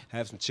and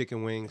have some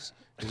chicken wings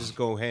and just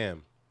go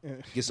ham.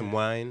 Get some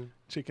wine.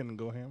 Chicken and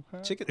go ham.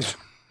 Huh? Chicken.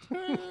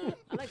 I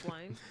like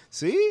wine.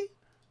 See?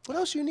 What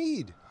else you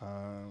need?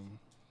 Um,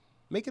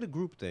 Make it a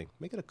group thing.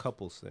 Make it a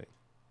couples thing.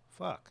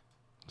 Fuck.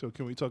 so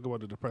can we talk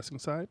about the depressing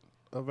side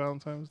of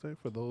Valentine's Day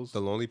for those?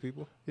 The lonely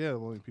people? Yeah, the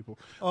lonely people.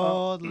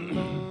 All the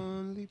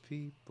lonely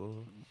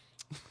people.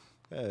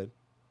 Go ahead.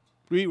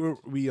 We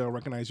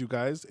recognize you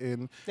guys,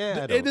 and Yeah,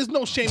 I it don't. is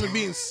no shame in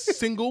being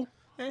single.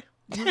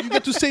 You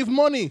get to save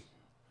money.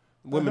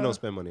 Women don't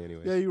spend money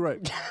anyway. Yeah, you're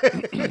right.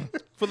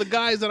 For the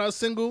guys that are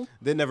single,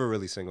 They're never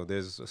really single.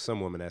 There's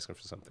some woman asking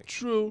for something.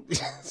 true.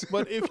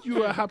 But if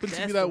you happen to be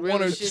That's that the one or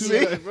realest two,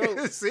 shit you ever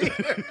wrote. See,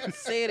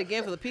 Say it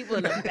again for the people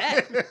in the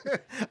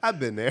back. I've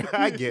been there.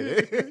 I get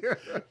it.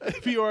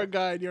 if you are a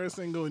guy and you're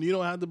single and you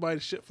don't have to buy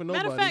shit for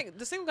nobody, Matter of fact,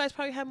 the single guys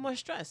probably have more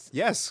stress.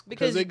 Yes.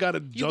 Because they gotta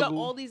you got juggle.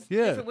 all these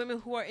Yeah. different women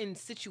who are in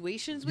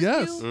situations with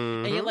Yes. you,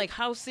 and you're like,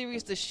 how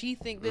serious does she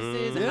think this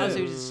is, and how Yeah.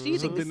 serious does she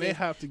So think then this they is?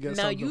 have to get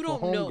now something you for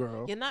don't know.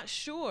 homegirl. You're not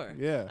sure.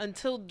 Yeah.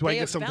 Until do I day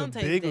get of something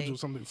Valentine's big or Day. do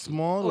something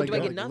small? Oh, like do I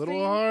get like a nothing?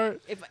 little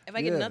heart? If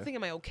I get Yeah. nothing,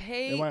 am I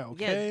okay? Am I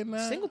okay Yeah,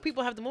 now? single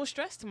people have the most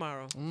stress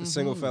tomorrow. The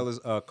single fellas,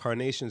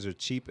 carnations are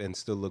cheap and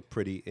still look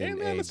pretty in And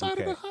they're on a the side of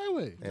bouquet. the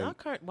highway. And Not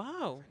cart.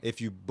 Wow.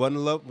 if you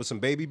bundle up with some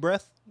baby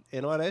breath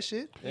and all that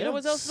shit, You know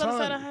what else is on the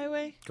side son. of the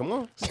highway? come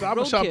on, Stop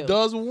and Shop Roadkill.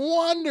 does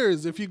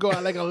wonders if you go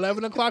at like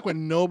 11 o'clock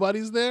when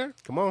nobody's there.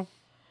 come on.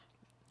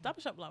 Stop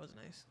and Shop flowers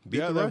are nice. Beat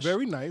the they're rush.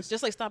 very nice.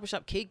 Just like Stop and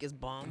Shop cake is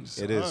bombs.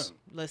 It is.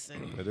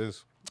 Listen, It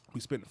is. We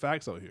spitting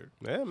facts out here.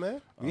 Yeah,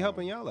 man. We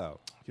helping y'all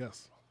out.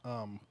 Yes.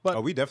 But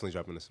Oh, we definitely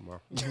dropping this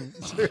tomorrow.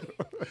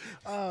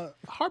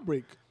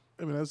 heartbreak,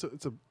 I mean, it's a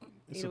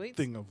 808s?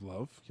 thing of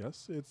love.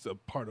 Yes, it's a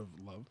part of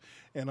love.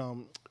 And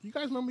you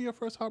guys remember your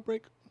first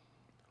heartbreak?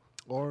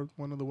 Or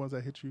one of the ones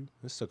that hit you?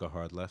 This took a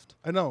hard left.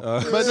 I know.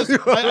 But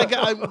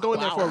I'm going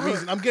there for a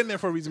reason. I'm getting there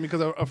for a reason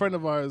because a friend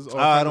of ours. or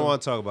a I friend don't of-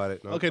 want to talk about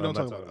it. No, Okay, I'm don't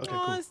not talk about it. talking Okay,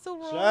 oh, cool. it's still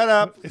wrong. Shut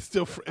up. It's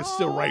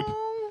still ripe.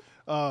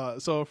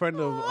 So a friend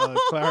of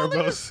Clara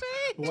goes,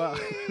 "Wow,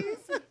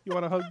 you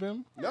want to hug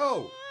Bim?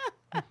 No.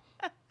 Bim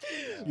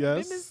is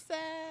Yes.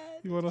 sad.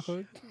 You want to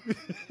hug?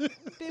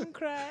 Bim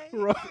cry.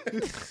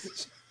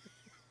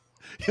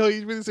 Yo,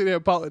 he's really sitting there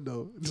pouting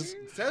though. Just,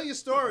 Tell your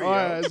story. all yo.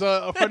 right,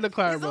 so a friend of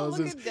Clara He's all Bros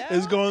looking is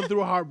down. going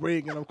through a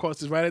heartbreak, and of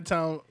course, it's right in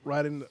town,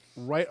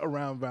 right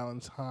around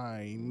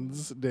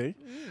Valentine's Day.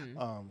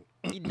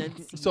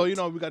 So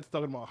we got to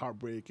talking about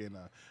heartbreak, and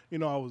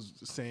I was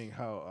saying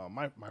how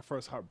my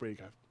first heartbreak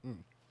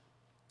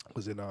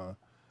was in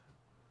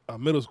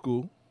middle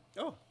school.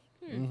 Oh.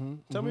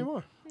 Tell me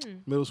more.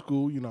 Middle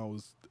school, I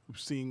was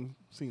seeing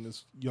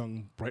this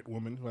young bright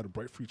woman who had a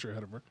bright future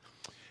ahead of her.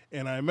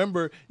 And I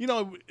remember, in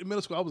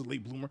middle school, I was a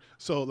late bloomer.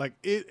 So, like,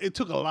 it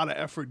took a lot of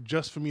effort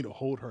just for me to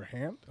hold her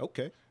hand.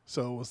 Okay.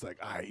 So it was like,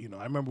 I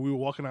remember we were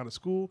walking out of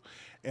school,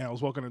 and I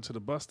was walking into the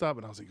bus stop,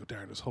 and I was like, yo,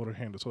 Darren, just hold her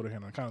hand.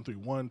 And I counted 3.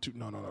 1, 2,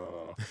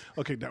 no.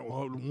 Okay, that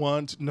one,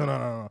 1, 2,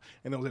 no.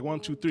 And it was like 1,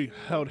 2, 3,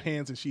 held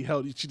hands, and she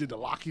did the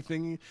locky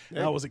thingy. And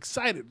I was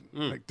excited.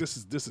 Like, this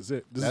is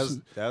it. That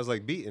was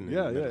like beating. in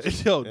Yeah, middle yeah.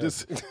 school. Yo,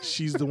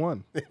 she's the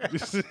one.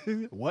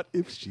 What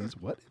if she's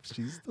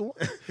the one?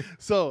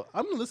 So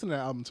I'm gonna listen to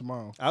that album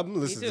tomorrow. I'm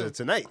listening to too. it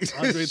tonight.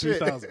 Andre Shit.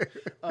 3000.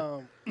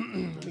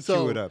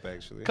 Cue it up,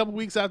 actually. A couple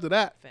weeks after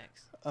that,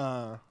 Facts.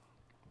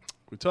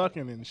 we're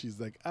talking, and she's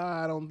like,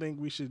 I don't think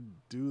we should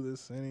do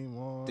this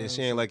anymore. Then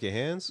she ain't like your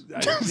hands?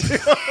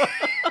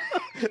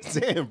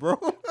 Damn, bro.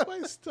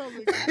 My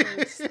stomach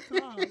hurts.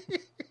 Stop.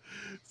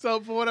 So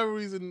for whatever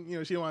reason, she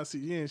didn't want to see.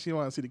 She didn't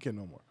want to see the kid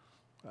no more.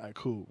 All right,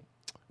 cool.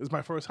 It was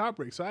my first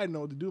heartbreak, so I didn't know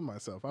what to do with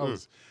myself. I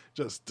was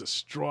just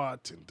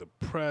distraught and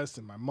depressed,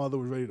 and my mother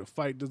was ready to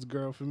fight this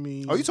girl for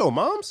me. Oh, you told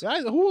moms?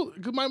 Cause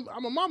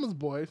I'm a mama's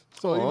boy,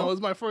 so Aw. it was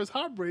my first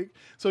heartbreak.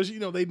 So she,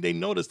 they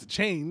noticed the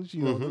change.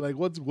 They're like,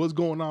 what's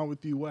going on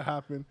with you? What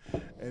happened?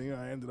 And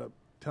I ended up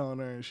telling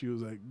her, and she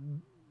was like,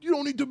 you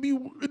don't need to be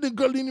the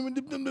girl.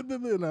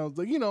 And I was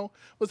like,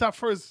 what's that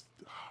first?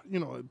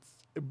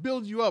 It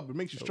builds you up. It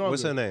makes you stronger.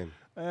 What's her name?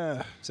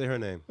 Uh, Say her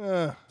name.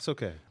 uh, It's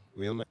okay.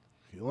 We'll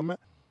feel me?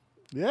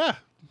 Yeah,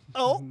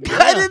 Oh, Yeah.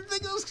 I didn't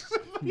think it was.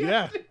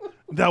 yeah.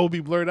 That will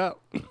be blurred out.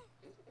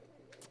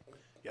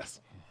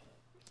 Yes.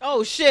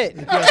 Oh shit.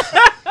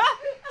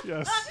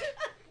 Yes.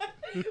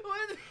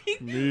 What is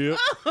he- Yep.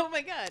 Oh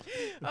my god.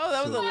 Oh,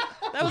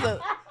 that was a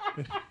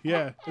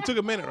Yeah. It took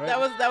a minute, right?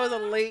 that was a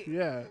late.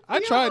 Yeah,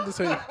 I tried to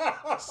say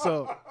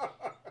so.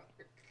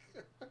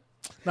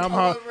 Now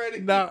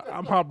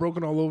I'm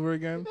heartbroken all over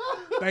again.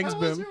 Thanks,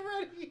 Bim.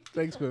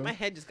 Thanks, Bim. My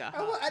head just got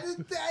hot. I didn't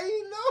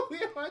know.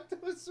 I thought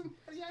it was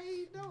somebody I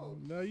didn't know.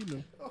 No, you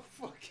knew. Oh,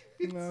 fuck.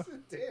 No.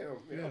 Damn.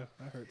 Yeah,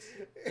 that hurts.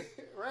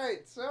 Right,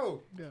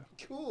 so. Yeah.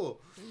 Cool.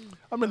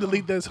 I'm gonna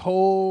delete this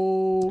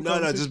whole. No,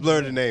 just conversation.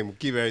 blur the name.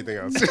 Keep everything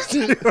else.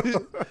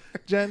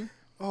 Jen,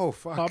 Oh,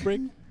 fuck.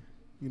 heartbreak.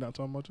 You not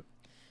talking about it?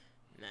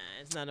 Nah,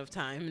 it's not enough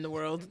time in the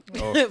world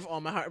Oh. for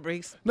all my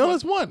heartbreaks. No,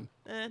 that's one.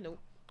 Nope.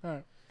 All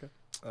right.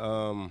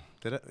 Okay.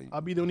 Did I?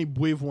 I'll be the only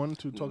brave one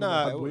to talk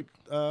about heartbreak.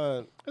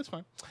 That's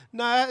fine.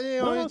 Nah,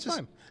 No, it's it's just,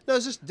 fine. no,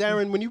 it's just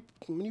Darren. When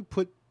you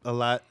put a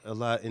lot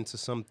into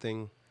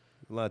something,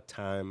 a lot of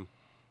time,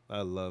 a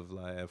lot of love, a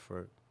lot of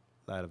effort,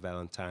 a lot of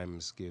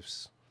Valentine's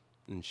gifts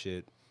and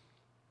shit,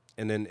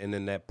 and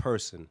then that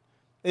person,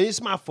 and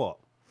it's my fault,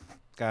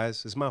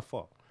 guys. It's my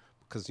fault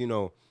because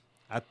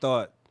I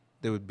thought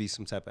there would be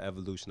some type of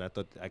evolution. I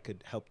thought I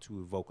could help to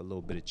evoke a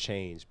little bit of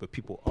change, but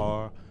people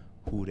are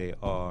who they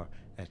are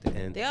at the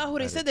end. They are who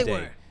they of said the they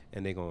day, were.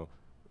 and they're gonna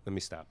let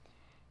me stop.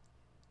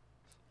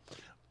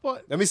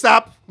 But Let me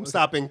stop. I'm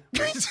stopping.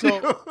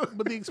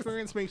 but the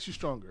experience makes you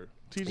stronger.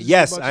 Teaches you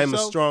Yes, about I am a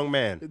yourself. strong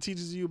man. It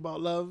teaches you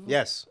about love.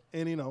 Yes.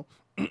 And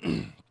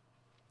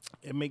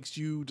it makes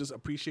you just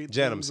appreciate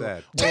Jen, I'm things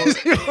sad.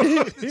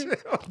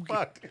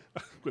 Fuck.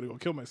 I'm gonna go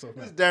kill myself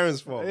now. It's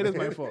Darren's fault. It is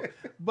my fault.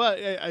 But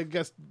I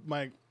guess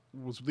my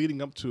was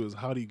leading up to is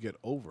how do you get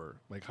over?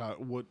 Like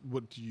what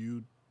do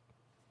you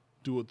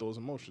do with those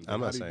emotions? Like, I'm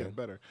not how do you saying. get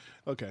better?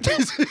 Okay.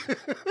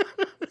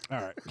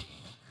 All right.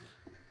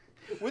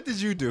 What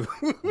did you do?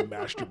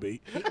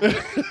 Masturbate.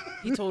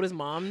 He told his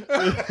mom,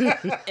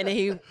 and then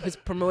he was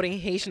promoting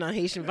Haitian on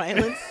Haitian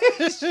violence.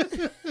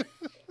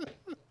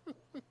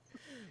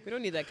 We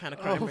don't need that kind of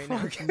crime right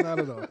now. Not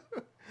at all.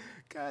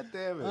 God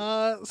damn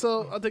it.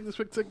 So I'll take this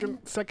quick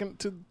second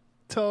to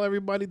tell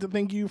everybody to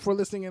thank you for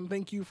listening and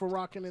thank you for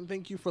rocking and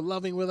thank you for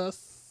loving with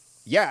us.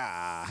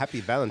 Yeah. Happy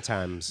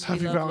Valentine's.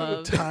 Happy love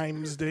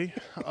Valentine's Day.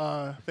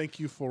 Thank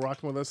you for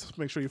rocking with us.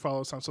 Make sure you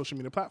follow us on social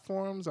media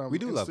platforms. On We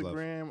do love love.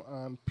 Instagram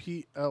on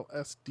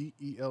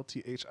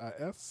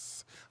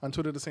PLSDELTHIS. On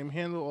Twitter, the same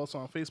handle. Also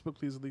on Facebook,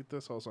 please delete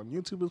this. Also on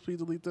YouTube, please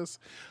delete this.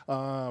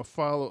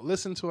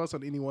 Listen to us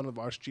on any one of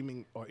our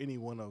streaming or any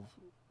one of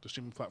the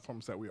streaming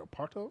platforms that we are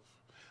part of.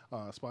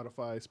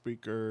 Spotify,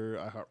 Spreaker,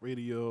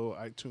 iHeartRadio,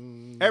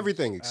 iTunes.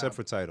 Everything except app.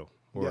 for title.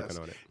 We're Yes.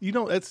 working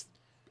on it.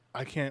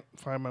 I can't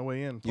find my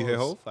way in. You hear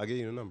Pause. Hove? I'll give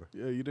you the number.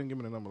 Yeah, you didn't give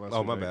me the number last Oh,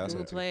 week. my right? bad.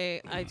 Google Play,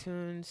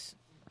 iTunes,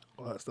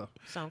 All that stuff.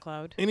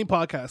 SoundCloud. Any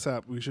podcast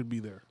app, we should be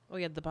there. Oh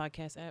yeah, the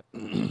podcast app. I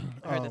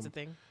heard that's a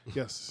thing,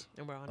 Yes.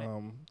 and we're on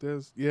it.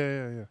 There's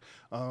yeah.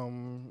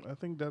 I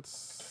think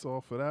that's all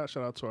for that.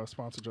 Shout out to our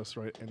sponsor, Just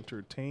Right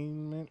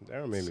Entertainment.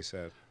 Darren made me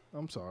sad.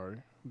 I'm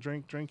sorry.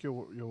 Drink your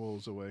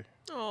woes away.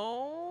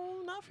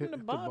 Oh, not from Hit the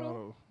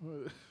bottle.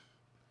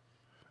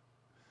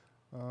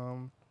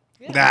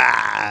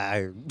 Ah.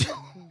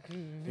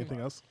 Anything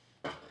else?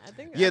 I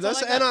think Yeah,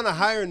 that's let's all I end got. on a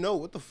higher note.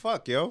 What the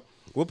fuck, yo?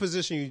 What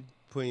position you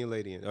putting your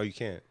lady in? Oh, you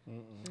can't.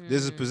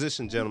 This is a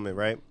position, gentlemen,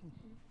 right?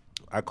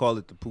 I call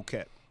it the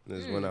Phuket.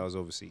 This is when I was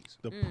overseas.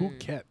 The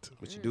Phuket.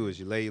 What you do is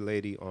you lay your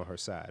lady on her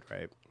side,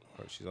 right?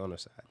 Or she's on her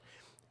side.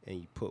 And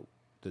you put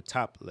the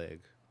top leg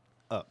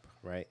up,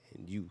 right? And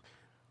What do you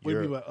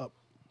you're- mean by up?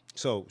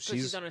 So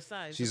she's on her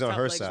side. She's The on top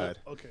her leg's side.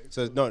 up. Okay.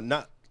 So no,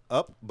 not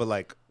up, but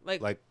like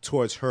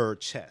towards her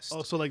chest.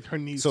 Oh, so like her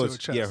knees So to it's, her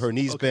chest. yeah, her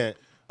knees Okay. bent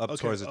up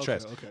Okay, towards the okay,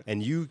 chest. okay.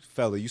 And you,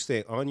 fella, you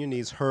stay on your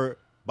knees. Her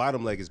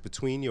bottom leg is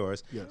between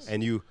yours. Yes.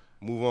 And you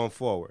move on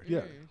forward.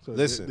 Yeah. So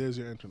Listen. there's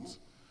your entrance.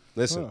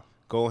 Listen, Huh.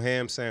 go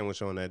ham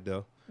sandwich on that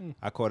dough.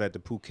 I call that the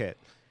Phuket.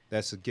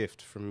 That's a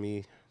gift from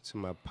me to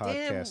my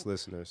podcast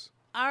listeners.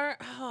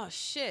 Oh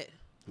shit.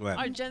 What?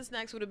 Our Gen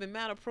Snacks would have been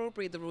mad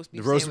appropriate. The roast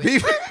beef. The roast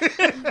sandwich.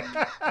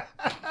 beef.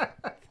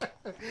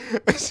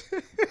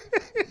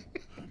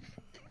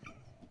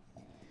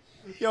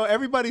 Yo,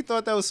 everybody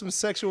thought that was some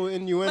sexual Like we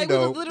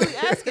innuendo. were literally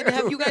asking,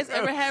 have you guys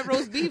ever had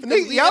roast beef? 'Cause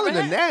Nigga, we y'all never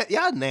in the had.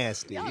 y'all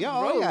nasty. Y'all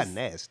Y'all gross.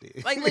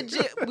 nasty. Like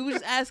legit, we were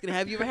just asking,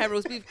 have you ever had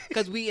roast beef?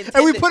 Because we intended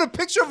And we put a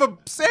picture of a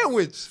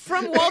sandwich.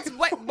 from Walt's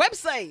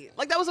website.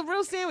 Like that was a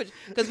real sandwich.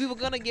 Because we were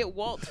gonna get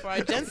Walt's for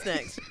our Gen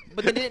Snacks,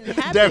 but they didn't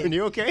have Darren, it.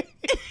 you okay?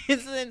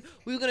 And so then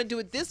we were gonna do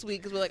it this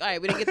week because we're like, all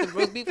right, we didn't get the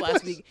roast beef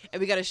last week, and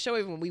we gotta show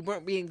everyone we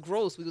weren't being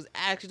gross. We was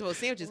actually talking about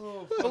sandwiches,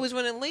 but we was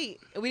running late,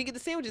 and we didn't get the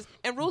sandwiches.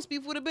 And roast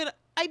beef would have been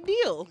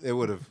ideal. It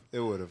would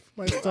have.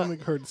 My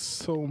stomach hurts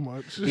so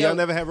much. Y'all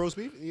never had roast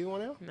beef? You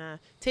want to? Nah,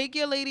 take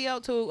your lady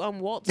out to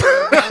Walt's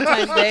for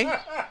Valentine's Day.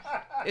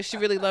 If she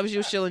really loves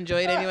you, she'll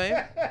enjoy it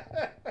anyway.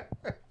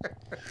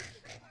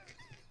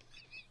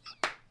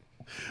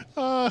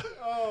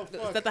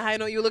 Is that the high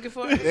note you were looking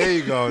for? There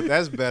you go.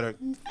 That's better.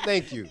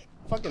 Thank you.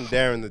 Fucking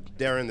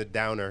Darren the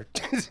downer.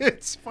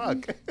 It's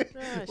fuck.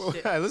 All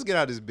shit. right, let's get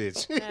out of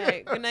this bitch. All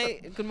right. Good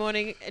night. Good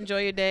morning.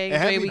 Enjoy your day. And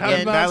Enjoy your happy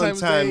weekend.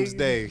 Valentine's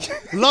Day.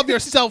 Love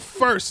yourself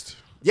first.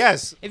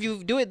 Yes. If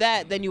you do it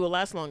then you will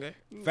last longer.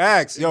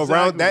 Facts. Yo,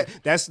 round Exactly.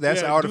 that's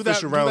Yeah,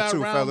 artificial do round that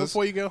 2, round fellas.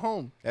 before you get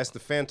home. That's the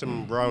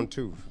phantom round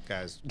 2,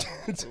 guys.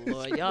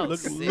 Lord, y'all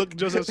sick. Look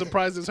just as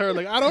surprised as her.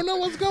 Like, I don't know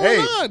what's going Hey,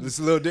 on. this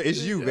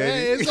it's you, baby.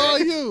 Hey, it's all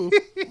you.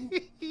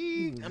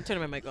 I'm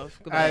turning my mic off.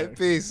 All Goodbye. right,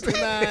 peace. Good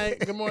night.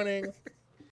 Good morning.